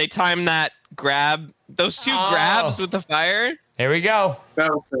 Oh, they timed that grab. Those two grabs with the fire. Here we go. That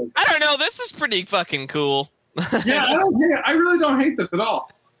was sick. I don't know. This is pretty fucking cool. Yeah, I really don't hate this at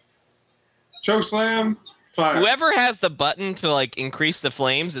all. Choke slam, fire. Whoever has the button to like increase the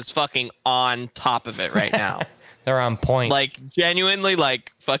flames is fucking on top of it right now. They're on point. Like genuinely,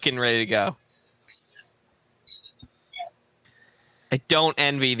 like fucking ready to go. I don't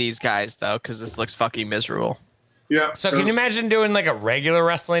envy these guys though, because this looks fucking miserable. Yeah. So can you imagine doing like a regular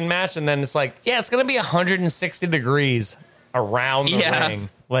wrestling match and then it's like, yeah, it's gonna be 160 degrees around the ring.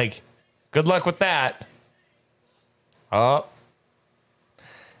 Like, good luck with that. Oh.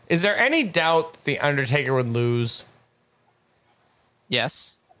 Is there any doubt the Undertaker would lose?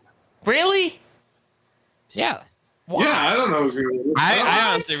 Yes. Really? Yeah. Why? Yeah, I don't know who's gonna win.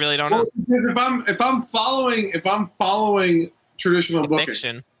 I honestly really don't know. If I'm following traditional booking,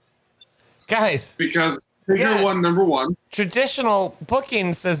 Fiction. Guys. Because Taker won number one. Traditional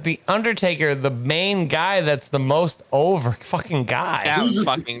booking says the Undertaker, the main guy that's the most over fucking guy. That was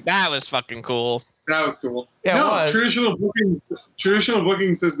fucking cool. That was cool. Yeah, no, traditional booking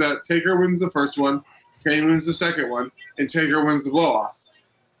says that Taker wins the first one, Kane wins the second one, and Taker wins the blow off.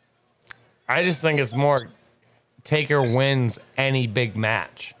 I just think it's more Taker wins any big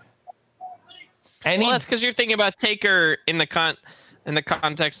match. Well, that's because you're thinking about Taker in the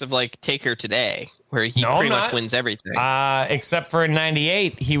context of like Taker today, where he pretty much wins everything. Except for in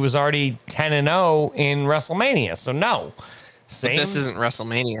 '98, he was already 10-0 in WrestleMania. So no. But this isn't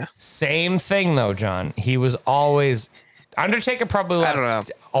WrestleMania. Same thing though, John. He was always Undertaker probably lost. I don't know.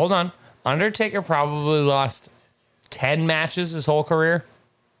 Hold on. Undertaker probably lost 10 matches his whole career.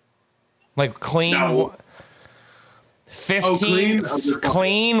 Like clean. No. 15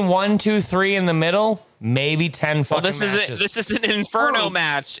 clean 1, 2, 3 in the middle, maybe 10 fucking matches. This is an Inferno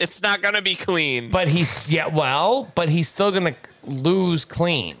match. It's not gonna be clean. But he's still gonna lose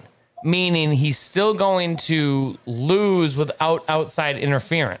clean. Meaning he's still going to lose without outside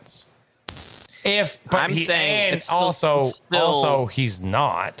interference. Also he's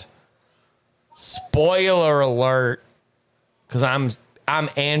not. Spoiler alert, because I'm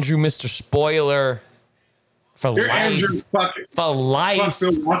Andrew, Mr. Spoiler. For You're life. Andrew, for life. Fuck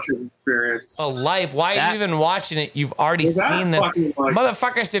the watching experience. For life. Why are you even watching it? You've already seen this.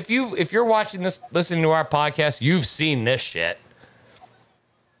 Motherfuckers, if you're watching this, listening to our podcast, you've seen this shit.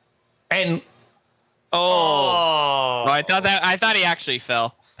 And Oh, I thought he actually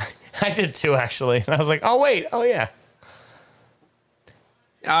fell. I did too, actually. And I was like, oh, wait. Oh, yeah.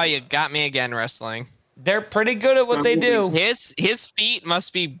 Oh, you got me again, wrestling. They're pretty good at what they do. His feet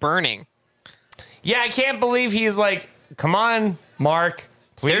must be burning. Yeah, I can't believe he's like, come on, Mark,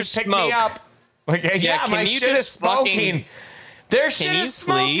 please There's pick smoke. me up. Like, yeah, can my you shit is just fucking- smoking. Their shit you is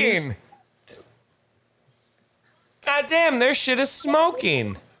smoking. please? God damn, their shit is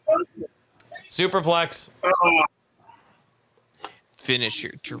smoking. Superplex. Finish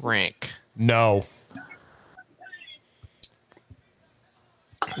your drink. No.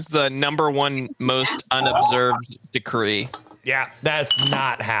 It's the number one most unobserved decree. Yeah, that's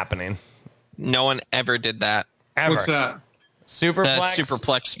not happening. No one ever did that. Ever. What's that? Superplex. That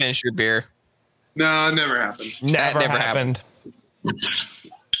superplex finish your beer. No, it never happened. Never, That never happened.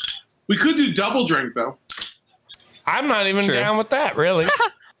 We could do double drink though. I'm not even True. down with that, really.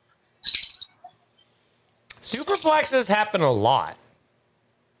 Superplexes happen a lot.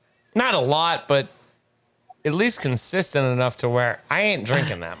 Not a lot, but at least consistent enough to where I ain't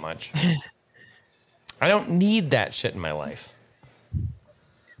drinking that much. I don't need that shit in my life.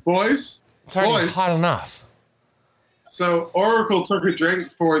 Boys, It's already boys. hot enough. So Oracle took a drink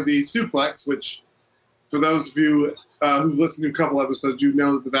for the suplex, which for those of you who've listened to a couple episodes, you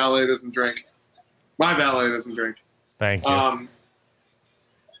know that the valet doesn't drink. My valet doesn't drink. Thank you.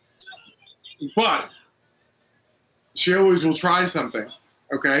 But she always will try something,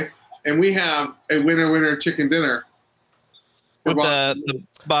 okay? And we have a winner chicken dinner. With the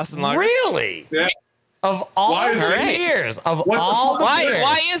Boston Lager. Really? Yeah. Of all Why is the it- beers, of What the all the fuck?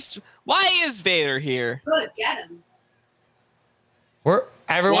 beers, Why is Vader here? Good, get him.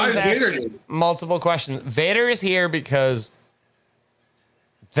 everyone's Why is Vader asking here? multiple questions. Vader is here because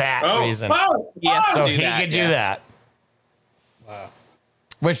that reason. Yes. So do he that, could yeah. do that. Wow.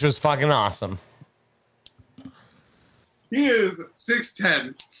 Which was fucking awesome. He is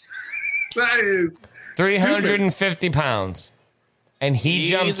 6'10". That is 350 pounds. And he He's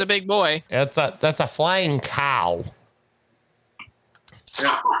jumped. a big boy. That's a flying cow.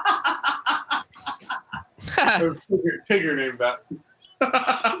 yeah. Take your name back.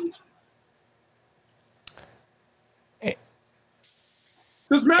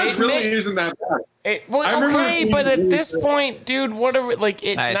 This match It really may- isn't that bad. Well, I remember okay, it but being at this really point, dude, what are we like?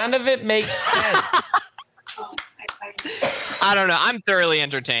 Nice. None of it makes sense. Oh, I I don't know. I'm thoroughly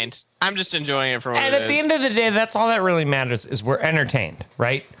entertained. I'm just enjoying it for what And it at the is. end of the day, that's all that really matters is we're entertained,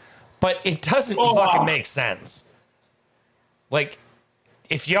 right? But it doesn't Oh. fucking make sense. Like,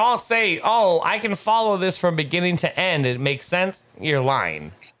 if y'all say, "Oh, I can follow this from beginning to end," it makes sense. You're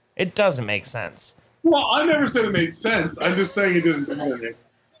lying. It doesn't make sense. Well, I never said it made sense. I'm just saying it didn't bother me.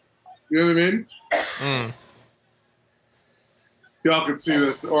 You know what I mean? Mm. Y'all can see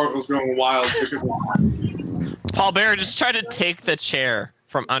this. The Oracle's going wild because of Paul Bearer just tried to take the chair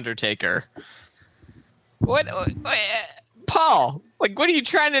from Undertaker. What Paul? Like, what are you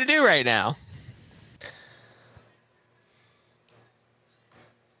trying to do right now?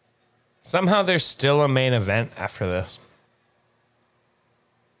 Somehow there's still a main event after this.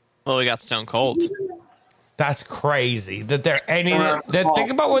 Well, we got Stone Cold. That's crazy that they're ending. Think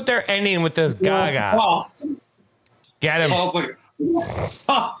about what they're ending with this Gaga. Paul. Get him. Paul's like,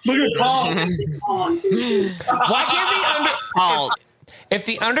 oh, look at Paul. Why can't the Paul, if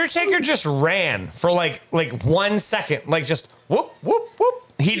the Undertaker just ran for like 1 second, like just whoop whoop whoop,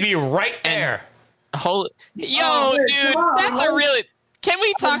 he'd be right there. holy, yo, Oh, man, dude, come on, that's a man. really. Can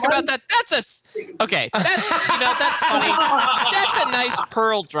we talk about that? Okay. That's that's funny. That's a nice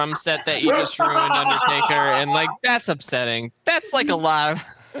pearl drum set that you just ruined, Undertaker, and like that's upsetting. That's like a lot.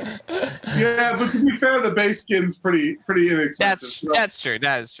 Yeah, but to be fair, the base skin's pretty inexpensive. That's true.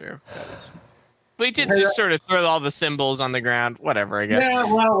 That is true. We did just sort of throw all the symbols on the ground. Whatever, I guess. Yeah,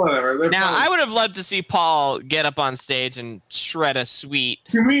 well, whatever. They're Now, probably- I would have loved to see Paul get up on stage and shred a sweet.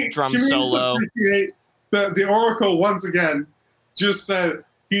 can we drum can we just solo. appreciate the Oracle once again just said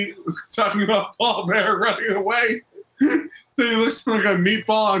he talking about Paul Bear running away. So he looks like a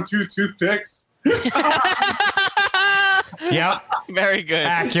meatball on two toothpicks. Yep, Very good.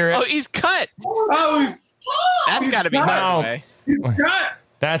 accurate. Oh, he's cut. Oh, That's He's got to be cut. cut No. away. he's cut.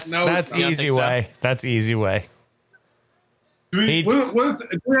 That's No, that's it's not. easy You don't think way. That's easy way. Do we, He- do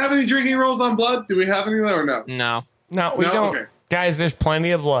we have any drinking rules on blood? Do we have any or no? No. No, we No? don't. Okay. Guys, there's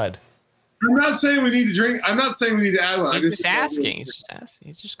plenty of blood. I'm not saying we need to drink. I'm not saying we need to add one. He's just asking. He's just asking.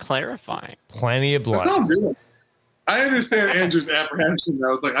 He's just clarifying. Plenty of That's all blood. I'm doing. I understand Andrew's apprehension.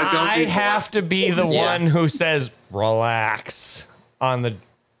 Though. It's like I don't. I need have to be the Yeah. one who says relax on the.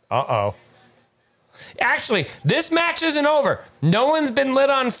 Uh-oh. Actually, this match isn't over. No one's been lit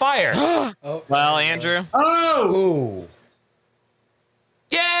on fire. Oh, Well, Andrew. Oh! Ooh.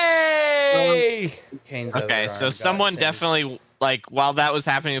 Yay! Kane's other Okay, arm so got someone singed. definitely, like, while that was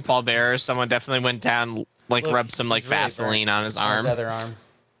happening with Paul Bearer, someone definitely went down, like, Look, rubbed some, like, he's really Vaseline burnt on his on arm. His other arm.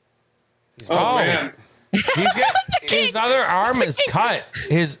 He's Oh, Oh. man. His other arm is cut.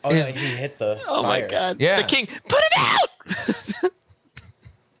 His Oh, yeah, he hit the Oh fire. my god. Yeah. The king, put it out!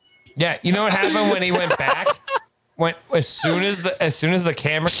 yeah. You know what happened when he went back? When as soon as the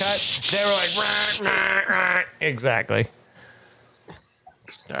camera cut, they were like, rah, rah, rah. Exactly.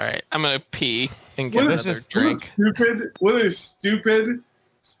 All right, I'm gonna pee and get What another is drink. what a stupid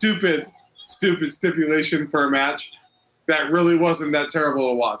stipulation for a match that really wasn't that terrible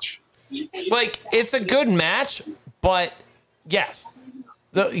to watch. Like, it's a good match, but yes.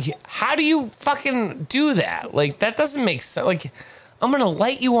 How do you fucking do that? Like, that doesn't make sense. Like, I'm gonna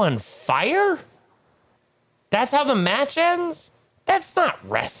light you on fire? That's how the match ends? That's not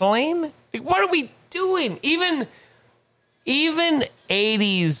wrestling. Like, what are we doing? Even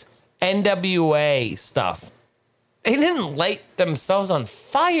 80s NWA stuff. They didn't light themselves on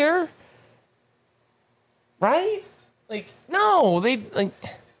fire. Right? Like, no, they like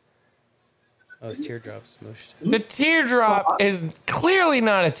Oh, his teardrop smooshed. the teardrop is clearly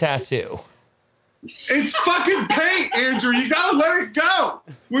not a tattoo. It's fucking paint, Andrew. You gotta let it go.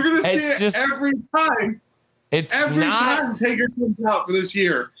 We're gonna see it just- every time. It's Every not, time Taker comes out for this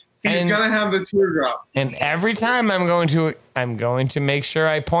year, he's And- gonna have the teardrop. and every time I'm going to make sure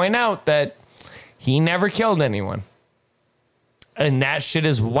I point out that he never killed anyone. And that shit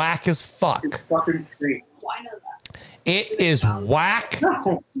is whack as fuck. It's fucking paint. Well, I know that. It is whack.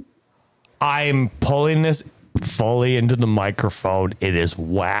 No. I'm pulling this fully into the microphone. It is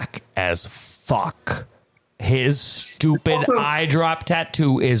whack as fuck. His stupid eye drop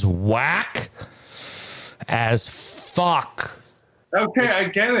tattoo is whack as fuck. Okay, I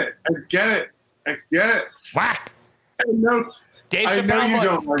get it. Whack. I know, Dave I know you Chappelle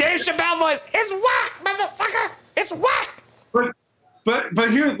don't voice. like Dave it. Chappelle voice. It's whack, motherfucker. It's whack. but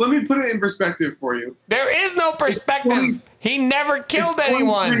here, let me put it in perspective for you. There is no perspective. 20 He never killed It's 23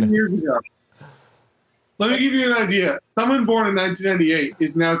 anyone. years ago. Let me give you an idea. Someone born in 1998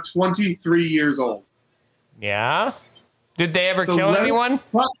 is now 23 years old. Yeah. Did they ever So kill let- anyone?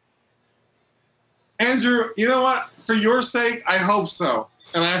 Andrew, you know what? For your sake, I hope so.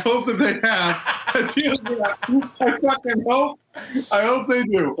 And I hope that they have. I fucking hope. I hope they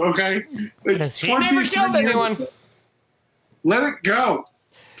do, okay? Because he never 23 killed years anyone. ago. Let it go.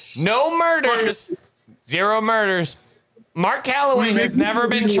 No murders. Zero murders. Mark Calloway has never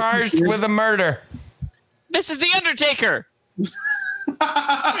been charged with a murder. This is the Undertaker. What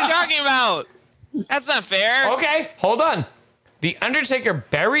are you talking about? That's not fair. Okay, hold on. The Undertaker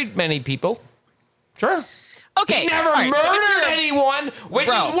buried many people. Sure. Okay, He never all right, so if murdered you're- anyone, which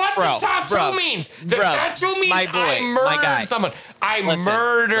Bro, is what bro, the tattoo bro, means. The bro, tattoo means my boy, I my guy. murdered someone. I Listen,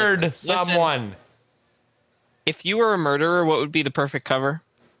 murdered listen. someone. If you were a murderer, what would be the perfect cover?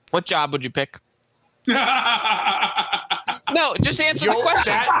 What job would you pick? No, just answer the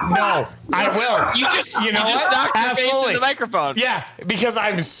question. No, I will. You just You know just what? knocked your face Absolutely. in the microphone. Yeah, because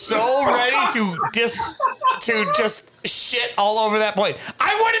I'm so ready to just shit all over that point.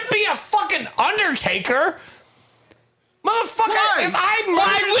 I wouldn't be a fucking Undertaker. Motherfucker, Why? if I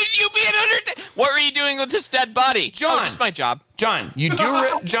Why murdered... would you be an Undertaker? What were you doing with this dead body? John. Oh, just my job. John, you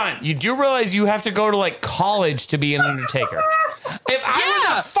do realize you have to go to like college to be an Undertaker. If I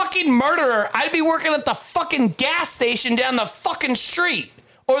Yeah. was a fucking murderer, I'd be working at the fucking gas station down the fucking street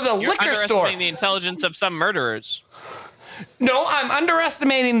or the You're liquor store. underestimating the intelligence of some murderers. No, I'm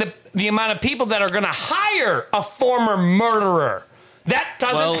underestimating the amount of people that are going to hire a former murderer. That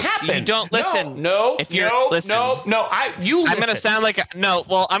doesn't Well, happen. you don't listen. No, If you're- no, listen. no. You listen. I'm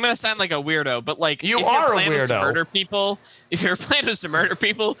gonna sound like a weirdo, but like You if are your a plan was to weirdo. murder people, if your plan was to murder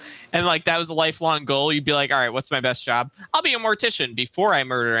people, and like that was a lifelong goal, you'd be like, all right, what's my best job? I'll be a mortician before I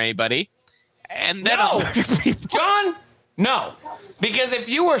murder anybody, and then I'll No. murder people. John, no. Because if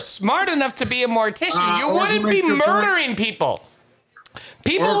you were smart enough to be a mortician, you or wouldn't to be make your point. murdering people.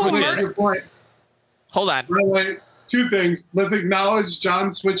 People Or who to make murder... your point. Hold on, By the way, two things. Let's acknowledge John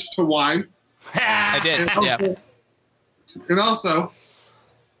switched to wine. I did. Yeah, And also,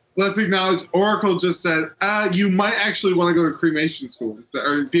 let's acknowledge Oracle just said, you might actually want to go to cremation school instead,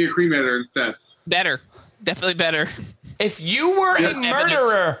 or be a cremator instead. better, definitely better. If you were Yes. a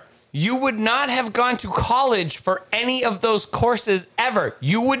murderer, you would not have gone to college for any of those courses ever.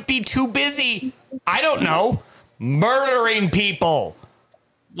 You would be too busy, I don't know, murdering people.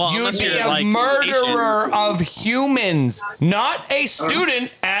 Well, You'd unless be you're, a like, murderer of humans, not a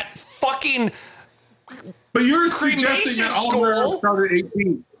student at fucking But you're cremation suggesting that all school. murderers start at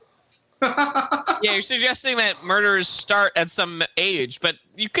 18. Yeah, you're suggesting that murderers start at some age, but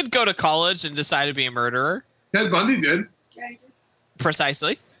you could go to college and decide to be a murderer. Ted Bundy did.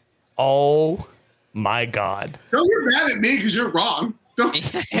 Precisely. Oh my God. Don't get mad at me because you're wrong. Don't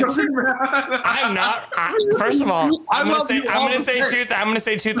get mad. I'm not. First of all, I'm gonna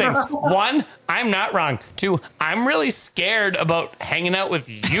say two things. One, I'm not wrong. Two, I'm really scared about hanging out with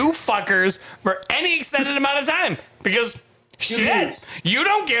you fuckers for any extended amount of time because. Shit, you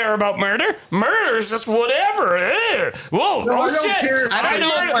don't care about murder. Murder is just whatever. Whoa, No, I don't shit. care. I don't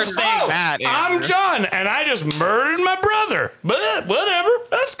know if we're saying that, I'm Andrew. John, and I just murdered my brother. But whatever,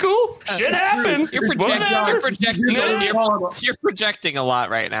 that's cool. Shit happens. You're projecting, Whatever. you're projecting a lot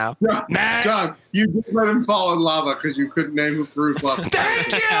right now. Nah. John, you did let him fall in lava because you couldn't name who Farouk was.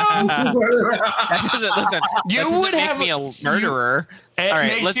 Thank you. That doesn't listen. You that doesn't would make have- me a murderer. It All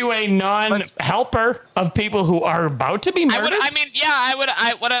right, makes you a non-helper of people who are about to be murdered. I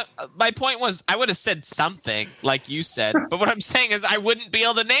would have. My point was, I would have said something like you said, but what I'm saying is, I wouldn't be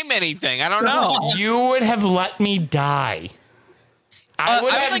able to name anything. I don't know. You would have let me die. I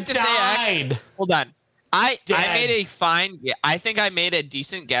would have like to died. Hold on. I Dead. made a fine. I think I made a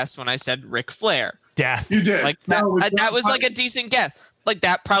decent guess when I said Ric Flair. Death. You did. Like that was like a decent guess. Like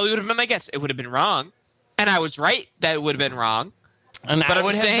that probably would have been my guess. It would have been wrong, and I was right that it would have been wrong. And But I I'm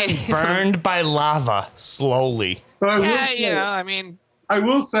would have been saying- burned by lava slowly. But I will Yeah, say, you know, I mean, I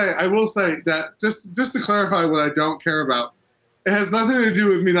will say that just to clarify what I don't care about, it has nothing to do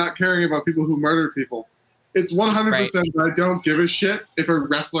with me not caring about people who murder people. It's 100% that I don't give a shit if a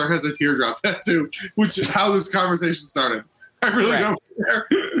wrestler has a teardrop tattoo, which is how this conversation started. I really don't care.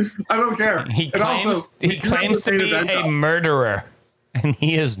 I don't care. He And claims also, he claims to be a murderer, and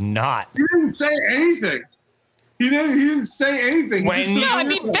he is not. He didn't say anything. He didn't say anything. When He you- just no, I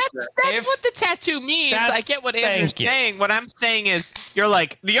mean that's If- what the tattoo means. I That's- get what Andrew's thank you. saying. What I'm saying is, you're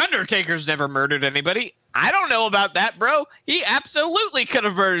like, the Undertaker's never murdered anybody. I don't know about that, bro. He absolutely could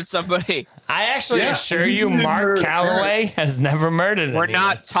have murdered somebody. I actually Yeah, assure he you, didn't Mark murder Calloway has never murdered We're anyone.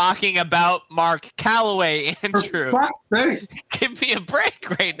 not talking about Mark Calloway, For Andrew. fuck's sake. Give me a break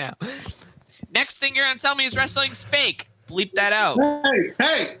right now. Next thing you're gonna tell me is wrestling's fake. Bleep that out.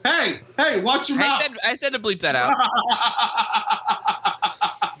 Hey, watch your mouth. I said to bleep that out.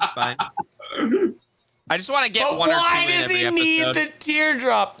 It's fine. I just want to get But one or two why in does every he episode. need the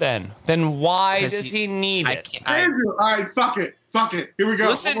teardrop then? Then why Because does he need I it? can't. Andrew, all right, fuck it. Here we go.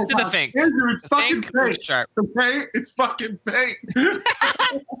 Listen One more to the time. thing. Andrew, it's The fucking thing was fake. sharp. Okay? It's fucking fake.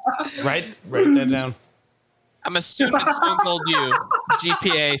 Write that down. I'm a stupid Stone Cold you.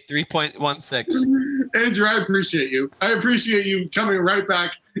 GPA 3.16. Andrew, I appreciate you. I appreciate you coming right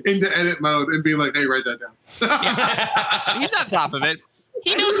back into edit mode and being like, hey, write that down. He's on top of it.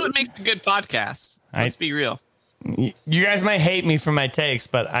 He knows what makes a good podcast. Let's be real. You guys might hate me for my takes,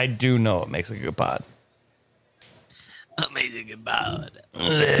 but I do know what makes a good pod. Amazing pod. Long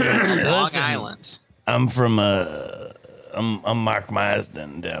Listen, Island. I'm from I'm Mark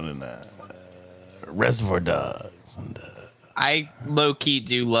Marsden down in Reservoir Dogs, and I low key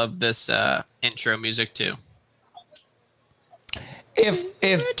do love this intro music too. if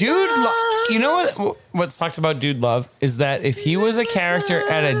Dude, you know what's talked about Dude Love is that if he was a character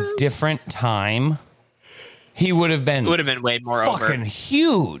at a different time, he would have been It would have been way more fucking over.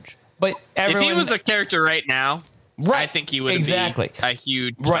 huge. But everyone, If he was a character right now, Right, I think he would exactly. be a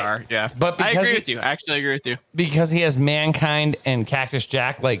huge Right. star. Yeah, But I because agree he- with you. I actually agree with you. because he has Mankind and Cactus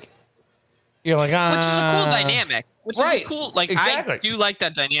Jack, like you're like, Which is a cool dynamic. Which right, is cool. Like exactly. I do like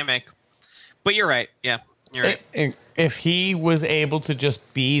that dynamic. But you're right. Yeah, you're right. If he was able to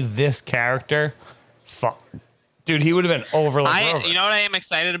just be this character, fuck, dude, he would have been over. You know what I am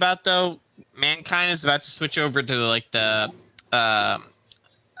excited about though? Mankind is about to switch over to like the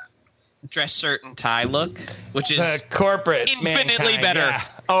dress shirt and tie look, which is the corporate infinitely Mankind, better. yeah.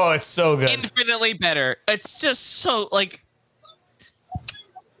 Oh, it's so good. infinitely better. It's just so like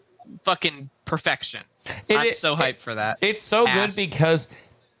fucking perfection. I'm so hyped for that. It's so Ass. good because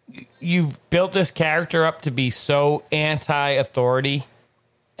you've built this character up to be so anti-authority,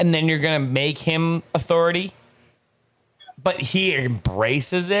 and then you're gonna make him authority, but he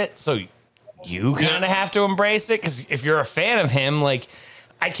embraces it. So you kind of have to embrace it because if you're a fan of him, like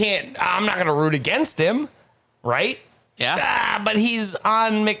I'm not gonna root against him, right? Yeah. But he's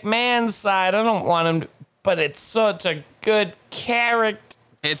on McMahon's side. I don't want him to, but it's such a good character.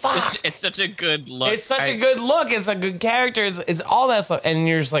 It's such a good look. It's such a good look. It's a good character. It's all that stuff. And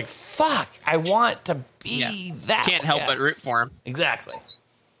you're just like, fuck, I want to be that. Can't help guy. but root for him. Exactly.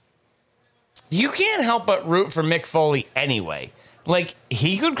 You can't help but root for Mick Foley anyway. Like,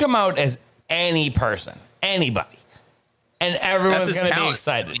 he could come out as any person, anybody. And everyone's That's his going to be talent.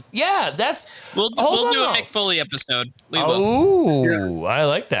 excited. Yeah, that's... We'll do a Mick Foley episode. We will. Oh, I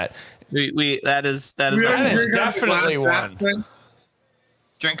like that. We that is We That already is drink on the definitely glass one. thing?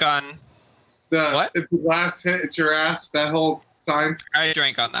 drink on. What? It's a glass hit. It's your ass. That whole sign. I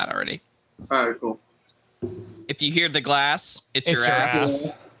drank on that already. All right, cool. If you hear the glass, it's your It's your ass.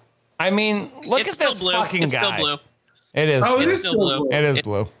 ass. I mean, look It's at still this blue. fucking It's guy. still blue. It is. Oh, it It's is still still blue. blue. It is It's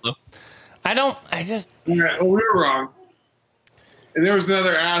blue. blue. I just... All right, well, we were wrong. And there was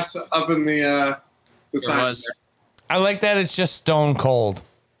another ass up in the There sign. was. there. I like that it's just stone cold.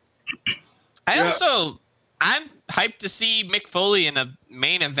 I'm hyped to see Mick Foley in a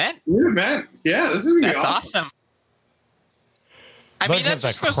main event. Good event. Yeah, this is gonna be That's awesome. I Look mean, that at the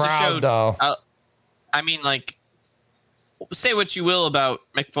just goes to crowd, show. though. I mean, like, say what you will about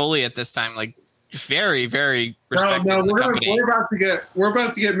Mick Foley at this time, like, very, very respected No, in the we're company. about to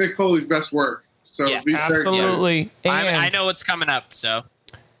get Mick Foley's best work. So Yes. be very- Absolutely. And I know what's coming up, so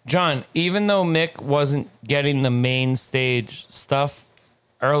John, even though Mick wasn't getting the main stage stuff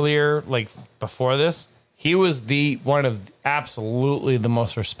earlier, like before this, he was one of absolutely the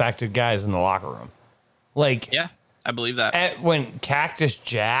most respected guys in the locker room. Like, yeah, I believe that. when Cactus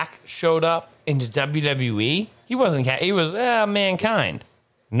Jack showed up into WWE, he wasn't he was Mankind.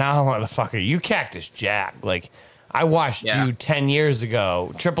 Nah, motherfucker, you Cactus Jack. Like, I watched you 10 years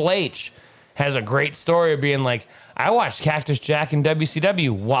ago. Triple H has a great story of being like, I watched Cactus Jack in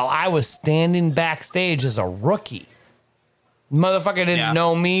WCW while I was standing backstage as a rookie. Motherfucker didn't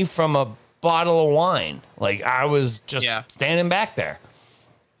know me from a bottle of wine. Like, I was just standing back there.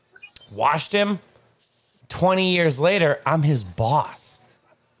 Watched him. 20 years later, I'm his boss.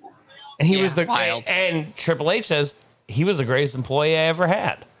 And he was wild. and Triple H says he was the greatest employee I ever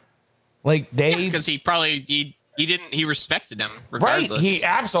had. Like, Because he respected him regardless. right, he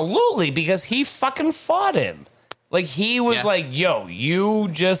absolutely, because he fucking fought him. Like, he was like, yo, you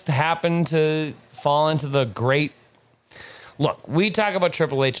just happened to fall into the great... Look, we talk about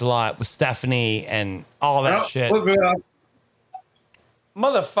Triple H a lot with Stephanie and all that shit. Look it up.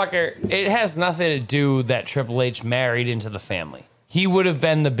 Motherfucker, it has nothing to do that Triple H married into the family. He would have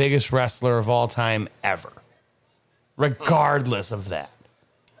been the biggest wrestler of all time ever, regardless of that.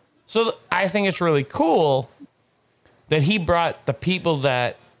 So I think it's really cool that he brought the people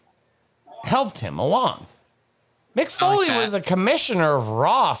that helped him along. Mick Foley was a commissioner of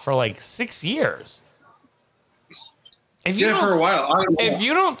Raw for like 6 years. If you For a while. If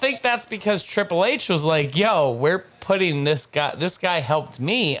you don't think that's because Triple H was like, yo, we're putting this guy helped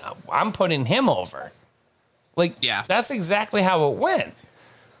me, I'm putting him over. Like, that's exactly how it went.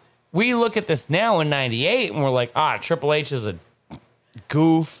 We look at this now in 98 and we're like, Triple H is a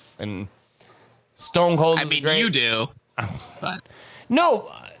goof and Stone Cold is great. You do. But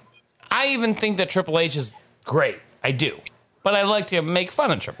No, I even think that Triple H is great. I do. But I like to make fun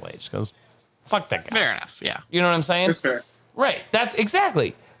of Triple H because fuck that guy. fair enough, yeah. You know what I'm saying? That's fair. Right. That's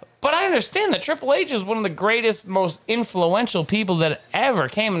exactly. But I understand that Triple H is one of the greatest, most influential people that ever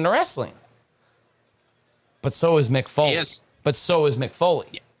came into wrestling. But so is Mick Foley. He is. But so is Mick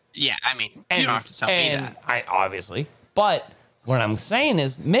Foley. Yeah, I mean, you don't have to tell me that. I obviously. But what I'm saying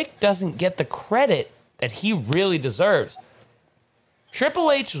is Mick doesn't get the credit that he really deserves.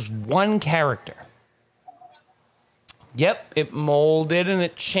 Triple H was one character. Yep, it molded and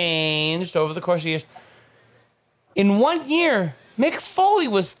it changed over the course of years. In 1 year, Mick Foley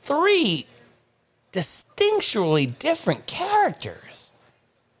was 3 distinctually different characters.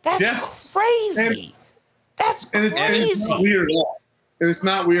 That's crazy. That's crazy. And it's not weird at all. It's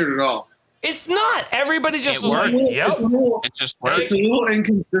not weird at all. It's not. Everybody just It was like, worked. yep. It just works. It's a little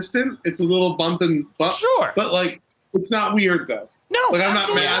inconsistent. It's a little bump and bump. Sure. But like, it's not weird though. No, Like, I'm not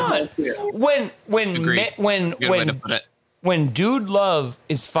absolutely mad. not. Agreed. Good way to put it. When Dude Love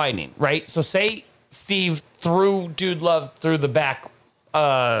is fighting, right? So say Steve threw Dude Love through the back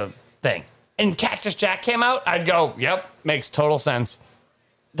thing, and Cactus Jack came out, I'd go, yep, makes total sense.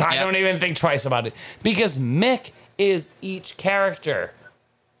 I don't even think twice about it. Because Mick is each character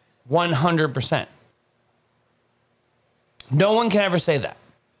 100%. No one can ever say that.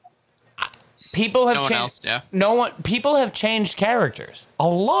 People have changed. People have changed characters a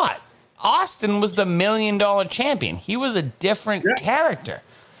lot. Austin was the $1 million champion. He was a different character,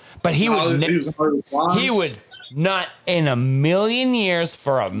 but he would not in a million years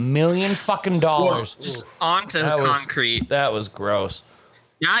for $1 million fucking dollars. Just onto the concrete. That was gross.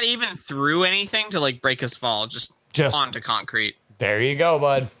 Not even through anything to like break his fall. Just onto concrete. There you go,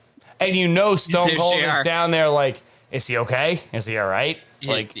 bud. And you know Stone There's Cold JR. is down there like, is he okay? Is he all right?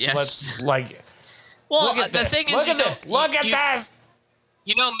 Yeah, Like, yes. let's like. Well, Look at the this. thing is, Look at this. Look at this.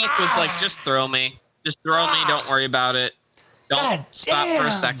 You know, Mick was like, just throw me. Just throw me. Don't worry about it. Don't God stop for a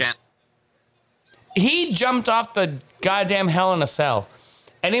damn. second. He jumped off the goddamn Hell in a Cell.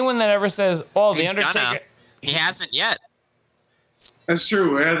 Anyone that ever says, "Oh, the He's Undertaker," gonna. He hasn't yet. That's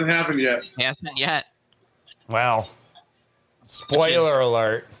true. It hasn't happened yet. He hasn't yet. well, spoiler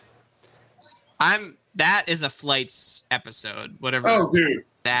alert. That is a Flights episode. Whatever. Oh, dude.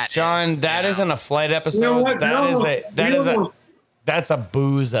 That John, is, that you know. isn't a flight episode. You know what? That's a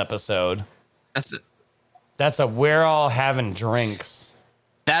booze episode. That's it. That's a we're all having drinks.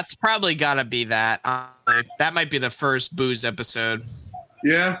 That's probably gotta be that. That might be the first booze episode.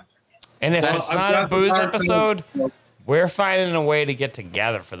 Yeah. And if Well, it's I've not a got the booze power episode, film. we're finding a way to get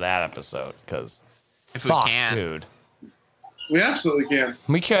together for that episode. Because If we fuck, can. dude, We absolutely can.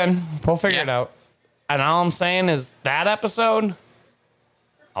 we can. We'll figure it Yeah. out. And all I'm saying is that episode,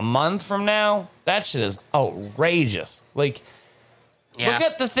 a month from now, that shit is outrageous. Like, Yeah. look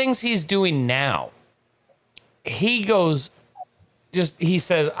at the things he's doing now. He goes, he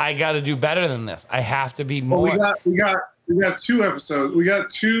says, I got to do better than this. I have to be Well, more. we got 2 episodes. We got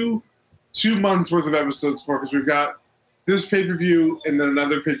two months worth of episodes for because we've got this pay-per-view and then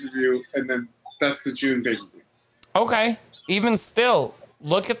another pay-per-view and then that's the June pay-per-view. Okay. Even still,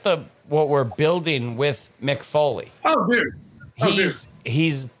 look at what we're building with Mick Foley. Oh, dude.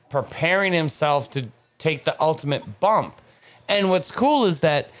 He's preparing himself to take the ultimate bump. And what's cool is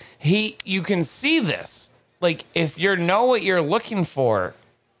that you can see this. Like, if you know what you're looking for,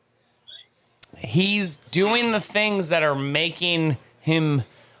 he's doing the things that are making him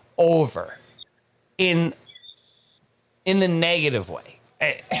over in the negative way.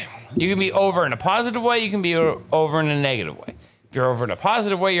 You can be over in a positive way. You can be over in a negative way. If you're over in a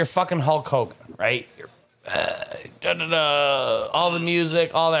positive way, you're fucking Hulk Hogan, right? You're all the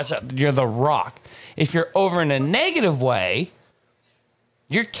music, all that stuff. You're The Rock. If you're over in a negative way,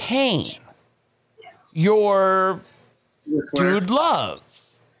 you're Kane. You're Dude Love.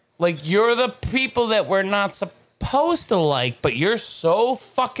 Like, you're the people that we're not supposed to like, but you're so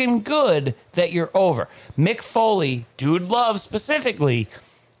fucking good that you're over. Mick Foley, Dude Love specifically,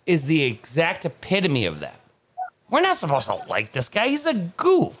 is the exact epitome of that. We're not supposed to like this guy. He's a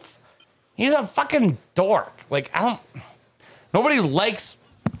goof. He's a fucking dork. Like, nobody likes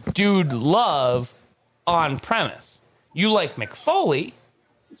Dude Love on premise. You like Mick Foley,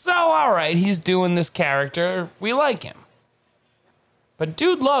 so all right, he's doing this character. We like him. But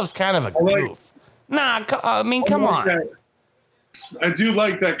Dude Love's kind of a goof. Nah, I mean, come on. I do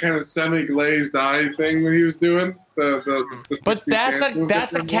like that kind of semi-glazed eye thing that he was doing. The But 60s that's dance move a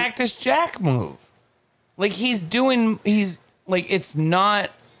that Cactus Jack move. Like, he's like, it's not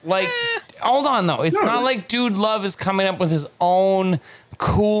like, hold on though. It's not like Dude Love is coming up with his own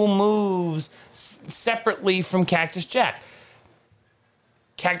cool moves separately from Cactus Jack.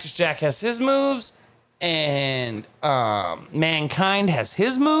 Cactus Jack has his moves, and Mankind has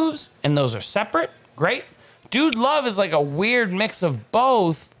his moves, and those are separate. Great. Dude Love is like a weird mix of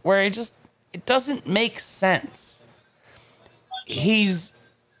both, where it doesn't make sense. He's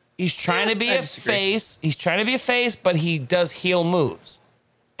trying to be a face. He's trying to be a face, but he does heel moves.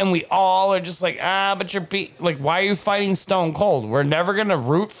 And we all are just like, but you're like, why are you fighting Stone Cold? We're never going to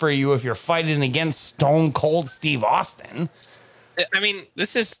root for you if you're fighting against Stone Cold Steve Austin. I mean,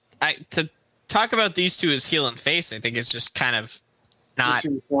 this is to talk about these two as heel and face. I think it's just kind of not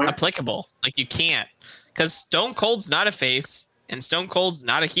applicable. Like, you can't, because Stone Cold's not a face and Stone Cold's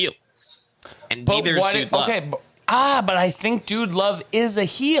not a heel, and neither is Dude Love. Okay, but I think Dude Love is a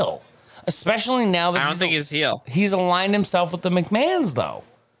heel, especially now that I don't think he's heel. He's aligned himself with the McMahons, though.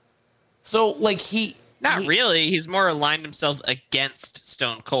 So, like, Not really. He's more aligned himself against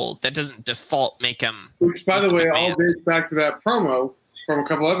Stone Cold. That doesn't default make him. Which, by the way, McMahon. all dates back to that promo from a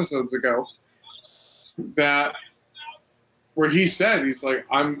couple episodes ago. Where he said, he's like,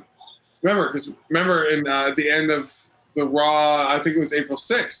 remember in at the end of the Raw, I think it was April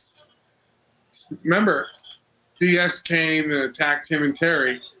 6th. Remember, DX came and attacked him and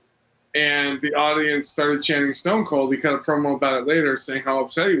Terry, and the audience started chanting Stone Cold. He cut a promo about it later, saying how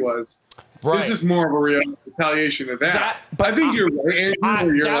upset he was. right. This is more of a retaliation of that. But I think you're right,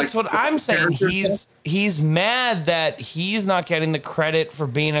 Andrew. That's what I'm saying. He's mad that he's not getting the credit for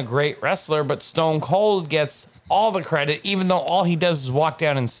being a great wrestler, but Stone Cold gets all the credit, even though all he does is walk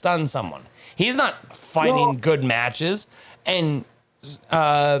down and stun someone. He's not fighting good matches, and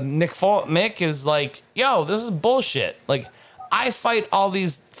Mick is like, yo, this is bullshit. Like, I fight all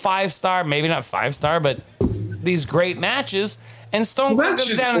these 5-star, maybe not 5-star, but these great matches, and Stone Cold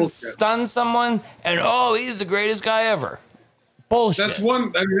goes down and stuns someone, and he's the greatest guy ever. Bullshit. That's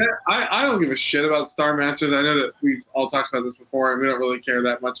one. I mean, I don't give a shit about star matches. I know that we've all talked about this before, and we don't really care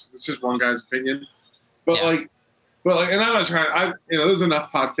that much because it's just one guy's opinion. But and I'm not trying. There's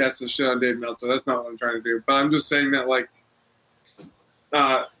enough podcasts to shit on Dave Meltzer. That's not what I'm trying to do. But I'm just saying that,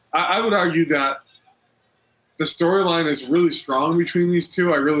 I would argue that the storyline is really strong between these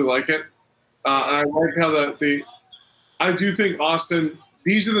two. I really like it, and I like how I do think Austin.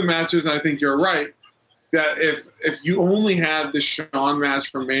 These are the matches, and I think you're right. That if you only had the Shawn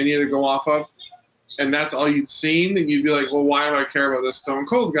match from Mania to go off of, and that's all you'd seen, then you'd be like, well, why do I care about this Stone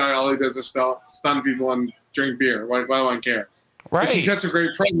Cold guy? All he does is stun people and drink beer. Why do I care? Right. He cuts a great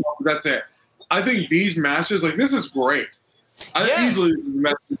promo, that's it. I think these matches, this is great. Easily this is the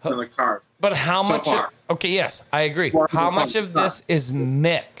best on the card. But how so much? far. Okay, yes, I agree. How much of this is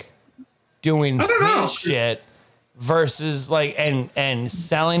Mick doing his shit versus and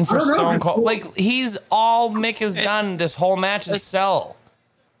selling for Stone Cold? He's all Mick has done this whole match is sell.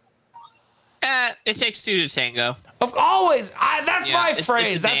 It takes two to tango. Of always, that's my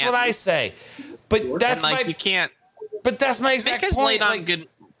phrase. That's what I say. But that's you can't. But that's my exact point.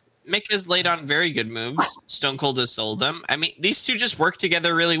 Mick has laid on very good moves. Stone Cold has sold them. I mean, these two just work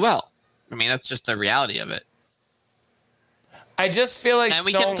together really well. I mean, that's just the reality of it. I just feel like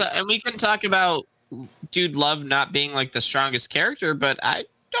we can talk about Dude Love not being the strongest character, but I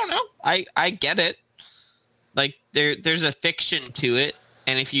don't know. I get it. There's a fiction to it,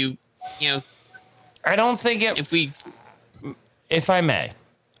 and if I don't think it. If I may,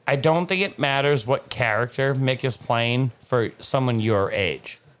 I don't think it matters what character Mick is playing for someone your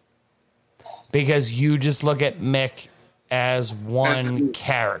age. Because you just look at Mick as one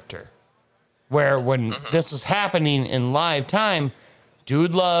character. Where when this was happening in live time,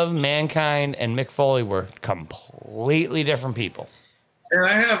 Dude Love, Mankind, and Mick Foley were completely different people. And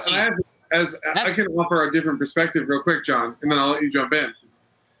I can offer a different perspective real quick, John, and then I'll let you jump in.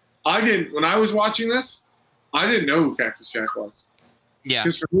 When I was watching this, I didn't know who Cactus Jack was. Yeah.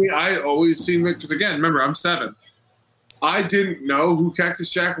 Because for me, I had always seen Mick, because again, remember, I'm 7. I didn't know who Cactus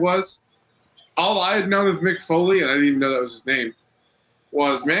Jack was. All I had known of Mick Foley, and I didn't even know that was his name,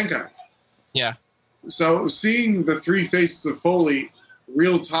 was Mankind. Yeah. So seeing the 3 faces of Foley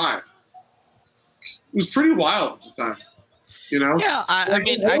real time was pretty wild at the time. Yeah, I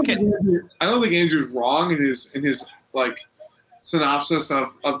don't think Andrew's wrong in his synopsis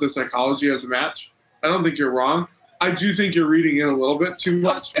of the psychology of the match. I don't think you're wrong. I do think you're reading in a little bit too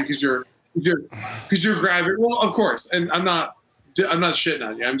much because you're grabbing. Well, of course, and I'm not shitting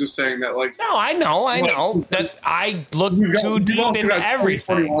on you. I'm just saying that No, I know that I look too deep into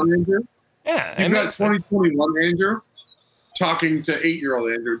everything. Yeah, you've got 2021 Andrew talking to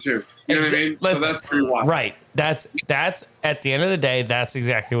 8-year-old Andrew too. You know what I mean? Listen, so that's pretty wild. Right. That's at the end of the day, that's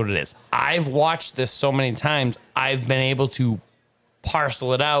exactly what it is. I've watched this so many times. I've been able to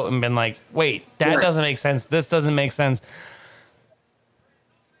parcel it out and been like, wait, that doesn't make sense. This doesn't make sense.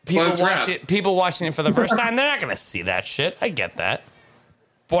 People watching it for the first time, they're not going to see that shit. I get that.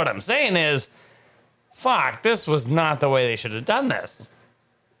 But what I'm saying is, fuck, this was not the way they should have done this.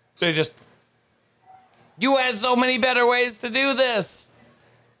 You had so many better ways to do this.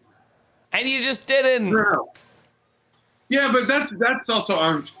 And you just didn't. No. Yeah, but that's also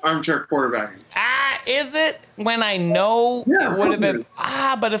armchair quarterbacking. Is it? When I know it would have been.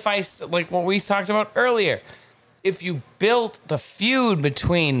 But if I, what we talked about earlier, if you built the feud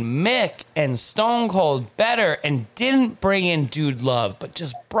between Mick and Stone Cold better and didn't bring in Dude Love, but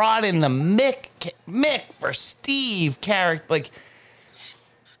just brought in the Mick for Steve character,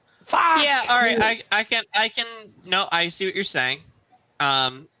 fuck. Yeah, all right. I see what you're saying.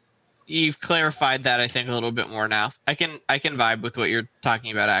 You've clarified that, I think, a little bit more now. I can vibe with what you're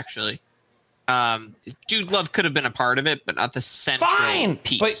talking about, actually. Dude Love could have been a part of it, but not the central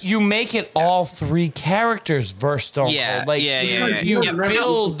piece. But you make it all 3 characters versus Stone Cold. You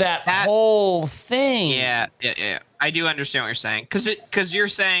build that whole thing. Yeah. I do understand what you're saying. Because you're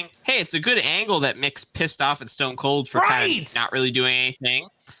saying, hey, it's a good angle that Mick's pissed off at Stone Cold for kind of not really doing anything.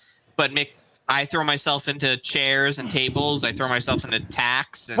 But Mick, I throw myself into chairs and tables. I throw myself into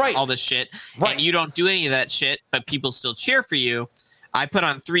tacks and all this shit. Right. And you don't do any of that shit, but people still cheer for you. I put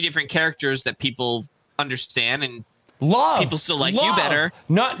on 3 different characters that people understand and love. People still like you better.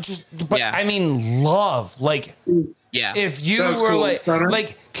 Not just, but I mean, love. If you were cool.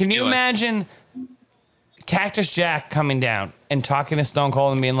 Can you imagine Cactus Jack coming down and talking to Stone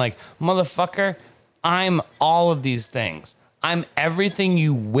Cold and being like, motherfucker, I'm all of these things. I'm everything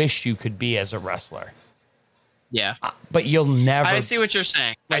you wish you could be as a wrestler. Yeah. But you'll never. I see what you're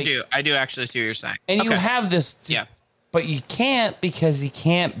saying. I do actually see what you're saying. And you have this. But you can't because you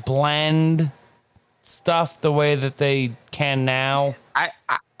can't blend stuff the way that they can now.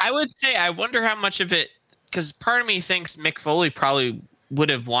 I would say I wonder how much of it, because part of me thinks Mick Foley probably would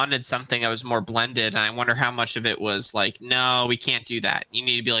have wanted something that was more blended, and I wonder how much of it was like, no, we can't do that. You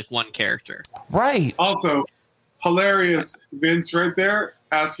need to be like one character. Right. Also, hilarious Vince right there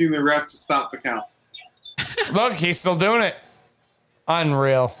asking the ref to stop the count. Look, he's still doing it.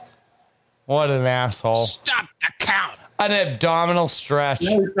 Unreal. What an asshole. Stop the count. An abdominal stretch.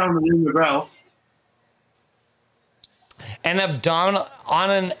 Now he's trying to ring the bell. An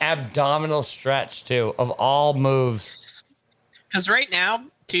abdominal stretch too, of all moves. Because right now,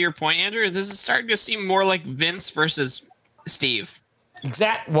 to your point, Andrew, this is starting to seem more like Vince versus Steve.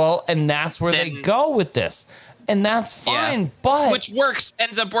 Well, and that's where they go with this. And that's fine, but which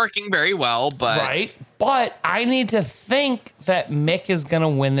ends up working very well, but right. But I need to think that Mick is gonna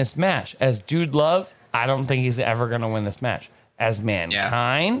win this match. As Dude Love, I don't think he's ever gonna win this match. As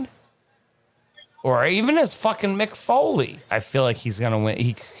Mankind, or even as fucking Mick Foley, I feel like he's gonna win.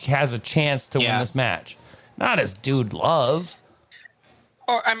 He has a chance to win this match. Not as Dude Love.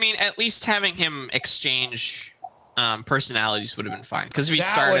 Or I mean, at least having him exchange personalities would have been fine. Because if he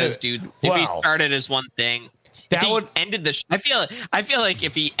started as if he started as one thing, if he ended the. I feel like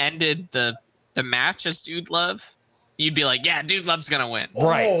if he ended the match as Dude Love, you'd be like, yeah, Dude Love's gonna win.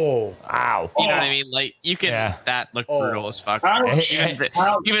 Right. Oh, ow. You know what I mean? Like you can. That looked brutal as fuck.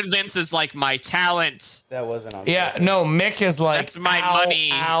 Even Vince is like, my talent. That wasn't on. Yeah, purpose. no, Mick is like, that's my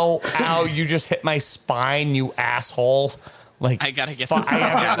money. Ow, you just hit my spine, you asshole. Like, I gotta get the fuck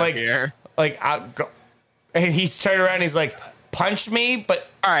out of here. Like, I'll go. And he's turned around, and he's like, punch me, but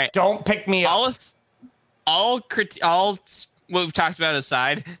all right, don't pick me up. All what we've talked about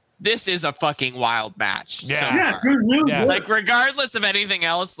aside, this is a fucking wild match. Yeah, it's really good. Like, regardless of anything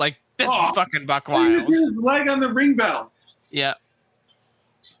else, like, this is fucking buck wild. This is his leg on the ring bell. Yeah.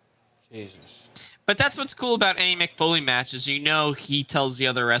 Jesus. But that's what's cool about any Mick Foley match is, you know, he tells the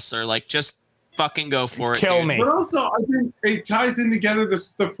other wrestler, like, just fucking go for it. Kill me. But also, I think it ties in together the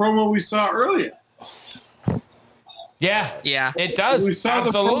promo we saw earlier. Yeah, it does. We saw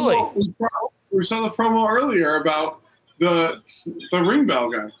absolutely. We saw the promo earlier about the ring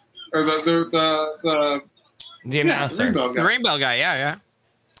bell guy, or the announcer, the ring bell guy. Yeah,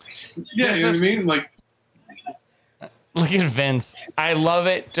 you know what I mean? Like, look at Vince. I love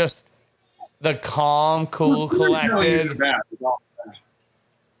it. Just the calm, cool, collected.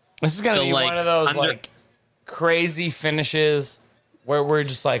 This is gonna be one of those like crazy finishes where we're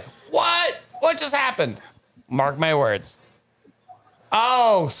just like, what? What just happened? Mark my words.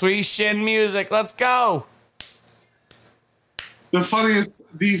 Oh, sweet shin music. Let's go. The funniest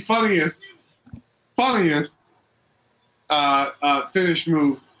finish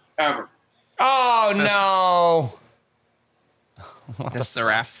move ever. Oh no. That's the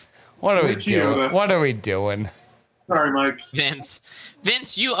ref. What are we doing? What are we doing? Sorry, Mike. Vince,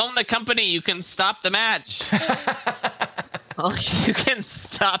 you own the company. You can stop the match. You can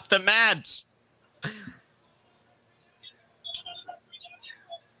stop the match.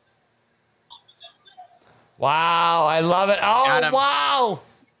 Wow, I love it. Oh, wow.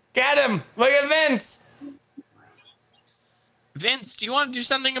 Get him. Look at Vince. Vince, do you want to do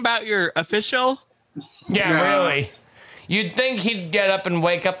something about your official? Yeah, really. You'd think he'd get up and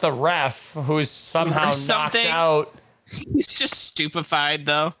wake up the ref, who's somehow knocked out. He's just stupefied,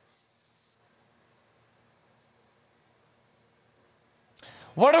 though.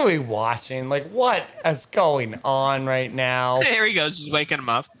 What are we watching? Like, what is going on right now? There he goes, just waking him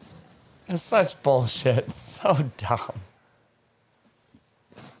up. It's such bullshit. It's so dumb.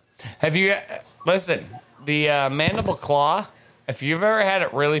 Have you... Listen, the mandible claw, if you've ever had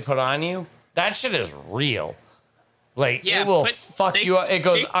it really put on you, that shit is real. Like, it will fuck you up. It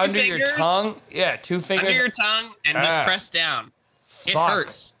goes under your tongue. Yeah, 2 fingers. Under your tongue and just press down. It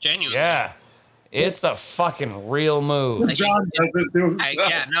hurts, genuinely. Yeah. It's a fucking real move. Like, John does it to himself.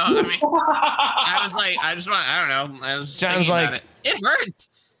 I mean, I don't know. I was John's like, it hurts.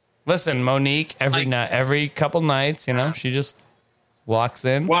 Listen, Monique, every couple nights, you know, she just walks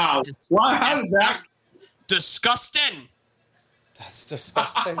in. Wow. Why? How did that? Disgusting. That's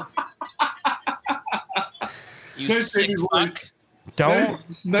disgusting. You sick fuck. Don't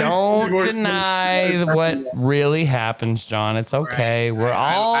deny what really happens, John. It's okay. We're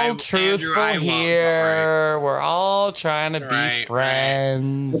all truthful here. We're all trying to be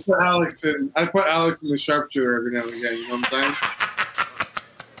friends. I put Alex in the sharpshooter every now and again. You know what I'm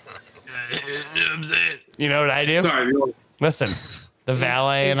saying? You know what I do? Sorry. Listen, the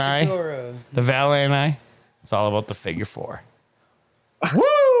valet and I, it's all about the figure 4.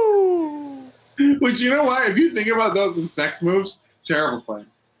 Woo! Which, you know what? If you think about those in sex moves, terrible plan.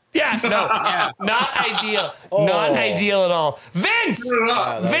 Yeah, no, not ideal. Not ideal at all. Vince!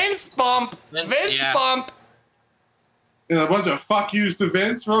 Vince bump! Vince bump! And a bunch of fuck yous to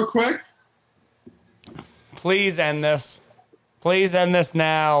Vince real quick. Please end this. Please end this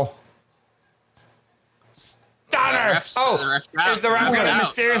now. Stunner! Is the ref going to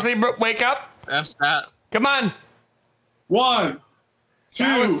mysteriously wake up? Ref's out. Come on. 1, 2,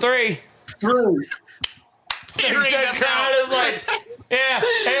 That was 3. 3. The crowd is like, yeah,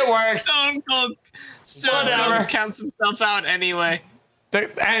 it works. Stone Cold Whatever. counts himself out anyway.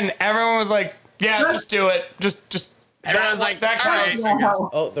 And everyone was like, yeah, just do it. Just. Everyone's like, that all right. counts.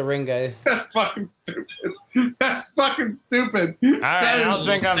 Oh, the ring guy. That's fucking stupid. That's fucking stupid. All right, I'll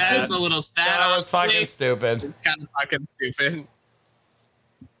drink on That that. is a little stat. That was fucking stupid. Kind of fucking stupid.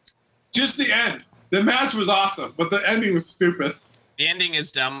 Just the end. The match was awesome, but the ending was stupid. The ending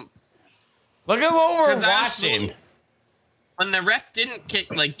is dumb. Look at what we're 'Cause watching. When the ref didn't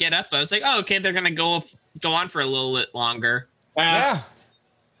get up, I was like, oh, okay, they're gonna go on for a little bit longer. Yeah.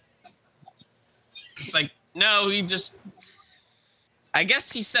 It's like, no, he just. I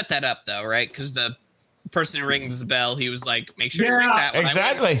guess he set that up though, right? Because the person who rings the bell, he was like, make sure you ring that one.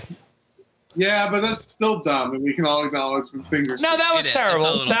 Exactly. Yeah, but that's still dumb, and we can all acknowledge the fingers. No, that was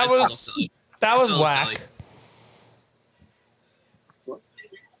terrible. That was whack.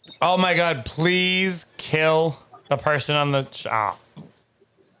 Oh my god, please kill the person on the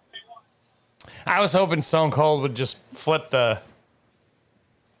I was hoping Stone Cold would just flip the.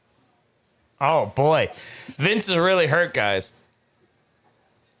 Oh boy. Vince is really hurt, guys.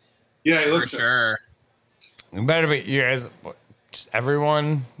 Yeah, he For looks sure. You better be, you guys, just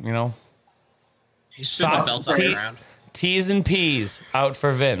everyone, you know. He should have belt on the ground. T's and P's out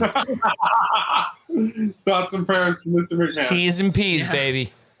for Vince. Thoughts and prayers to Mr. McMahon. T's and P's,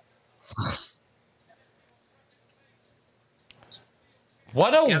 baby.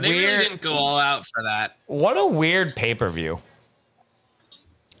 What a They weird. really didn't go all out for that. What a weird pay-per-view.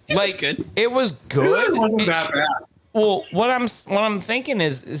 It was good. It was It good. really wasn't that bad. Well, what I'm thinking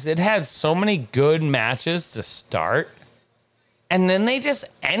is it had so many good matches to start, and then they just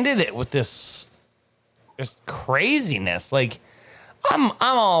ended it with this craziness. Like, I'm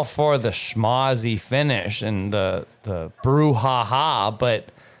all for the schmozzy finish and the brouhaha, but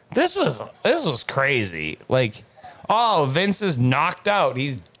this was crazy. Like, oh, Vince is knocked out,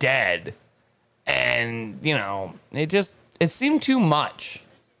 he's dead, and you know, it seemed too much.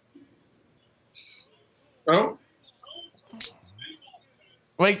 Oh,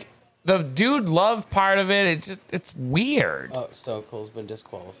 Like, the dude love part of it, it's weird. Oh, Stone Cold's been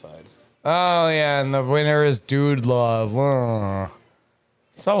disqualified. Oh, yeah, and the winner is dude love. Ugh.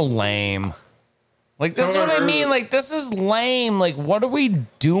 So lame. Like, this is what I mean. Like, this is lame. Like, what are we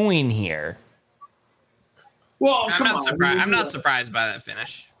doing here? well, I'm come not on. surprised. I'm not surprised by that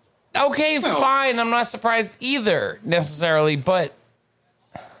finish. Okay, fine. I'm not surprised either, necessarily, but...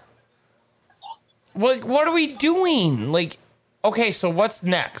 what are we doing? Like, okay, so what's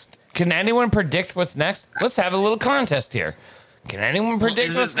next? Can anyone predict what's next? Let's have a little contest here. Can anyone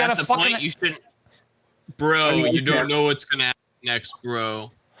predict what's gonna fucking... Point? You shouldn't... Bro, you don't know what's gonna happen next,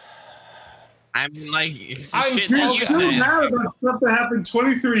 bro. I'm like... I'm shit that you still said. mad about stuff that happened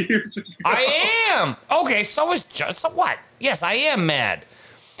 23 years ago. I am. Okay, so is just so what? Yes, I am mad.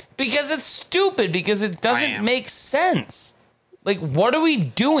 Because it's stupid, because it doesn't make sense. Like, what are we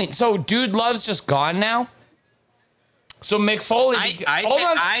doing? So, Dude Love's just gone now? So, Mick Foley...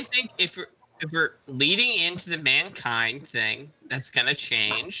 I think if we're leading into the Mankind thing, that's going to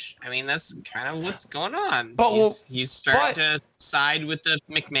change. I mean, that's kind of what's going on. But he's starting to side with the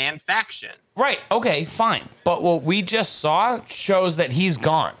McMahon faction. Right, okay, fine. But what we just saw shows that he's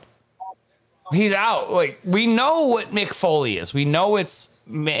gone. He's out. Like, we know what Mick Foley is. We know it's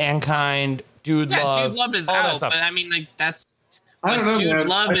Mankind, Dude Love. Dude Love is all that out, stuff. but I mean, like, that's... I don't know, Dude man.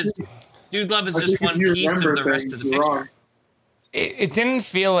 Love is just one piece of the rest of the picture. It didn't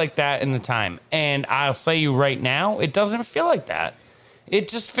feel like that in the time. And I'll say you right now, it doesn't feel like that. It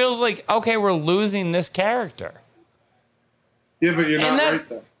just feels like, okay, we're losing this character. Yeah, but you're And not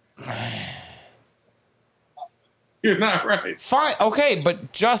that's- right, though. You're not right. Fine, okay,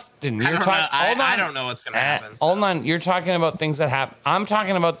 but Justin, you're talking... I don't know what's going to happen. Hold on, you're talking about things that happen. I'm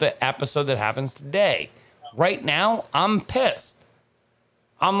talking about the episode that happens today. Right now, I'm pissed.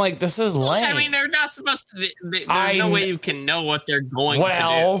 I'm like, this is lame. I mean, they're not supposed to... There's no way you can know what they're going to do.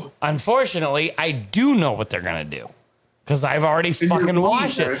 Well, unfortunately, I do know what they're going to do. Because I've already fucking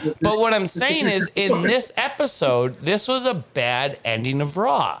watched it. But what I'm saying is, in this episode, this was a bad ending of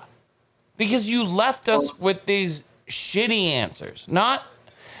Raw. Because you left us with these shitty answers. Not...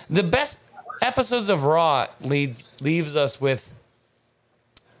 The best episodes of Raw leaves us with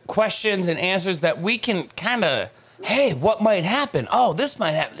questions and answers that we can kind of, hey, what might happen? Oh, this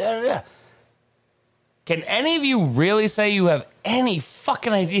might happen. Da, da, da. Can any of you really say you have any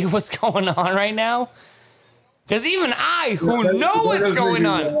fucking idea what's going on right now? Because even I, who know what's going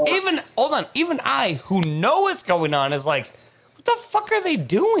on, even I, who know what's going on, is like, what the fuck are they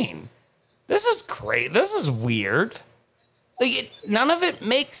doing? This is great. This is weird. Like, none of it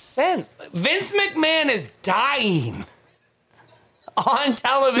makes sense. Vince McMahon is dying on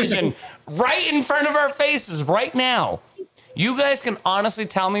television right in front of our faces right now. You guys can honestly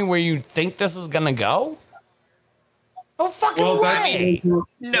tell me where you think this is going to go? No fucking way.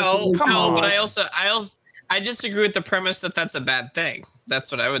 No, Come on. but I disagree with the premise that that's a bad thing.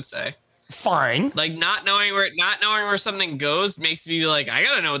 That's what I would say. Fine. Like not knowing where something goes makes me be like, I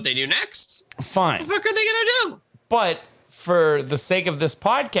gotta know what they do next. Fine. What the fuck are they gonna do? But for the sake of this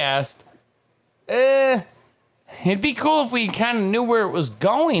podcast, it'd be cool if we kind of knew where it was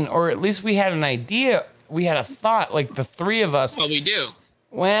going, or at least we had an idea. We had a thought, like the three of us. Well, we do.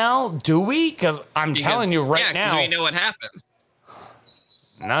 Well, do we? Because I'm telling you right now, we know what happens.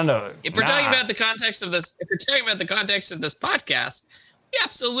 None of it. If we're talking about the context of this, podcast, we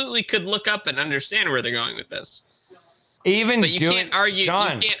absolutely could look up and understand where they're going with this. Even but you can't argue.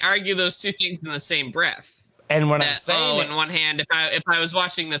 John, you can't argue those two things in the same breath. And when I'm saying, on one hand, if I was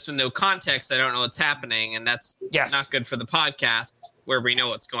watching this with no context, I don't know what's happening, and that's not good for the podcast where we know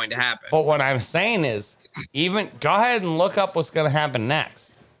what's going to happen. But what I'm saying is, even go ahead and look up what's going to happen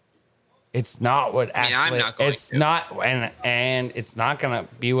next. It's not what actually. I'm not going it's to. not, and it's not going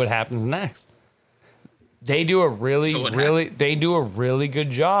to be what happens next. They do a really good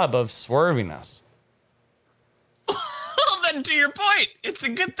job of swerving us. Well, then, to your point, it's a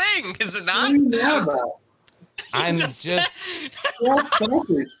good thing, is it not? I'm just Hey,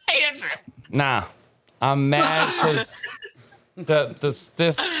 Andrew. nah. I'm mad because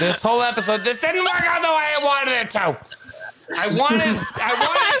this whole episode didn't work out the way I wanted it to. I wanted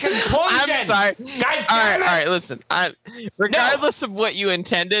conclusion. I'm sorry. God damn All right. Listen. Regardless of what you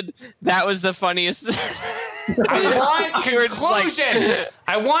intended, that was the funniest. I want conclusion.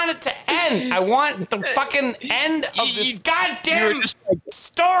 I want it to end. I want the fucking end of this goddamn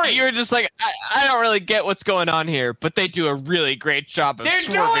story. You were just like, I don't really get what's going on here, but they do a really great job of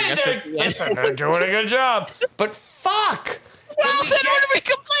swerving us. Listen, they're doing a good job. But fuck. Well, then what are we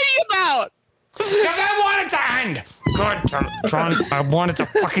complaining about? Because I want it to end. Good, John. I want it to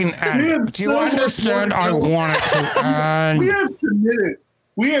fucking end. Do you understand? I want it to end.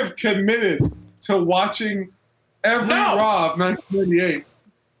 We have committed to watching every Raw of 1998.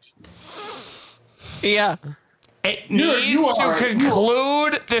 Yeah. It needs to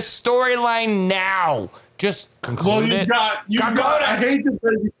conclude the storyline now. Just conclude it. I hate to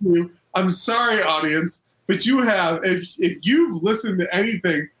break it to you. I'm sorry, audience, but you have, if you've listened to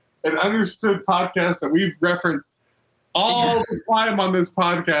anything and understood podcasts that we've referenced all the time on this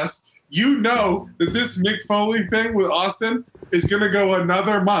podcast, you know that this Mick Foley thing with Austin is going to go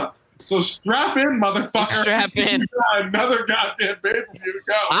another month. So strap in, motherfucker. Strap in. Another goddamn pay-per-view to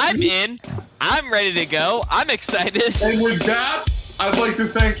go. I'm in. I'm ready to go. I'm excited. And with that, I'd like to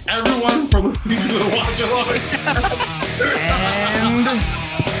thank everyone for listening to the Watch Along. And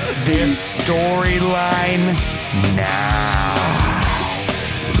this storyline now.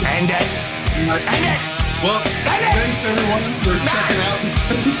 End it. Well, thanks everyone for checking out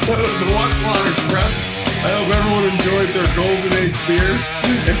the Watch Along Express. I hope everyone enjoyed their Golden Age beers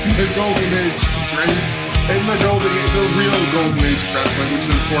and the Golden Age drinks and the real Golden Age wrestling, which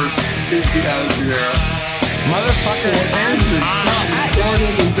of course is the Attitude Era. Motherfucker.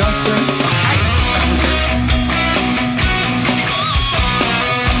 Jordan and Justin.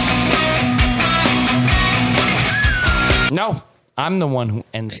 No, I'm the one who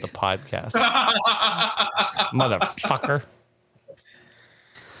ends the podcast. Motherfucker.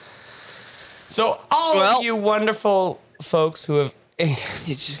 So all of you wonderful folks who have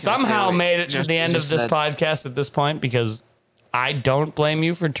somehow made it to the end of this podcast at this point, because I don't blame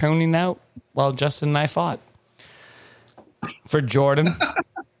you for tuning out while Justin and I fought. For Jordan,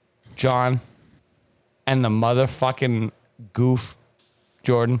 John, and the motherfucking goof,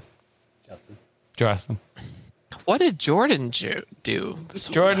 Jordan. Justin. What did Jordan do?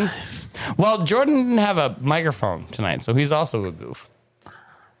 Jordan. Well, Jordan didn't have a microphone tonight, so he's also a goof.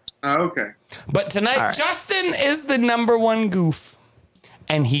 Oh, okay. But tonight, Justin is the number one goof,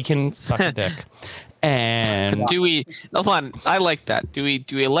 and he can suck a dick. And hold on, I like that. Do we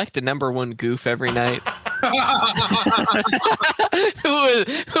elect a number one goof every night?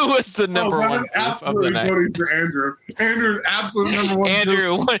 Who was the number one I'm goof of the absolutely night? voting for Andrew. Andrew's absolute number one.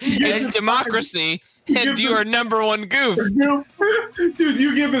 Andrew, goof. it's democracy, and you are number one goof. Dude,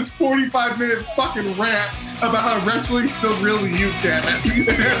 you give this 45-minute fucking rant about how wrestling's still really you, damn it. And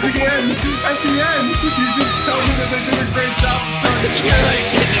at the end, you just tell me that they did a great job. You're like,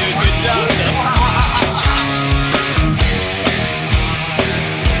 you did a good job.